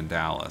conceived in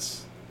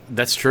Dallas.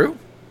 That's true?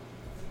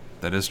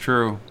 That is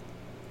true.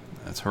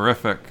 That's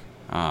horrific.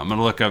 I'm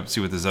gonna look up, see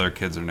what his other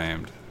kids are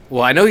named.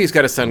 Well, I know he's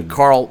got a son,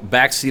 Carl,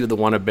 backseat of the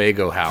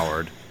Winnebago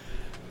Howard.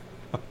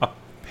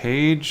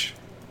 Paige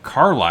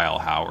Carlisle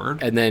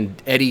Howard. And then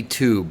Eddie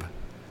Tube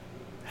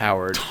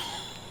Howard.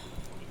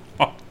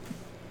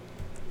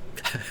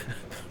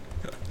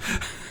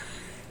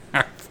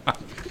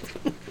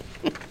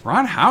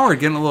 Ron Howard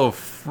getting a little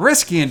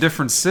frisky in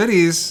different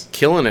cities.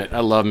 Killing it. I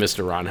love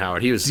Mr. Ron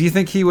Howard. He was. Do you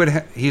think he would?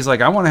 He's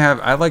like,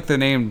 I like the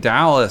name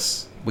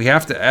Dallas. We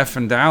have to F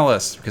in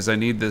Dallas because I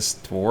need this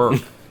to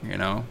work. You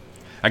know,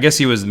 I guess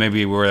he was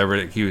maybe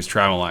wherever he was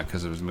traveling at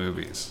because of his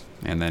movies,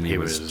 and then he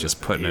was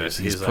just putting it.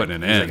 He's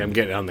putting it in. He's like, I'm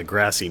getting on the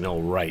grassy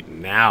knoll right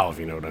now, if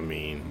you know what I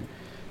mean.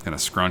 Gonna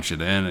scrunch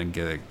it in and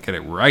get it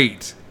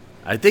right.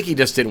 I think he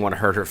just didn't want to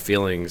hurt her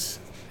feelings.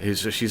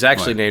 She's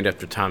actually named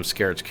after Tom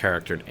Skerritt's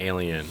character in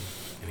Alien.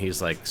 And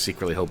he's like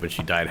secretly hoping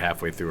she died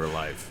halfway through her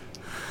life.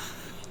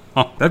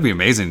 Oh, that'd be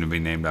amazing to be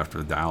named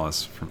after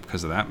Dallas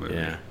because of that movie.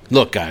 Yeah.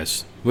 Look,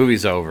 guys,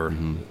 movie's over,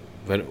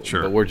 but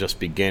Sure. we're just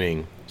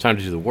beginning. It's time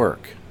to do the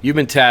work. You've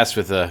been tasked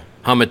with a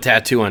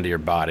tattoo onto your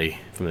body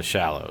from The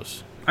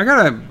Shallows. I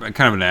got a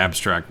kind of an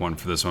abstract one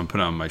for this one. Put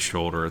it on my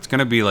shoulder. It's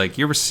gonna be like,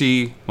 you ever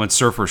see when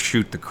surfers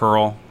shoot the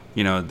curl?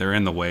 You know, they're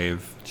in the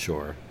wave.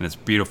 Sure. And it's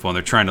beautiful, and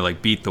they're trying to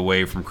like beat the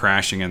wave from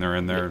crashing, and they're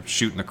in there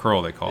shooting the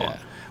curl, they call it.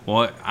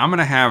 Well, I'm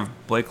gonna have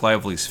Blake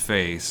Lively's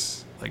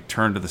face like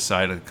turned to the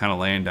side, kind of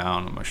laying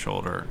down on my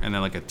shoulder, and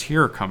then like a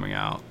tear coming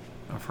out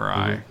of her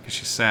eye because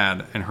she's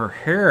sad, and her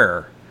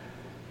hair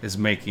is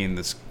making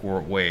this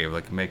wave,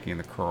 like making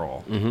the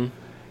curl.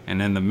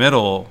 And in the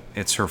middle,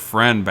 it's her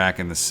friend back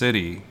in the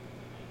city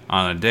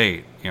on a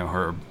date. You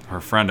know,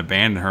 her friend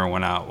abandoned her and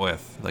went out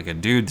with like a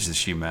dude that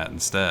she met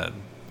instead.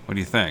 What do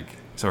you think?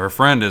 So her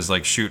friend is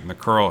like shooting the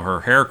curl,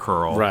 her hair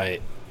curl,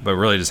 Right. but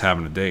really just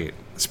having a date.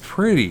 It's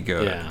pretty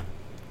good. Yeah.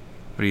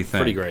 What do you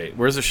think? Pretty great.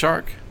 Where's the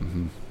shark?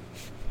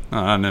 No,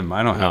 I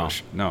don't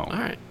have. No. All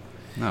right.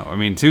 No. I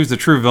mean, who's the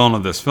true villain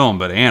of this film?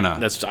 But Anna.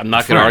 I'm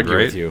not going to argue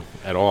right? with you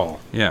at all.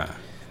 Yeah.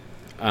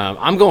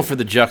 I'm going for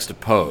the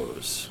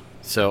juxtapose.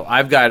 So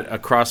I've got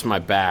across my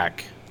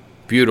back,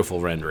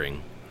 beautiful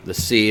rendering. The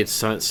sea, it's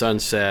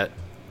sunset,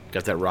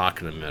 got that rock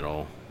in the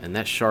middle, and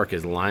that shark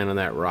is lying on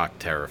that rock,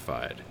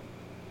 terrified.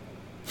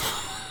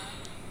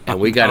 And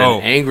we got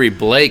an angry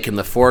Blake in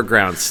the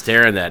foreground,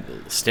 staring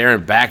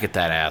back at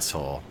that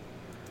asshole,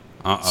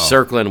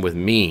 circling with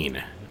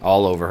mean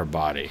all over her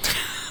body.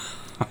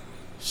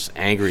 Just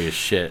angry as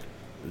shit.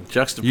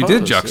 Juxtapose. You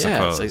did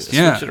juxtapose.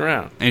 Yeah, switch it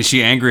around. And is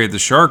she angry at the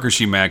shark, or is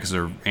she mad because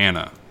of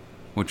Anna?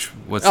 What's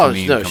the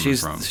mean coming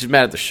from? She's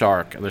mad at the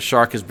shark, and the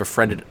shark has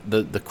befriended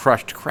the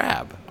crushed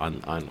crab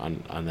on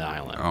the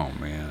island. Oh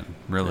man,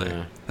 really?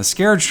 Yeah. A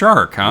scared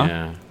shark, huh?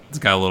 Yeah. It's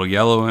got a little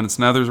yellow in its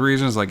nether's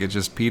regions, like it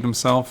just peed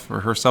himself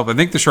or herself. I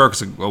think the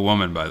shark's a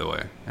woman, by the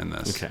way, in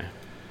this. Okay.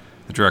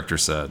 The director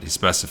said, he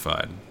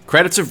specified.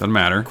 Doesn't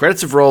matter.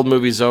 Credits have rolled,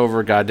 movie's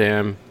over,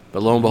 goddamn.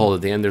 But lo and behold,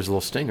 at the end, there's a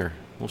little stinger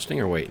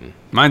waiting.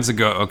 Mine's a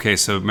go. Okay,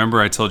 so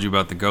remember I told you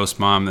about the ghost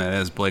mom that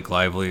has Blake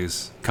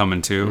Lively's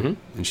coming to,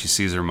 and she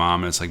sees her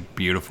mom, and it's like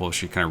beautiful.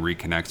 She kind of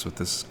reconnects with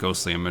this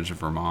ghostly image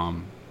of her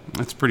mom.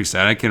 That's pretty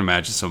sad. I can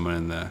imagine someone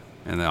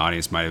in the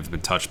audience might have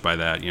been touched by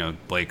that. You know,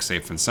 Blake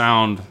safe and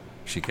sound.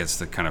 She gets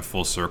the kind of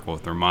full circle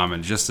with her mom,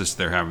 and just as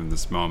they're having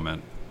this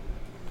moment,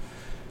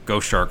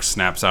 ghost shark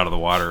snaps out of the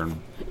water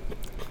and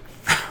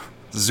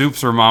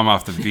zoops her mom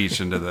off the beach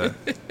into the.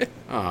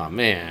 Oh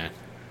man.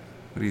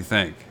 What do you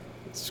think?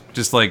 It's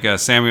just like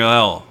Samuel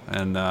L.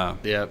 and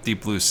Yep.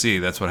 Deep Blue Sea.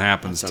 That's what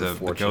happens That's to the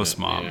unfortunate, ghost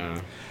mom.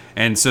 yeah.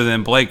 And so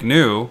then Blake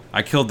knew,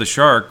 I killed the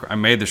shark. I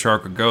made the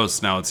shark a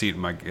ghost. Now it's eating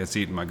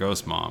my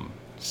ghost mom.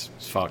 It's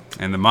fucked.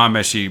 And the mom,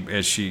 as she,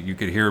 you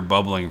could hear her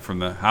bubbling from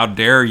the. How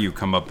dare you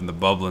come up in the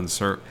bubbling,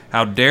 sir?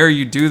 How dare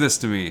you do this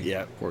to me?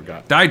 Yeah, poor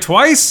guy. Died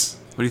twice.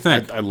 What do you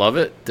think? I love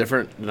it.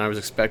 Different than I was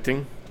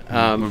expecting. What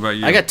about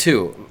you? I got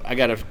two. I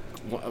got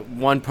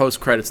one post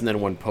credits and then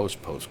one post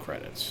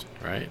credits.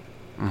 Right.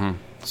 Mm-hmm.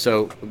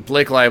 So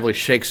Blake Lively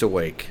shakes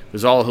awake. It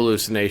was all a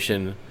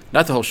hallucination.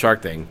 Not the whole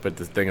shark thing, but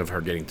the thing of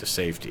her getting to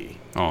safety.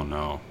 Oh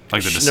no!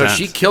 Like the descent. No,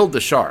 she killed the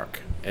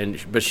shark,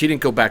 but she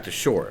didn't go back to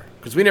shore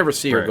because we never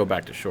see her go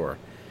back to shore.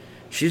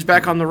 She's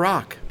back on the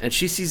rock, and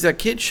she sees that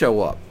kid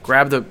show up.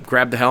 Grab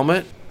the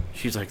helmet.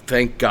 She's like,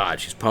 "Thank God!"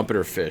 She's pumping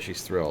her fist.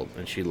 She's thrilled,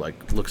 and she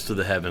like looks to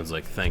the heavens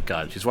like, "Thank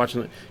God!" She's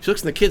watching. She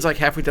looks, and the kid's like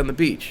halfway down the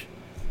beach,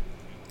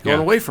 going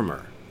away from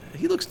her.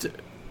 He looks to.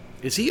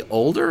 Is he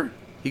older?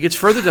 He gets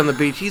further down the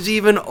beach. He's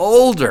even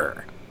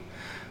older.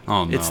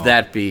 Oh no! It's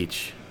that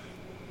beach.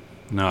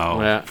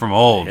 No, Yeah. from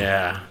old.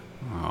 Yeah.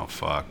 Oh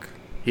fuck.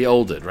 He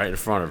olded right in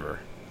front of her.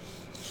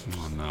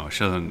 Oh no, she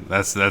doesn't.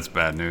 That's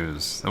bad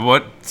news.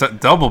 What?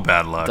 Double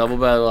bad luck. Double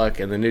bad luck,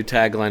 and the new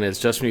tagline is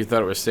 "Just when you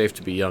thought it was safe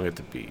to be young at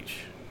the beach."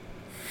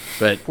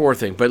 But poor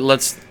thing. But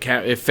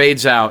it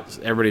fades out.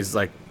 Everybody's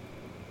like,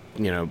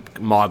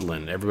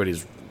 maudlin.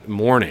 Everybody's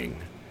mourning.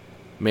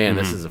 Man,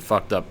 This is a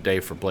fucked up day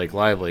for Blake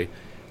Lively.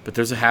 But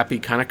there's a happy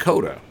kind of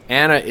coda.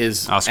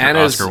 Anna's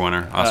Oscar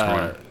winner.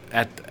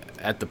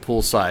 at the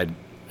poolside,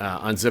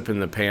 unzipping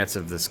the pants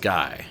of this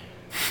guy.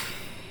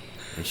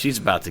 and she's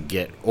about to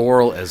get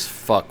oral as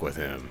fuck with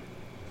him.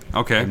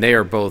 Okay. And they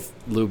are both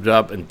lubed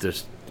up, and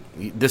this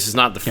is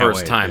not the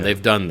first wait, time yeah.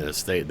 they've done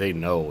this. They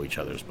know each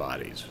other's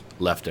bodies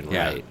left and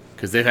Yeah. right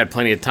because they've had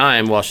plenty of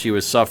time while she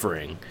was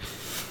suffering.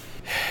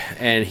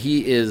 And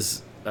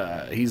he's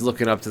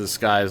looking up to the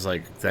skies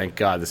like, thank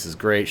God, this is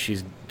great.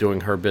 She's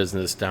doing her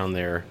business down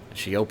there.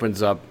 She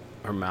opens up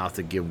her mouth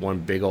to give one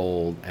big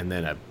old, and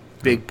then a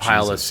big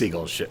pile of Jesus.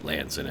 seagull shit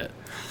lands in it.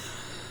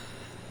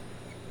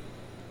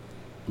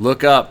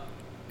 Look up.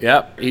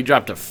 Yep, he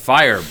dropped a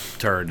fire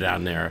turd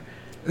down there.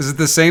 Is it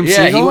the same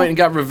Yeah, seagull? he went and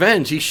got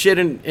revenge. He shit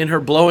in her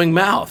blowing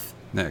mouth.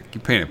 Nick,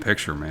 you paint a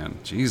picture, man.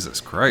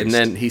 Jesus Christ. And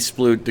then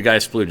the guy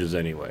splooges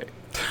anyway.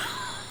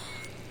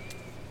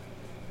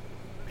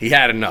 He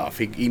had enough.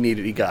 He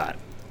got.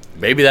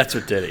 Maybe that's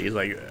what did it. He's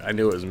like, I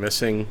knew it was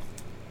missing.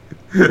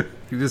 You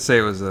did say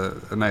it was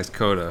a nice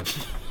coda.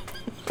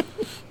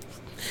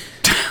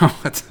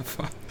 What the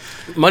fuck?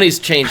 Money's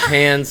changed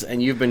hands,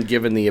 and you've been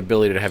given the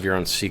ability to have your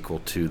own sequel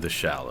to The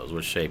Shallows.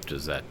 What shape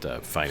does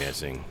that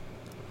financing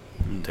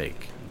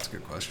take? That's a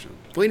good question.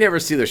 We never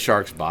see the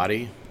shark's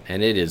body,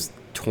 and it is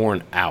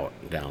torn out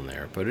down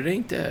there, but it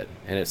ain't dead.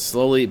 And it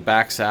slowly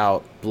backs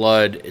out,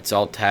 blood, it's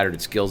all tattered,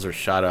 its gills are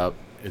shot up,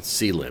 it's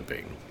sea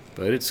limping.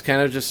 But it's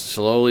kind of just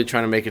slowly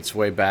trying to make its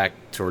way back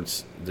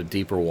towards the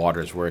deeper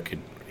waters where it could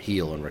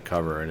heal and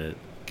recover, and it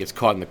gets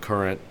caught in the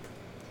current,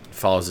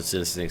 follows its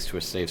instincts to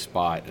a safe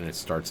spot, and it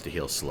starts to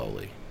heal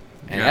slowly.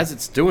 And Yeah. as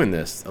it's doing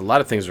this, a lot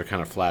of things are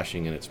kind of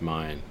flashing in its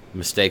mind.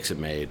 Mistakes it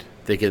made.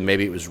 Thinking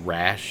maybe it was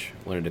rash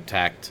when it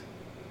attacked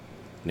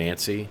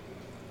Nancy.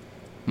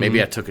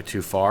 Maybe I took it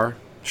too far.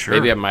 Sure.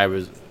 Maybe my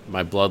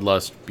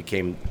bloodlust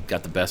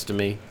got the best of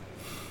me.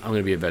 I'm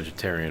going to be a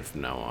vegetarian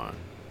from now on.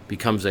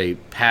 Becomes a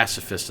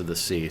pacifist of the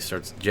sea.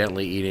 Starts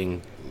gently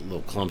eating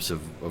little clumps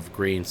of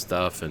green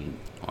stuff, and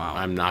Wow.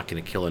 I'm not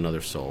going to kill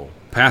another soul.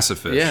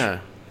 Pacifish. Yeah.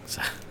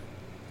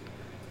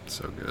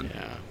 So good.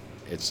 Yeah.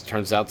 It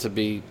turns out to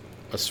be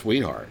a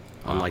sweetheart.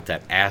 Unlike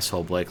that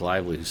asshole Blake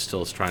Lively who's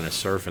still trying to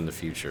surf in the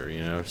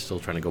future, still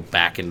trying to go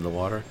back into the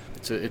water.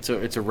 It's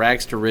a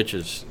rags to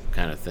riches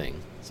kind of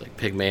thing. It's like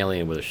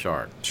Pygmalion with a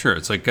shark. Sure,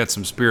 it's like got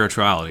some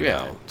spirituality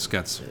Yeah. now. It's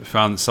got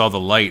saw the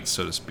light,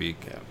 so to speak.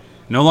 Yeah.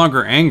 No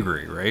longer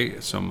angry,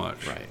 right? So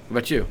much. Right. What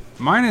about you?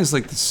 Mine is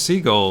like the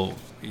seagull.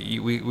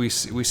 We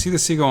see the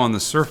seagull on the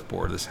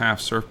surfboard, this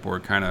half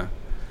surfboard, kind of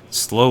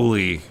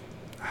slowly.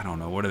 I don't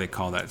know, what do they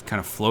call that? Kind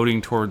of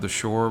floating toward the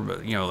shore,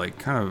 but like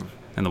kind of,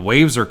 and the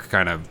waves are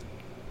kind of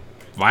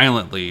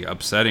violently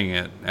upsetting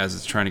it as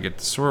it's trying to get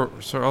to shore.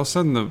 So all of a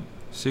sudden the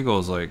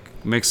seagull's like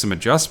makes some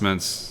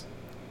adjustments,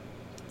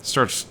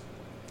 starts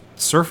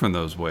surfing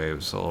those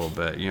waves a little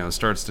bit.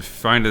 Starts to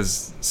find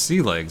his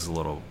sea legs a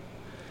little,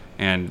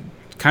 and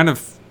kind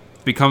of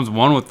becomes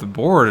one with the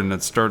board, and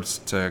it starts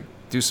to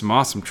do some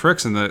awesome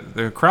tricks, and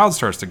the crowd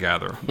starts to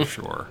gather on the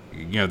shore.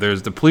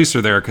 There's the police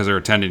are there because they're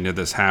attending to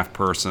this half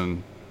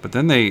person, but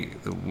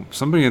then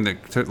somebody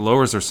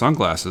lowers their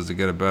sunglasses to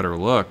get a better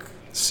look,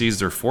 sees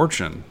their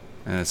fortune,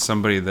 and it's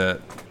somebody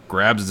that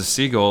grabs the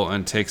seagull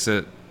and takes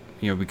it,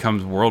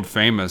 becomes world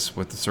famous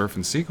with the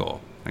surfing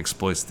seagull, and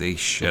exploits the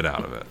shit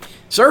out of it.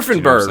 Surfing You know what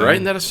I'm Bird, saying? right?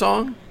 Isn't that a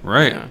song?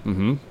 Right. Yeah.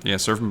 Mm-hmm. Yeah,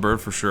 Surfing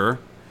Bird for sure.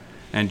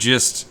 And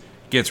just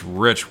gets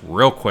rich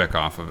real quick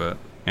off of it.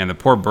 And the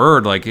poor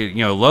bird,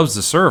 loves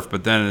to surf,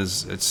 but then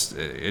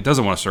it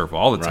doesn't want to surf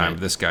all the time.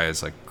 Right. This guy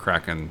is like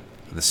cracking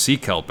the sea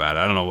kelp at it.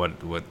 I don't know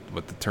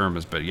what the term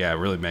is, but yeah,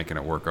 really making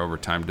it work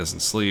overtime. Doesn't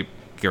sleep.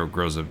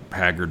 Grows a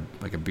haggard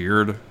like a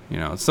beard.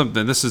 It's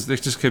something. This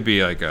just could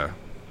be like a.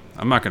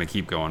 I'm not going to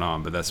keep going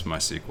on, but that's my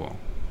sequel,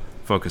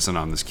 focusing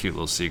on this cute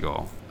little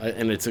seagull.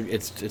 And it's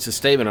a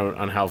statement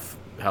on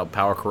how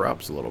power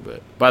corrupts a little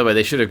bit. By the way,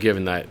 they should have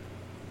given that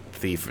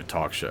thief a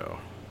talk show.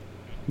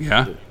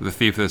 Yeah, the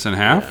thief that's in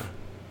half. Yeah.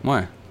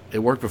 Why? It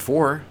worked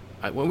before.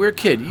 When we were a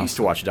kid, you used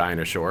to watch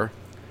Dinosaur.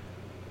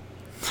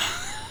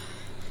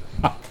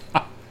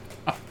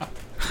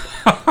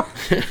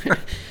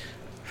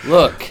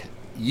 Look,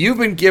 you've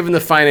been given the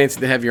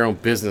financing to have your own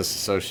business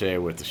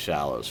associated with The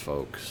Shallows,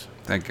 folks.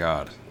 Thank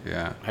God.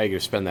 Yeah. How are you going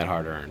to spend that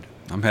hard-earned?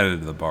 I'm headed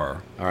to the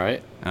bar, All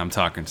right? and I'm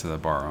talking to the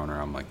bar owner.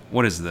 I'm like,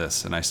 "What is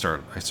this?" And I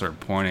start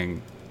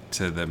pointing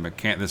to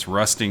this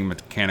rusting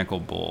mechanical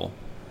bull.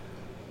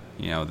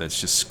 That's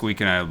just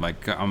squeaking out.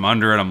 I'm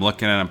under it. I'm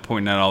looking at it. I'm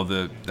pointing at all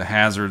the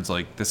hazards.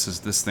 Like,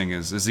 this thing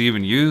is it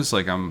even used?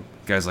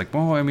 Guys like,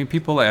 well, I mean,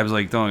 people. I was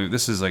like, don't.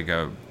 This is like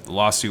a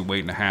lawsuit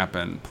waiting to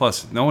happen.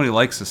 Plus, nobody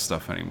likes this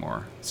stuff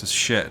anymore. It's just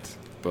shit.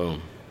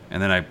 Boom.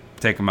 And then I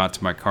take him out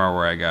to my car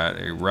where I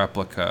got a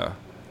replica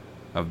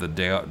of the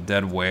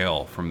dead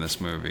whale from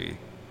this movie,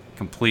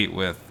 complete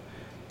with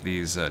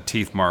these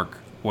teeth mark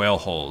whale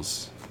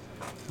holes.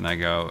 And I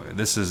go,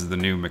 this is the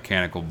new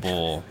mechanical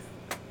bull,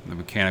 the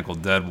mechanical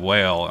dead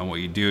whale. And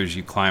what you do is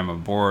you climb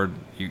aboard,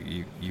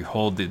 you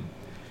hold you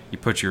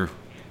put your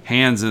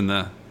hands in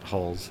the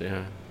Holes,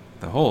 yeah.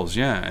 holes,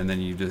 yeah, and then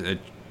it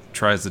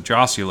tries to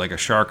jostle you like a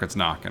shark that's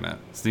knocking it.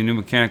 It's the new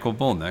mechanical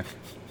bull, Nick.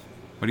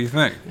 What do you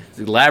think? It's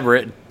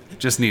elaborate.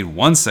 Just need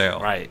one sail.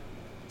 Right.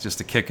 just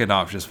to kick it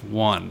off, just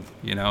one,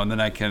 and then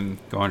I can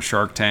go on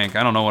Shark Tank.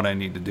 I don't know what I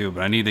need to do,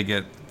 but I need to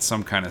get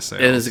some kind of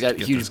sales. And has it got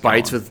huge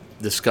bites with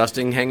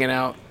disgusting hanging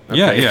out? Okay,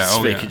 yeah. just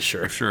Oh, making yeah.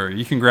 sure. Sure.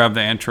 You can grab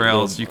the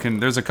entrails.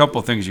 There's a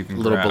couple things you can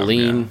Little grab.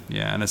 baleen.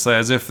 Yeah, and it's like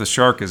as if the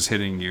shark is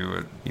hitting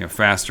you,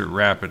 faster,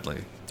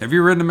 rapidly. Have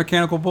you ridden a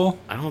mechanical bull?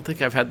 I don't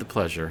think I've had the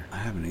pleasure. I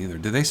haven't either.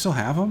 Do they still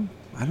have them?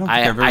 I don't think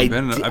I've ever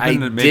been. I've I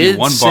been to maybe did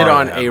one sit bar.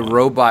 on that a had one.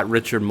 robot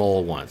Richard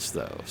Mole once,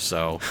 though,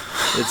 so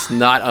it's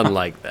not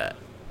unlike that.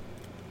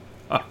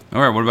 All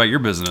right. What about your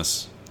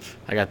business?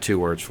 I got 2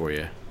 words for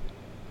you.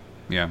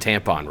 Yeah.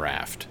 Tampon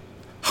raft.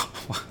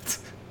 What?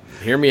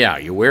 Hear me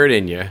out. You wear it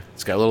in you.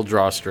 It's got a little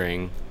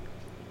drawstring.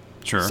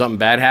 Sure. Something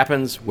bad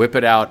happens, whip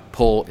it out,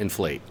 pull,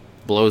 inflate.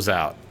 Blows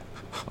out.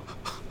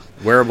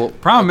 Wearable.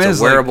 Problem it's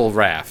is, a wearable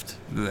raft.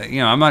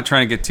 I'm not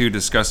trying to get too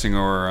disgusting,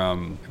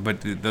 but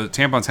the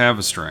tampons have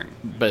a string.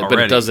 But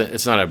already. it doesn't.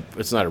 It's not a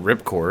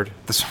ripcord.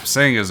 That's what I'm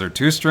saying. Is there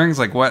 2 strings?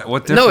 Like what?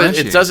 What No,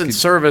 differentiates? it doesn't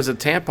serve as a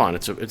tampon.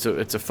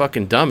 It's a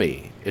fucking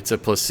dummy. It's a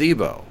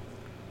placebo.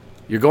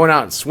 You're going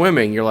out and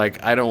swimming. You're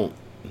like, I don't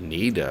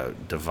need a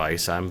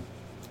device. I'm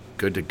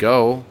good to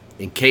go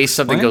in case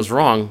something Explain. goes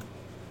wrong.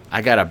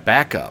 I got a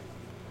backup,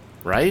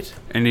 right?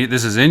 And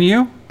this is in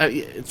you.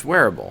 It's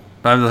wearable.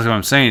 But that's what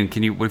I'm saying.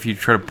 What if you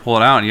try to pull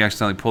it out and you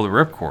accidentally pull the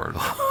ripcord?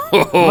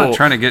 I'm not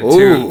trying to get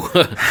too.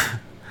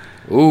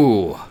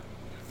 Ooh.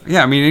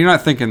 Yeah, I mean, you're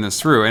not thinking this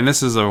through, and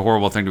this is a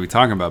horrible thing to be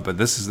talking about. But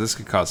this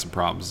could cause some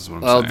problems. Is what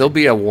I'm saying. There'll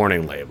be a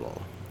warning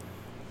label.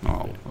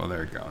 Oh, well,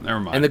 there you go. Never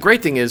mind. And the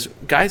great thing is,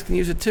 guys can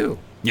use it too.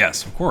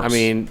 yes, of course. I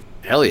mean,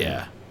 hell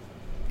yeah,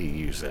 you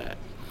use that.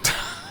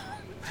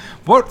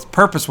 what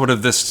purpose would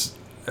have this?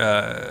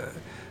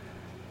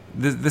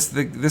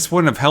 This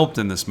wouldn't have helped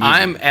in this movie.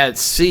 I'm at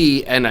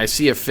sea and I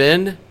see a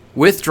fin.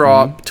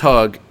 Withdraw,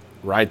 tug,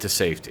 ride to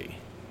safety.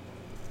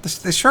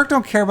 The shark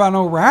don't care about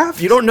no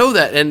raft. You don't know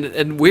that,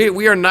 and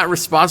we are not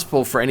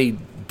responsible for any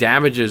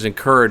damages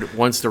incurred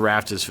once the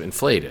raft is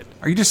inflated.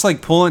 Are you just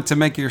like pulling to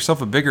make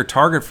yourself a bigger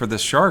target for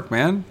this shark,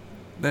 man?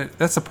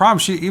 That's the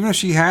problem. Even if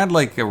she had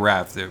like a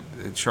raft, the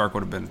shark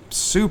would have been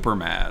super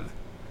mad.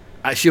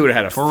 She would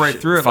have had Pour right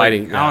through it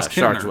fighting. like Alice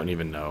Sharks Kintner. wouldn't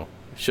even know.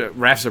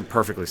 Rafts are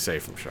perfectly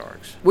safe from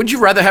sharks. Wouldn't you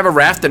rather have a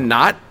raft than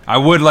not? I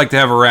would like to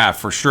have a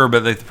raft for sure, but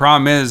the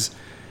problem is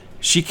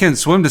she can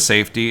swim to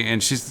safety,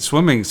 and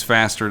swimming's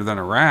faster than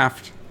a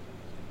raft.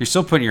 You're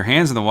still putting your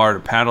hands in the water to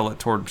paddle it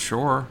toward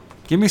shore.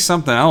 Give me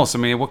something else. I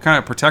mean, what kind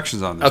of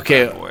protection's on this?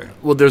 Okay. By the way?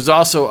 Well, there's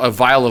also a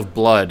vial of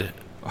blood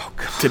Oh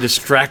God. to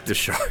distract the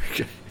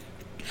shark.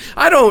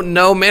 I don't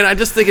know, man. I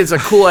just think it's a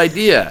cool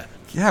idea.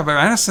 Yeah, but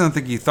I just don't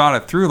think you thought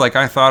it through like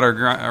I thought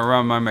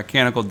around my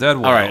mechanical dead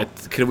wall. All right.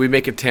 Can we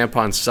make a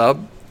tampon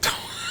sub?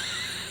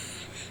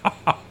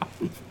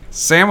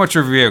 Sandwich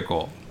or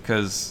vehicle?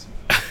 Because,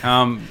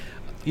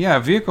 yeah, a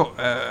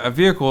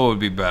vehicle would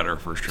be better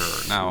for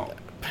sure. Now,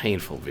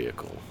 Painful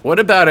vehicle. What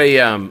about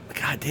a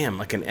goddamn,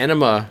 like an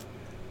enema?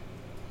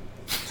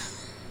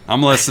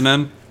 I'm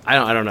listening.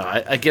 I don't know.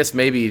 I guess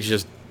maybe you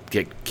just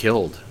get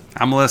killed.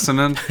 I'm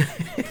listening.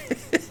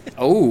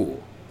 Oh,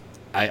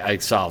 I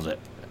solved it.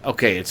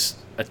 Okay, it's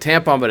a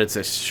tampon, but it's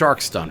a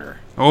shark stunner.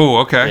 Oh,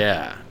 okay.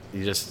 Yeah,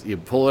 you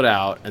pull it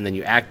out and then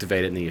you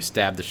activate it and then you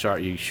stab the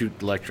shark. You shoot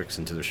electrics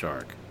into the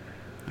shark.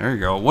 There you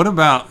go. What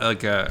about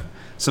like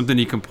something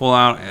you can pull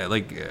out,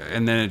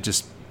 and then it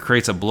just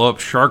creates a blow-up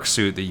shark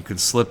suit that you can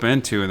slip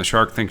into, and the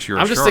shark thinks you're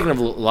a I'm shark? just thinking of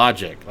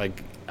logic.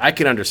 Like I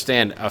can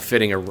understand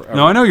fitting a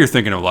No, I know you're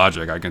thinking of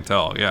logic. I can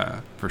tell.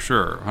 Yeah, for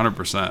sure,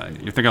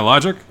 100%. You're thinking of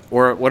logic?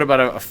 Or what about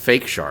a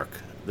fake shark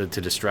to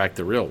distract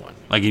the real one?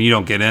 Like, and you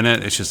don't get in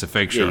it. It's just a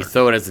fake Yeah, shark. you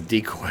throw it as a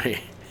decoy.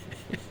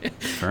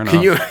 Fair enough.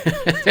 Can you?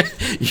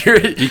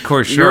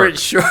 Decoy You're at shark.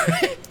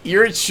 shore.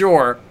 You're at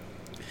shore.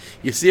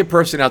 You see a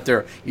person out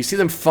there. You see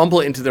them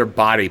fumble into their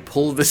body,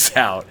 pull this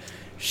out,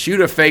 shoot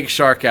a fake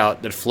shark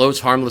out that floats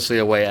harmlessly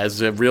away as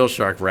the real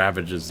shark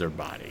ravages their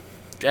body.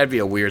 That'd be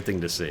a weird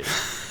thing to see.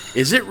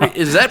 Is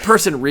that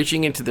person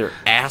reaching into their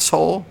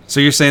asshole? So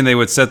you're saying they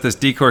would set this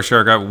decoy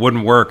shark up,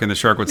 wouldn't work, and the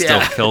shark would still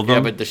kill them?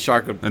 Yeah, but the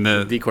shark would And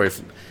the- decoy.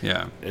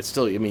 Yeah. It's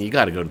still. I mean, you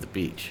got to go to the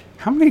beach.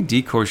 How many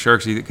decoy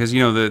sharks? Because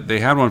they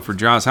had one for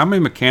Jaws. How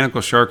many mechanical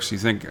sharks do you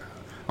think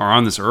are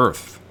on this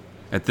earth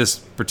at this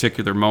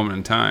particular moment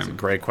in time?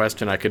 Great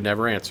question. I could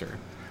never answer.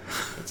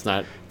 It's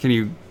not.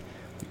 Can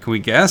we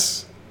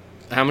guess?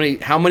 How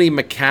many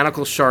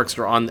mechanical sharks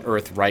are on the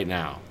earth right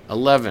now?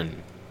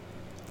 11.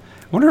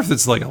 I wonder if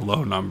it's like a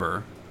low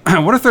number.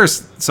 What if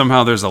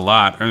there's a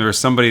lot, or there's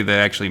somebody that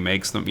actually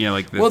makes them?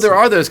 Well, there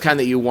are those kind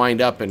that you wind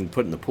up and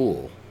put in the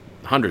pool.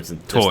 Hundreds and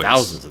there's Toys.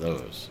 thousands of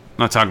those.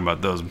 I'm not talking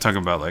about those. I'm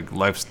talking about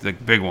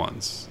like big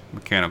ones,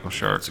 mechanical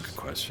sharks. That's a good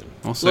question.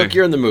 We'll see. Look,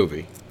 you're in the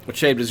movie. What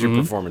shape does your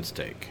performance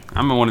take?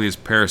 I'm one of these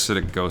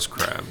parasitic ghost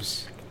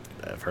crabs,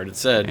 I've heard it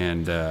said.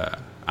 and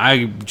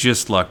I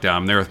just lucked out.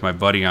 I'm there with my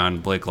buddy on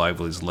Blake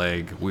Lively's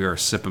leg. We are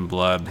sipping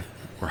blood.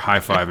 We're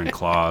high-fiving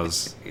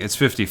claws. It's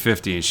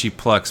 50-50, and she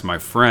plucks my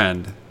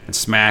friend and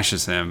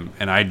smashes him,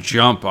 and I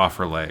jump off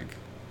her leg.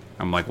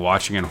 I'm like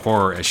watching in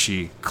horror as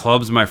she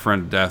clubs my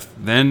friend to death,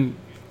 then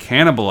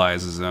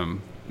cannibalizes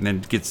him and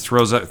then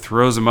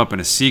throws them up,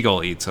 and a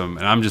seagull eats them,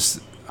 and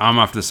I'm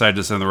off to the side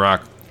just on the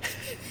rock,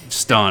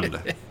 stunned.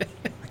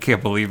 I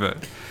can't believe it.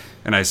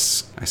 And I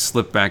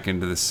slip back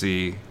into the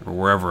sea, or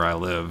wherever I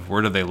live.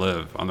 Where do they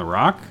live? On the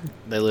rock?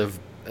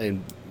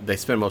 They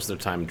spend most of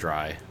their time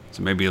dry.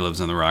 So maybe he lives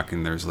on the rock,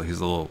 and there's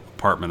his little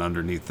apartment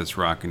underneath this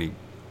rock, and he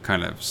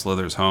kind of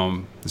slithers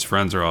home. His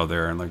friends are all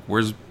there, and like,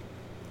 where's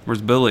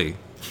Billy?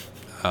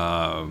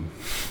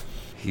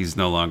 He's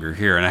no longer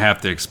here, and I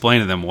have to explain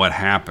to them what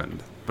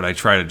happened. But I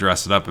try to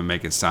dress it up and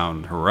make it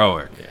sound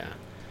heroic.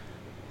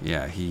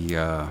 Yeah, he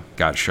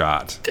got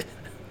shot.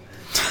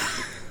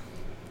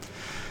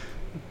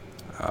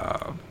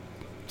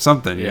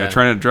 Something,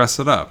 trying to dress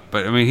it up.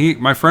 But I mean,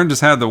 my friend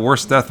just had the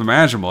worst death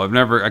imaginable.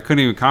 I couldn't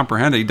even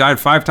comprehend it. He died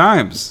 5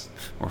 times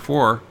or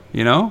 4.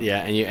 You know?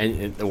 Yeah,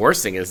 and the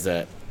worst thing is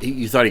that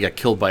you thought he got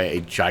killed by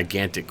a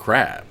gigantic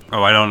crab.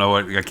 Oh, I don't know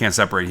I can't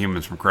separate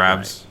humans from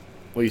crabs.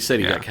 Right. Well, you said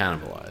he got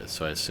cannibalized,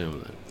 so I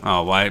assume that.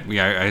 Oh, well, I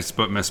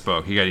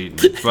misspoke. He got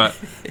eaten, but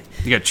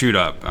he got chewed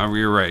up.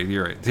 You're right.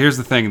 Here's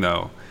the thing,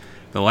 though.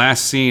 The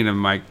last scene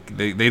of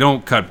they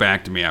don't cut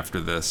back to me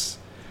after this,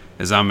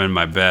 as I'm in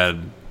my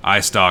bed,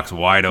 eye stalks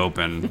wide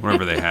open,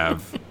 whatever they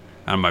have,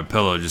 on my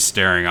pillow, just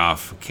staring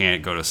off,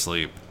 can't go to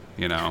sleep,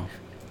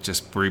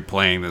 just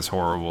replaying this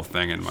horrible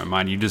thing in my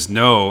mind. You just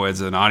know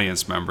as an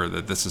audience member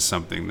that this is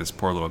something this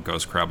poor little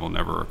ghost crab will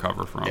never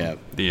recover from. Yeah.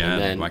 The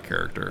end of my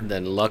character.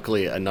 Then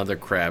luckily another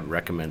crab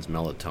recommends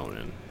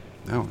melatonin.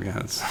 Oh, yeah.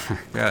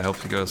 It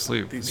helps you go to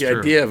sleep. The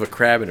idea of a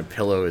crab in a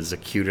pillow is the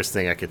cutest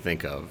thing I could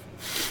think of.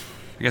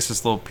 I guess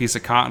this little piece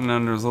of cotton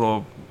under his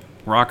little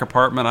rock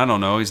apartment. I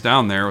don't know. He's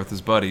down there with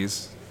his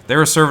buddies. They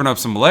were serving up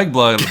some leg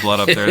blood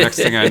up there. Next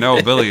thing I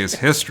know, Billy is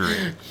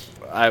history.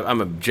 I'm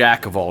a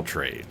jack of all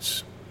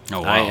trades.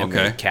 Oh, wow. I am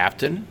a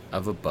captain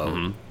of a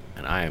boat,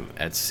 and I am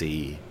at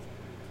sea,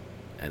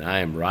 and I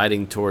am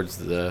riding towards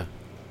the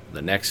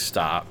next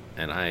stop,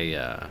 and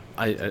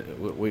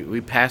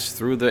we passed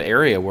through the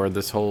area where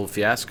this whole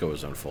fiasco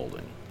is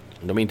unfolding.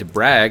 I don't mean to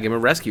brag, I'm a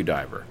rescue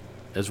diver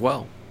as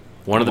well.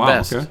 One of the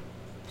best. Okay.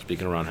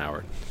 Speaking of Ron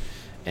Howard.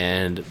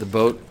 And the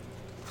boat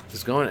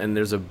is going, and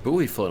there's a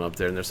buoy floating up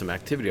there, and there's some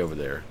activity over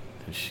there,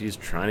 and she's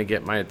trying to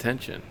get my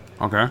attention.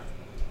 Okay.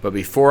 But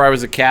before I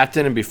was a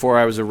captain and before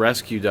I was a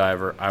rescue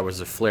diver, I was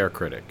a flare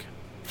critic.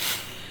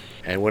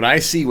 And when I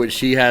see what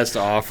she has to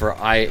offer,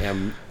 I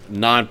am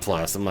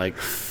nonplussed. I'm like,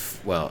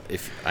 well,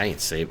 if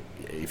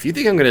you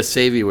think I'm going to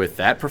save you with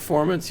that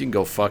performance, you can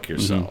go fuck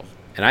yourself.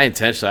 And I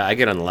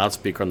get on the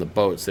loudspeaker on the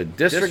boat, said,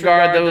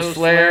 disregard those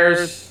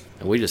flares.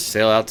 And we just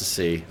sail out to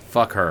sea.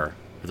 Fuck her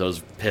with those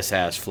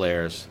piss-ass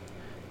flares.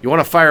 You want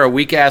to fire a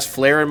weak-ass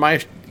flare in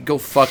my... Go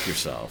fuck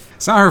yourself.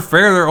 It's not her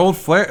flare. They're old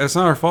flares. It's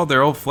not her fault.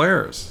 They're old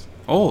flares.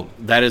 Old.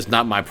 That is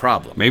not my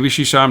problem. Maybe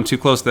she shot them too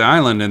close to the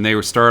island, and they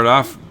were started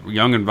off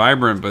young and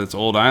vibrant, but it's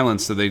old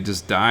islands, so they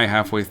just die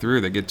halfway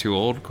through. They get too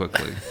old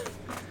quickly.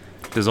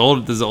 Does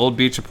the old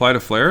beach apply to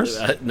flares?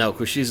 No,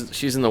 because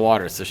she's in the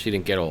water, so she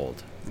didn't get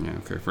old. Yeah,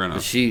 okay, fair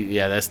enough.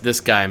 That's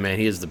this guy, man.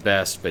 He is the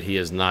best, but he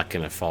is not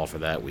going to fall for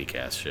that weak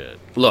ass shit.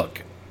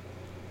 Look,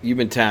 you've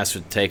been tasked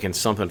with taking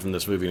something from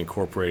this movie and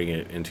incorporating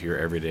it into your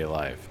everyday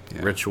life,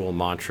 ritual,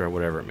 mantra,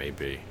 whatever it may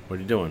be. What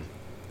are you doing?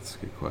 That's a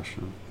good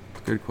question.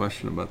 Good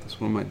question about this.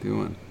 What am I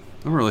doing? I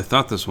haven't really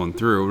thought this one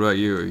through. What about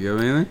you? You have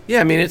anything? Yeah,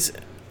 I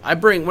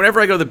mean,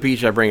 whenever I go to the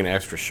beach, I bring an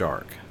extra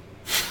shark.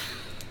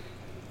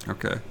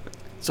 Okay.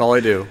 That's all I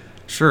do.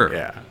 Sure.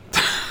 Yeah.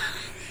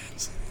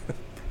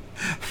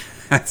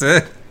 That's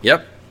it.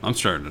 Yep. I'm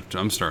starting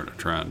a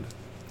trend.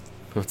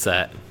 What's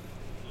that?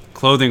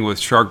 Clothing with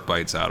shark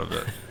bites out of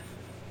it.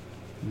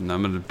 And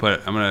I'm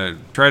gonna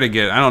try to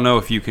get. I don't know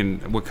if you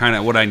can. What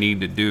I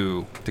need to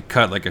do to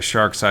cut like a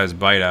shark-sized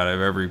bite out of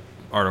every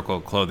article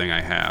of clothing I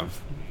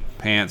have: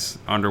 pants,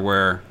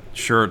 underwear,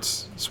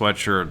 shirts,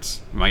 sweatshirts,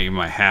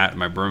 my hat,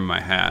 my brim, my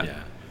hat.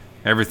 Yeah.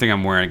 Everything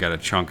I'm wearing got a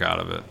chunk out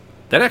of it.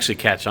 That actually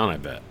catch on, I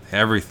bet.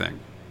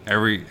 Everything,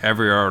 every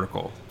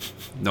article.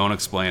 Don't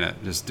explain it.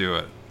 Just do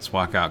it. Just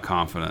walk out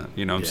confident.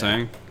 You know what I'm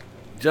saying?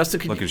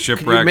 Justin, could you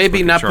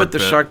maybe not put the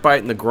shark bite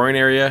in the groin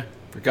area,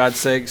 for God's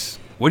sakes?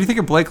 What do you think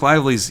of Blake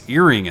Lively's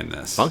earring in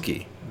this?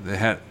 Funky. They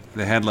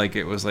had like,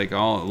 it was like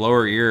all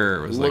lower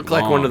ear. It was looked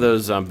like one of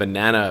those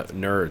banana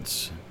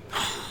nerds.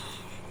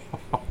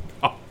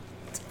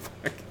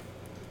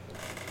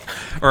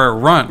 Or a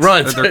runt.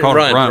 They're called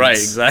runts. Right,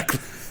 exactly.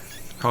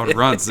 Called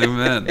runts. Zoom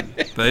in.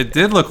 But it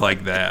did look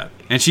like that.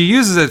 And she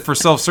uses it for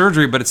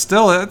self-surgery, but it's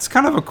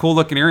kind of a cool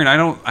looking earring.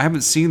 I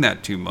haven't seen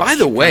that too much. By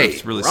the way,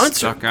 it's really runts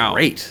stuck are out.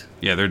 Great.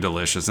 Yeah, they're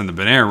delicious, and the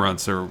banana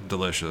runts are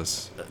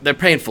delicious. They're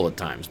painful at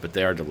times, but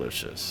they are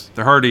delicious.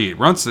 They're hard to eat.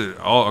 Runts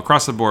all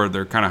across the board,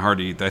 they're kind of hard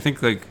to eat. I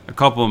think like a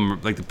couple of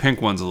them, like the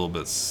pink one's a little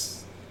bit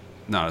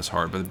not as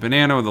hard, but the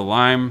banana with the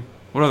lime.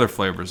 What other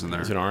flavors in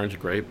there? Is it orange,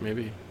 grape,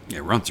 maybe? Yeah,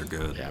 runts are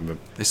good. Yeah,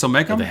 they still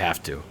make them. They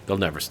have to. They'll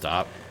never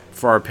stop.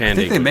 For our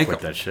panda, they make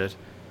that shit.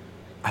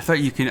 I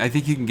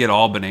think you can get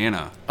all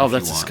banana. Oh,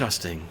 that's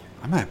disgusting.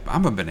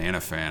 I'm a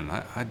banana fan.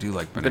 I do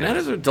like bananas.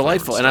 Bananas are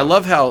delightful, and I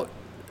love how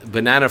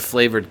banana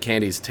flavored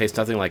candies taste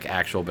nothing like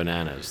actual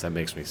bananas. That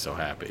makes me so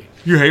happy.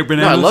 You hate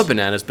bananas? No, I love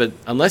bananas, but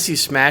unless you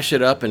smash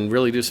it up and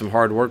really do some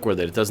hard work with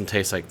it, it doesn't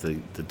taste like the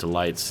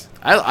delights.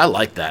 I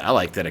like that. I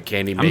like that a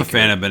candy maker. I'm a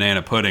fan of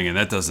banana pudding, and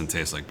that doesn't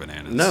taste like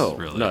bananas. No,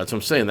 really. no, that's what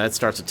I'm saying. That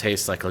starts to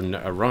taste like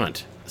a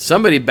runt.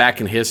 Somebody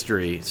back in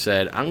history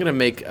said, I'm going to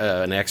make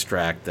an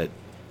extract that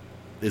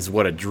is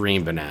what a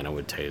dream banana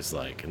would taste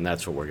like, and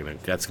that's what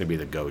that's going to be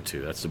the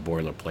go-to. That's the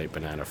boilerplate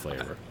banana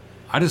flavor.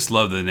 I just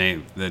love the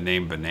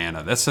name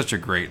banana. That's such a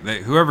great.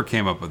 Whoever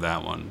came up with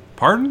that one.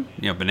 Pardon?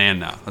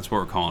 Banana. That's what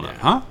we're calling it,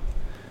 huh?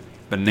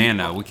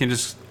 Banana. We can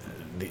just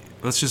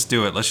let's just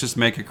do it. Let's just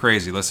make it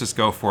crazy. Let's just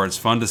go for it. It's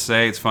fun to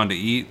say. It's fun to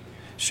eat.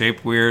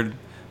 Shaped weird.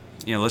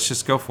 Let's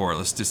just go for it.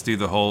 Let's just do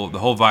the whole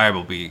vibe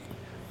will be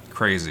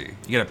crazy.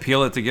 You got to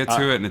peel it to get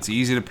to it, and it's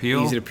easy to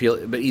peel. Easy to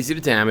peel, but easy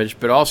to damage.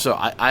 But also,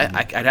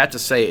 I'd have to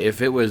say if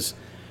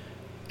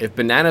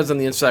bananas on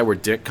the inside were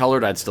dick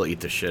colored, I'd still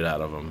eat the shit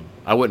out of them.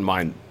 I wouldn't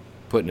mind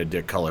putting a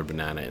dick colored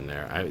banana in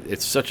there.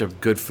 It's such a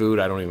good food.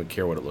 I don't even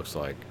care what it looks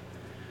like.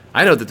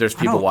 I know that there's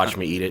people watching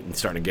me eat it and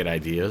starting to get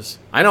ideas.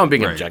 I know I'm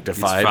being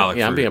objectified.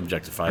 Yeah, I'm being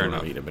objectified when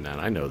I'm eating a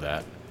banana. I know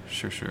that.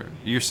 Sure.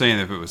 You're saying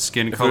if it was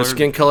skin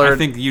colored? I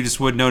think you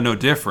just would know no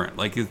different.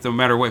 Like, no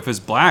matter what, if it's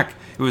black,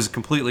 it was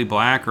completely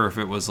black, or if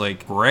it was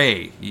like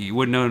gray, you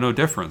would know no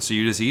difference. So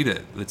you just eat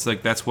it. It's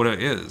like that's what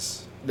it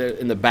is.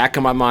 In the back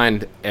of my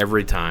mind,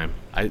 every time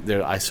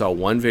I saw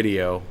one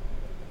video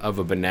of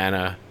a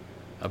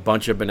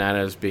bunch of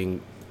bananas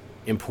being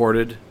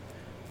imported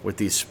with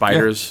these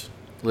spiders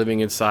living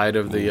inside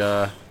of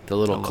the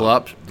little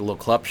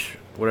clutch,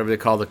 whatever they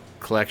call the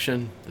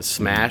collection, the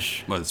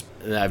smash.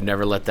 I've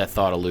never let that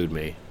thought elude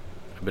me.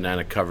 A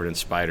banana covered in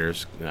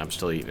spiders, and I'm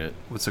still eating it.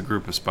 What's a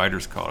group of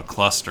spiders called? A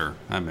cluster.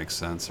 That makes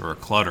sense. Or a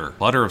clutter.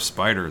 Clutter of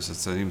spiders.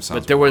 It even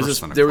sounds worse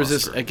than a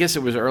cluster. I guess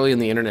it was early in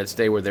the internet's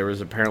day where there was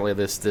apparently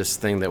this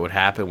thing that would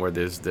happen where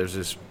there's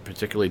this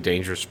particularly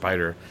dangerous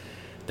spider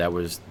that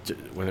was,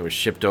 when it was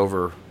shipped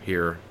over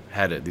here,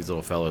 had these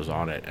little fellows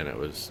on it, and it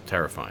was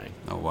terrifying.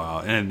 Oh,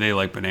 wow. And they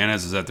like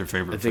bananas? Is that their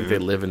favorite food? I think they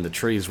live in the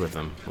trees with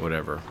them,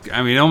 whatever.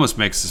 I mean, it almost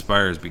makes the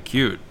spiders be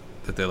cute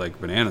that they like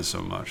bananas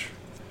so much.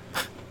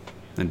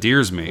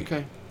 Endears me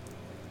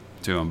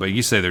to them. But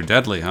you say they're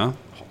deadly, huh?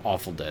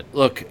 Awful dead.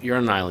 Look, you're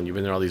on an island. You've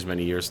been there all these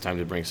many years. Time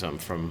to bring something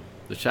from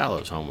the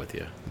Shallows home with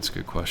you. That's a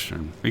good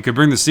question. We could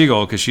bring the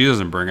seagull because she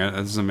doesn't bring it. It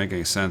doesn't make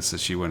any sense that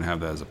she wouldn't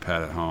have that as a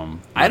pet at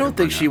home. I don't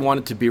think she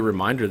wanted to be a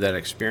reminder of that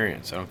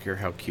experience. I don't care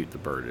how cute the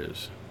bird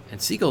is.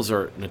 And seagulls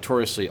are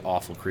notoriously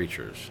awful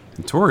creatures.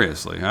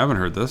 Notoriously? I haven't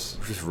heard this.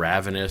 Just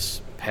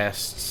ravenous,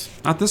 pests.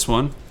 Not this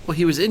one. Well,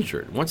 he was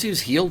injured. Once he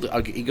was healed,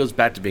 he goes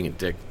back to being a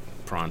dick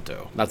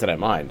pronto. Not that I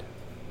mind.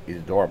 He's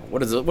adorable.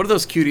 What are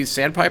those cuties?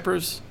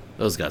 Sandpipers?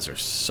 Those guys are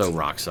so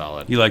rock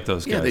solid. You like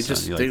those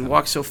guys? Yeah, they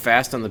walk so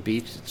fast on the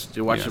beach.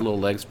 You watch their little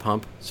legs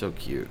pump. So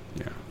cute.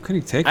 Yeah. What can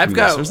you take from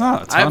this? There's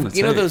not a ton to take.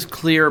 You know those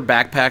clear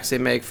backpacks they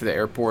make for the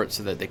airport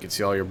so that they can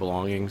see all your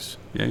belongings?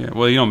 Yeah.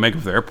 Well, you don't make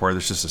them for the airport.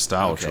 It's just a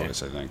style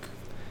choice, I think.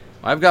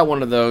 I've got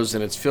one of those,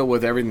 and it's filled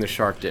with everything the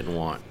shark didn't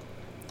want.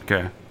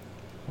 Okay.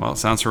 Well, it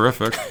sounds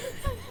horrific.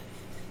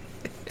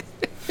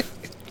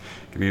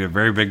 You need a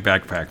very big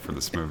backpack for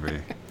this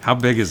movie. How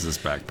big is this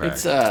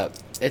backpack?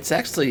 It's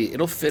actually,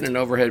 it'll fit in an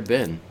overhead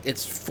bin.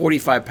 It's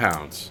 45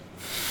 pounds.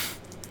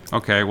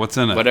 Okay, what's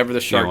in it? Whatever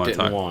the shark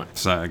didn't want.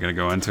 So I'm going to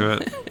go into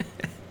it?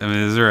 I mean,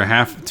 is there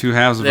two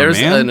halves of There's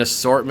a man? There's an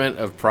assortment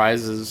of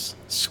prizes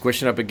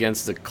squishing up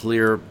against the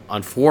clear,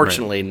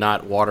 unfortunately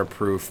not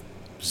waterproof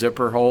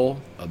zipper hole.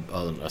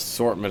 An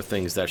assortment of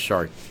things that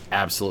shark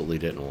absolutely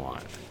didn't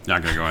want.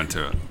 Not going to go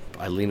into it.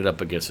 I lean it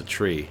up against a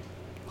tree.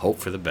 Hope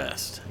for the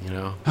best, you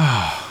know?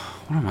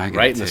 What am I going to take?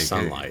 Right in the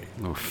sunlight.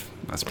 Oof,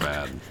 that's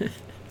bad.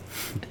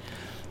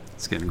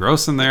 It's getting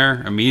gross in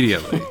there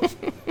immediately.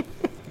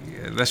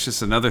 That's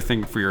just another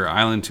thing for your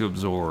island to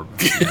absorb,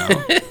 you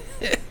know?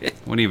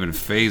 Wouldn't even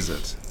phase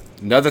it.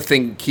 Another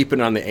thing keeping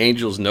on the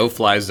Angels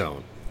no-fly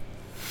zone.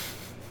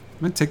 I'm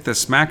going to take the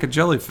smack of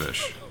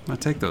jellyfish. I'm going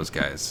to take those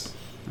guys.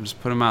 I'm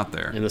just put them out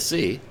there. In the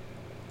sea?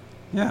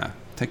 Yeah.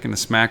 Taking the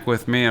smack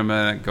with me. I'm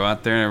going to go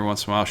out there and every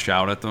once in a while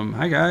shout at them.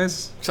 Hi,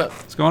 guys.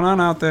 What's going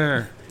on out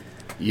there?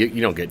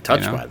 You don't get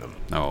touched by them.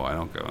 No, I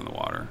don't go in the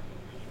water.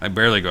 I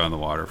barely go in the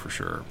water for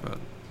sure, but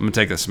I'm going to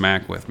take the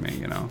smack with me,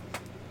 you know.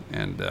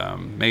 And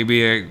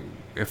maybe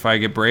if I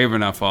get brave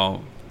enough,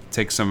 I'll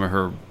take some of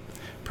her,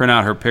 print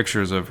out her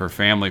pictures of her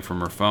family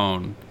from her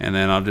phone, and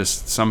then I'll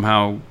just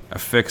somehow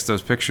affix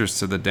those pictures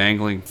to the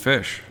dangling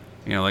fish.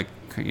 You know, like,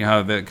 you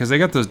know, because they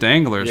got those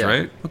danglers,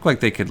 right? Look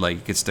like you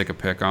could stick a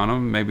pic on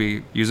them.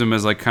 Maybe use them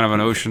as like kind of an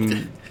ocean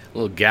a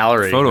little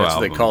gallery. Photo That's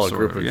album, what they call a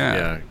group of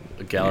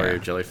a gallery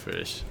of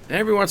jellyfish. And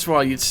every once in a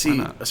while, you'd see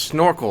a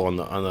snorkel on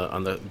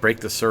the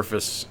break the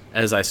surface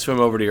as I swim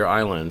over to your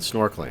island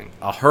snorkeling.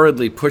 I'll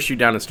hurriedly push you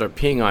down and start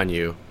peeing on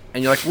you.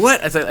 And you're like,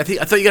 what? I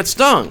thought you got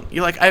stung.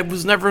 You're like, I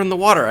was never in the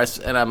water.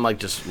 And I'm like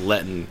just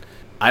letting.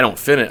 I don't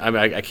finish. I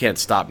mean, I can't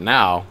stop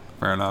now.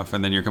 Fair enough.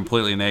 And then you're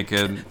completely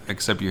naked,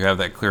 except you have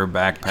that clear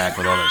backpack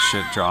with all that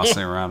shit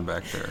jostling around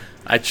back there.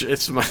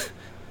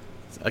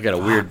 I got a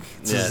weird.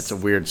 Yeah, it's a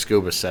weird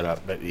scuba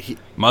setup, but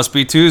Must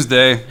be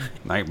Tuesday.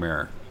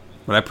 Nightmare.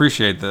 But I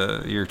appreciate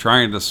you're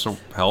trying to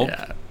help.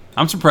 Yeah.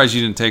 I'm surprised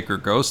you didn't take her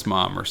ghost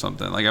mom or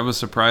something. Like, I was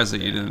surprised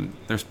that you didn't.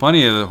 There's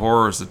plenty of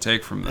horrors to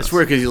take from this. It's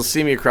weird because you'll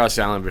see me across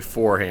the island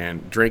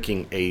beforehand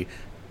drinking a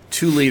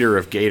 2-liter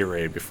of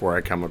Gatorade before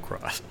I come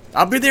across.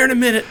 I'll be there in a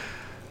minute.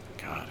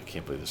 God, I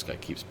can't believe this guy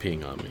keeps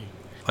peeing on me.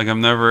 Like, it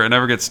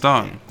never gets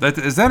stung.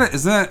 Is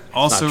that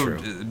also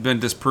true. been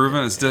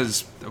disproven?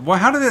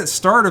 How did it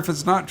start if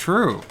it's not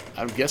true?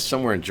 I would guess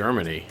somewhere in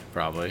Germany,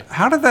 probably.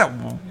 How did that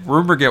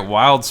rumor get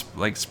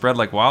spread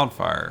like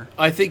wildfire?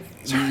 I think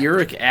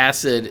uric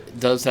acid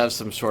does have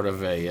some sort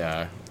of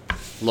a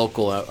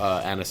local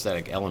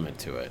anesthetic element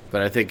to it,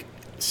 but I think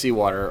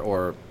seawater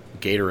or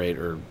Gatorade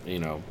or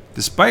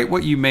Despite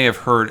what you may have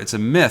heard, it's a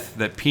myth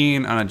that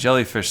peeing on a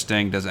jellyfish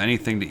sting does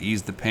anything to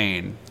ease the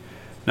pain.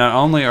 Not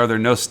only are there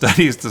no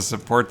studies to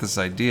support this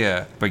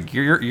idea, but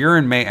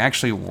urine may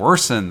actually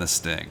worsen the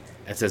sting.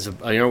 It says,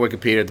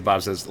 Wikipedia at the bottom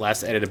says,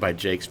 last edited by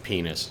Jake's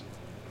penis.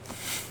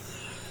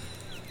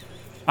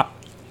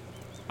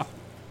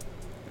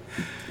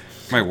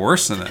 Might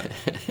worsen it.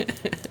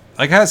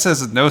 Like how it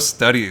says no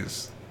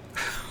studies.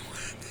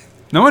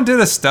 No one did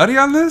a study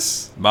on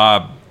this?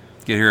 Bob,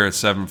 get here at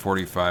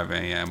 7:45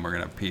 a.m. We're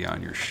going to pee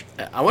on your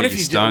I wonder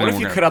if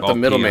you cut out the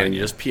middleman and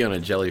you just pee on a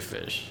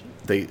jellyfish.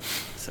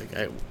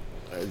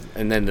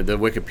 And then the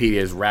Wikipedia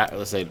is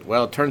let's say,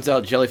 well, it turns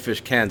out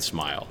jellyfish can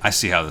smile. I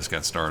see how this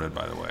got started,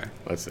 by the way.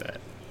 What's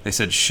that? They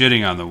said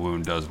shitting on the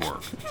wound does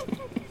work.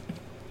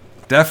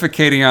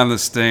 Defecating on the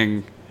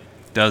sting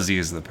does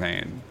ease the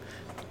pain.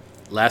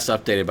 Last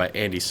updated by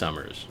Andy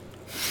Summers.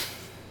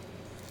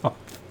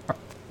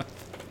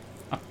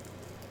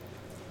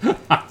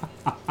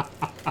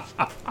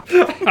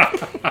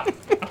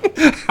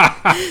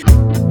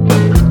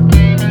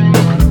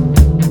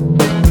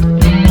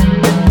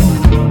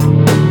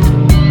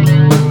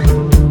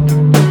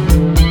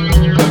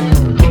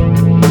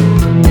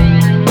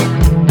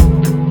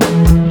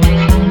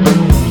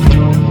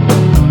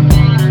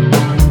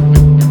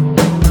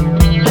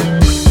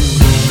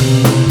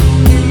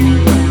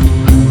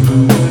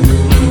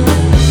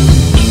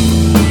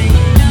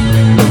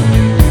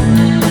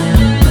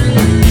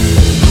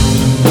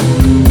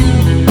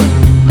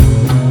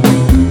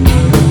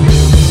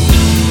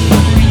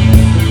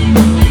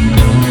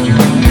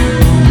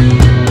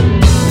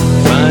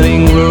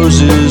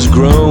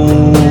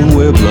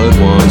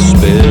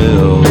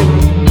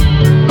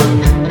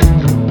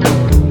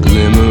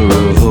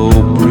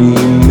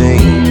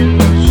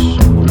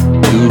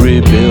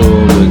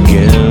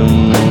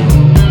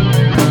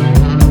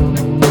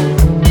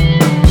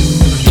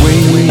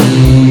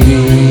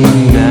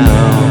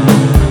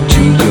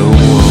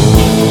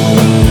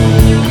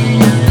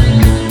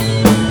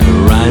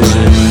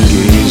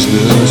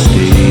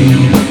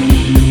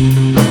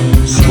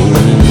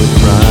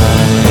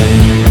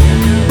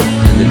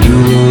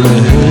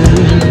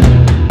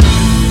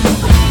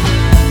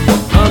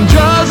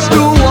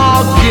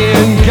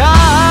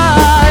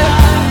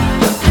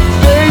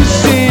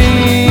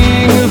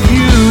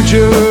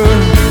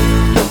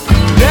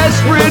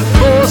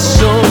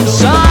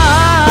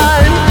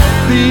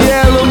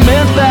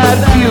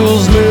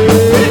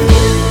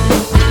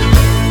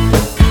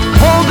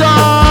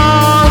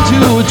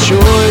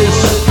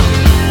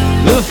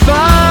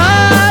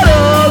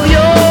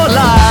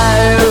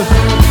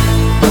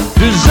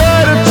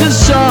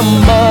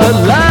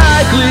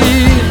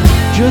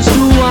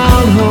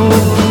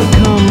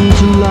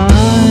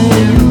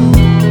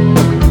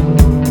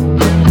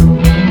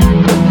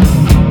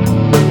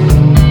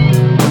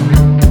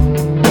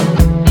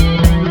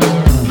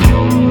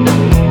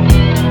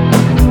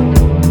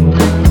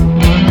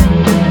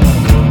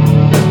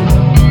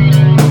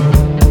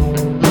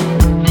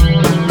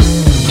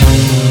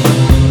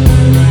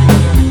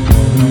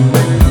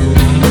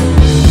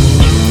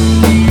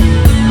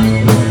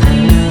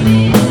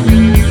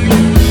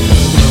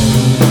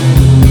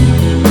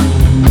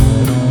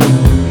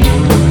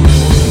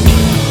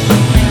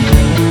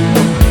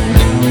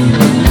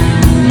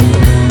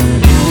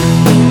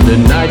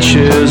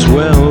 as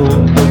well,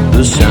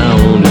 the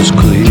sound is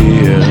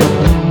clear,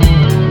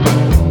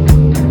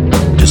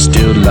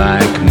 distilled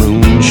like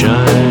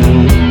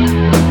moonshine,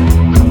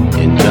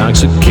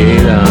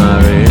 intoxicate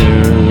our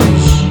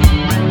ears.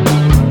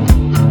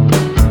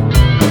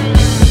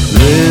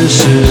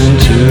 Listen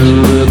to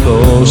the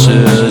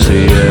pulses,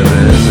 the ebb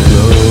and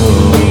flow,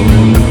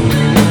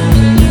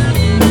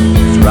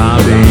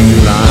 throbbing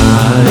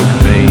like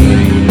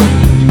veins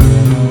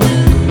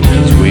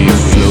as we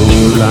flow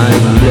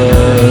like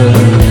blood.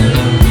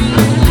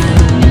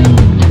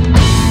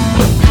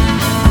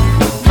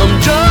 I'm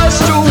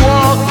just a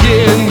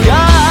walking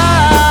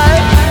guy,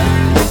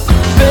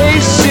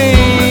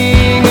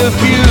 facing a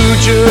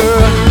future,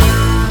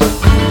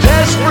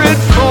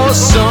 desperate for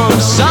some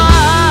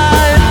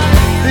sign,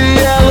 the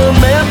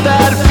element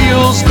that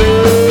fuels me.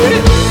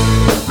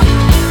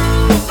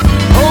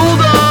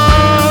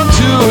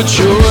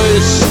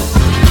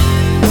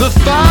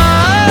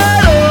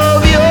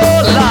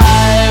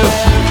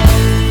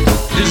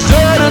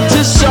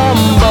 to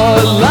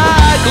somebody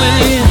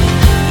likely,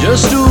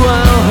 just a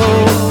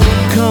wild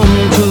come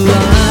to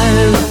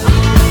life,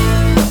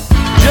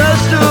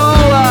 just a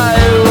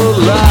wild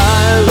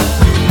life.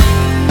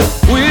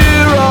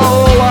 We're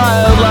all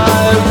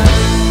wildlife.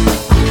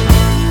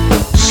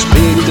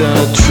 Speak the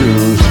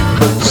truth,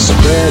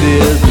 spread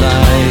it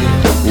like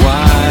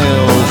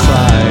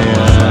wildfire.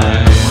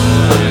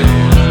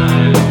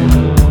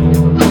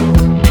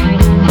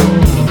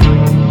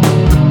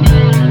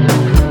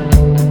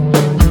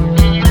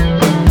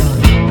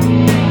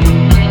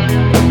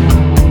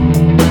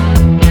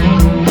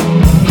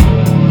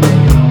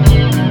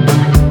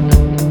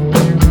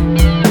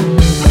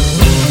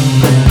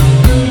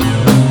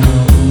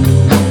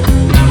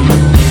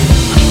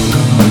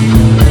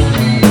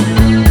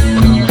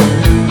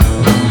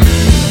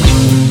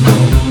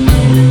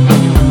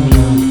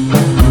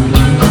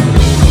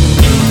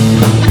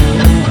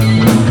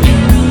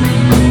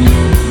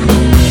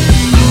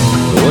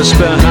 What's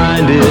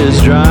behind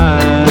is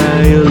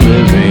dry, a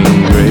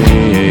living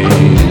grave.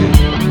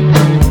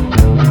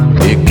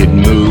 It could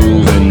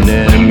move and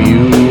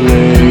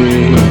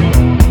emulate,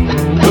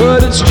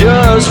 but it's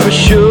just for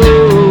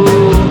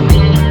sure.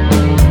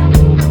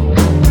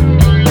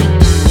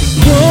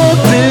 Walk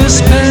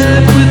this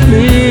path with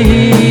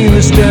me,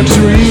 the steps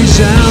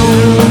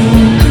resound.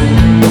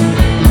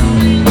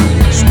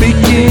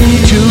 Speaking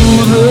to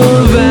the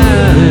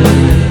valley,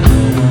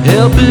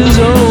 help is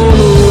on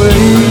the way.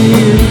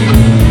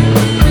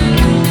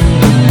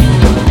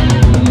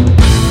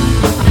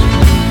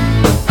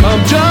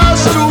 I'm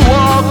just a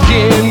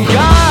walking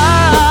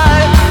guy,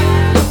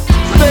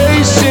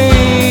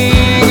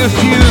 facing a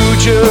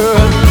future,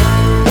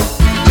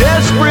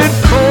 desperate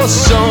for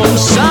some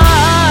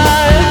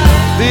sign,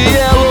 the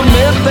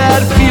element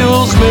that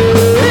fuels me.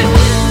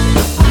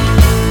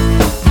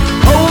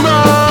 Hold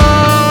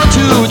on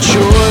to a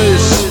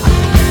choice,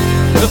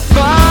 the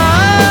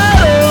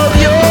fight of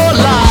your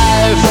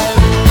life,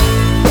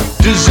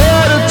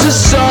 deserted to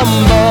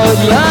somebody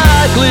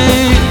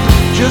likely,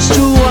 just a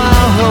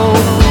wild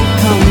hope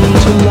come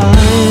to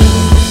life.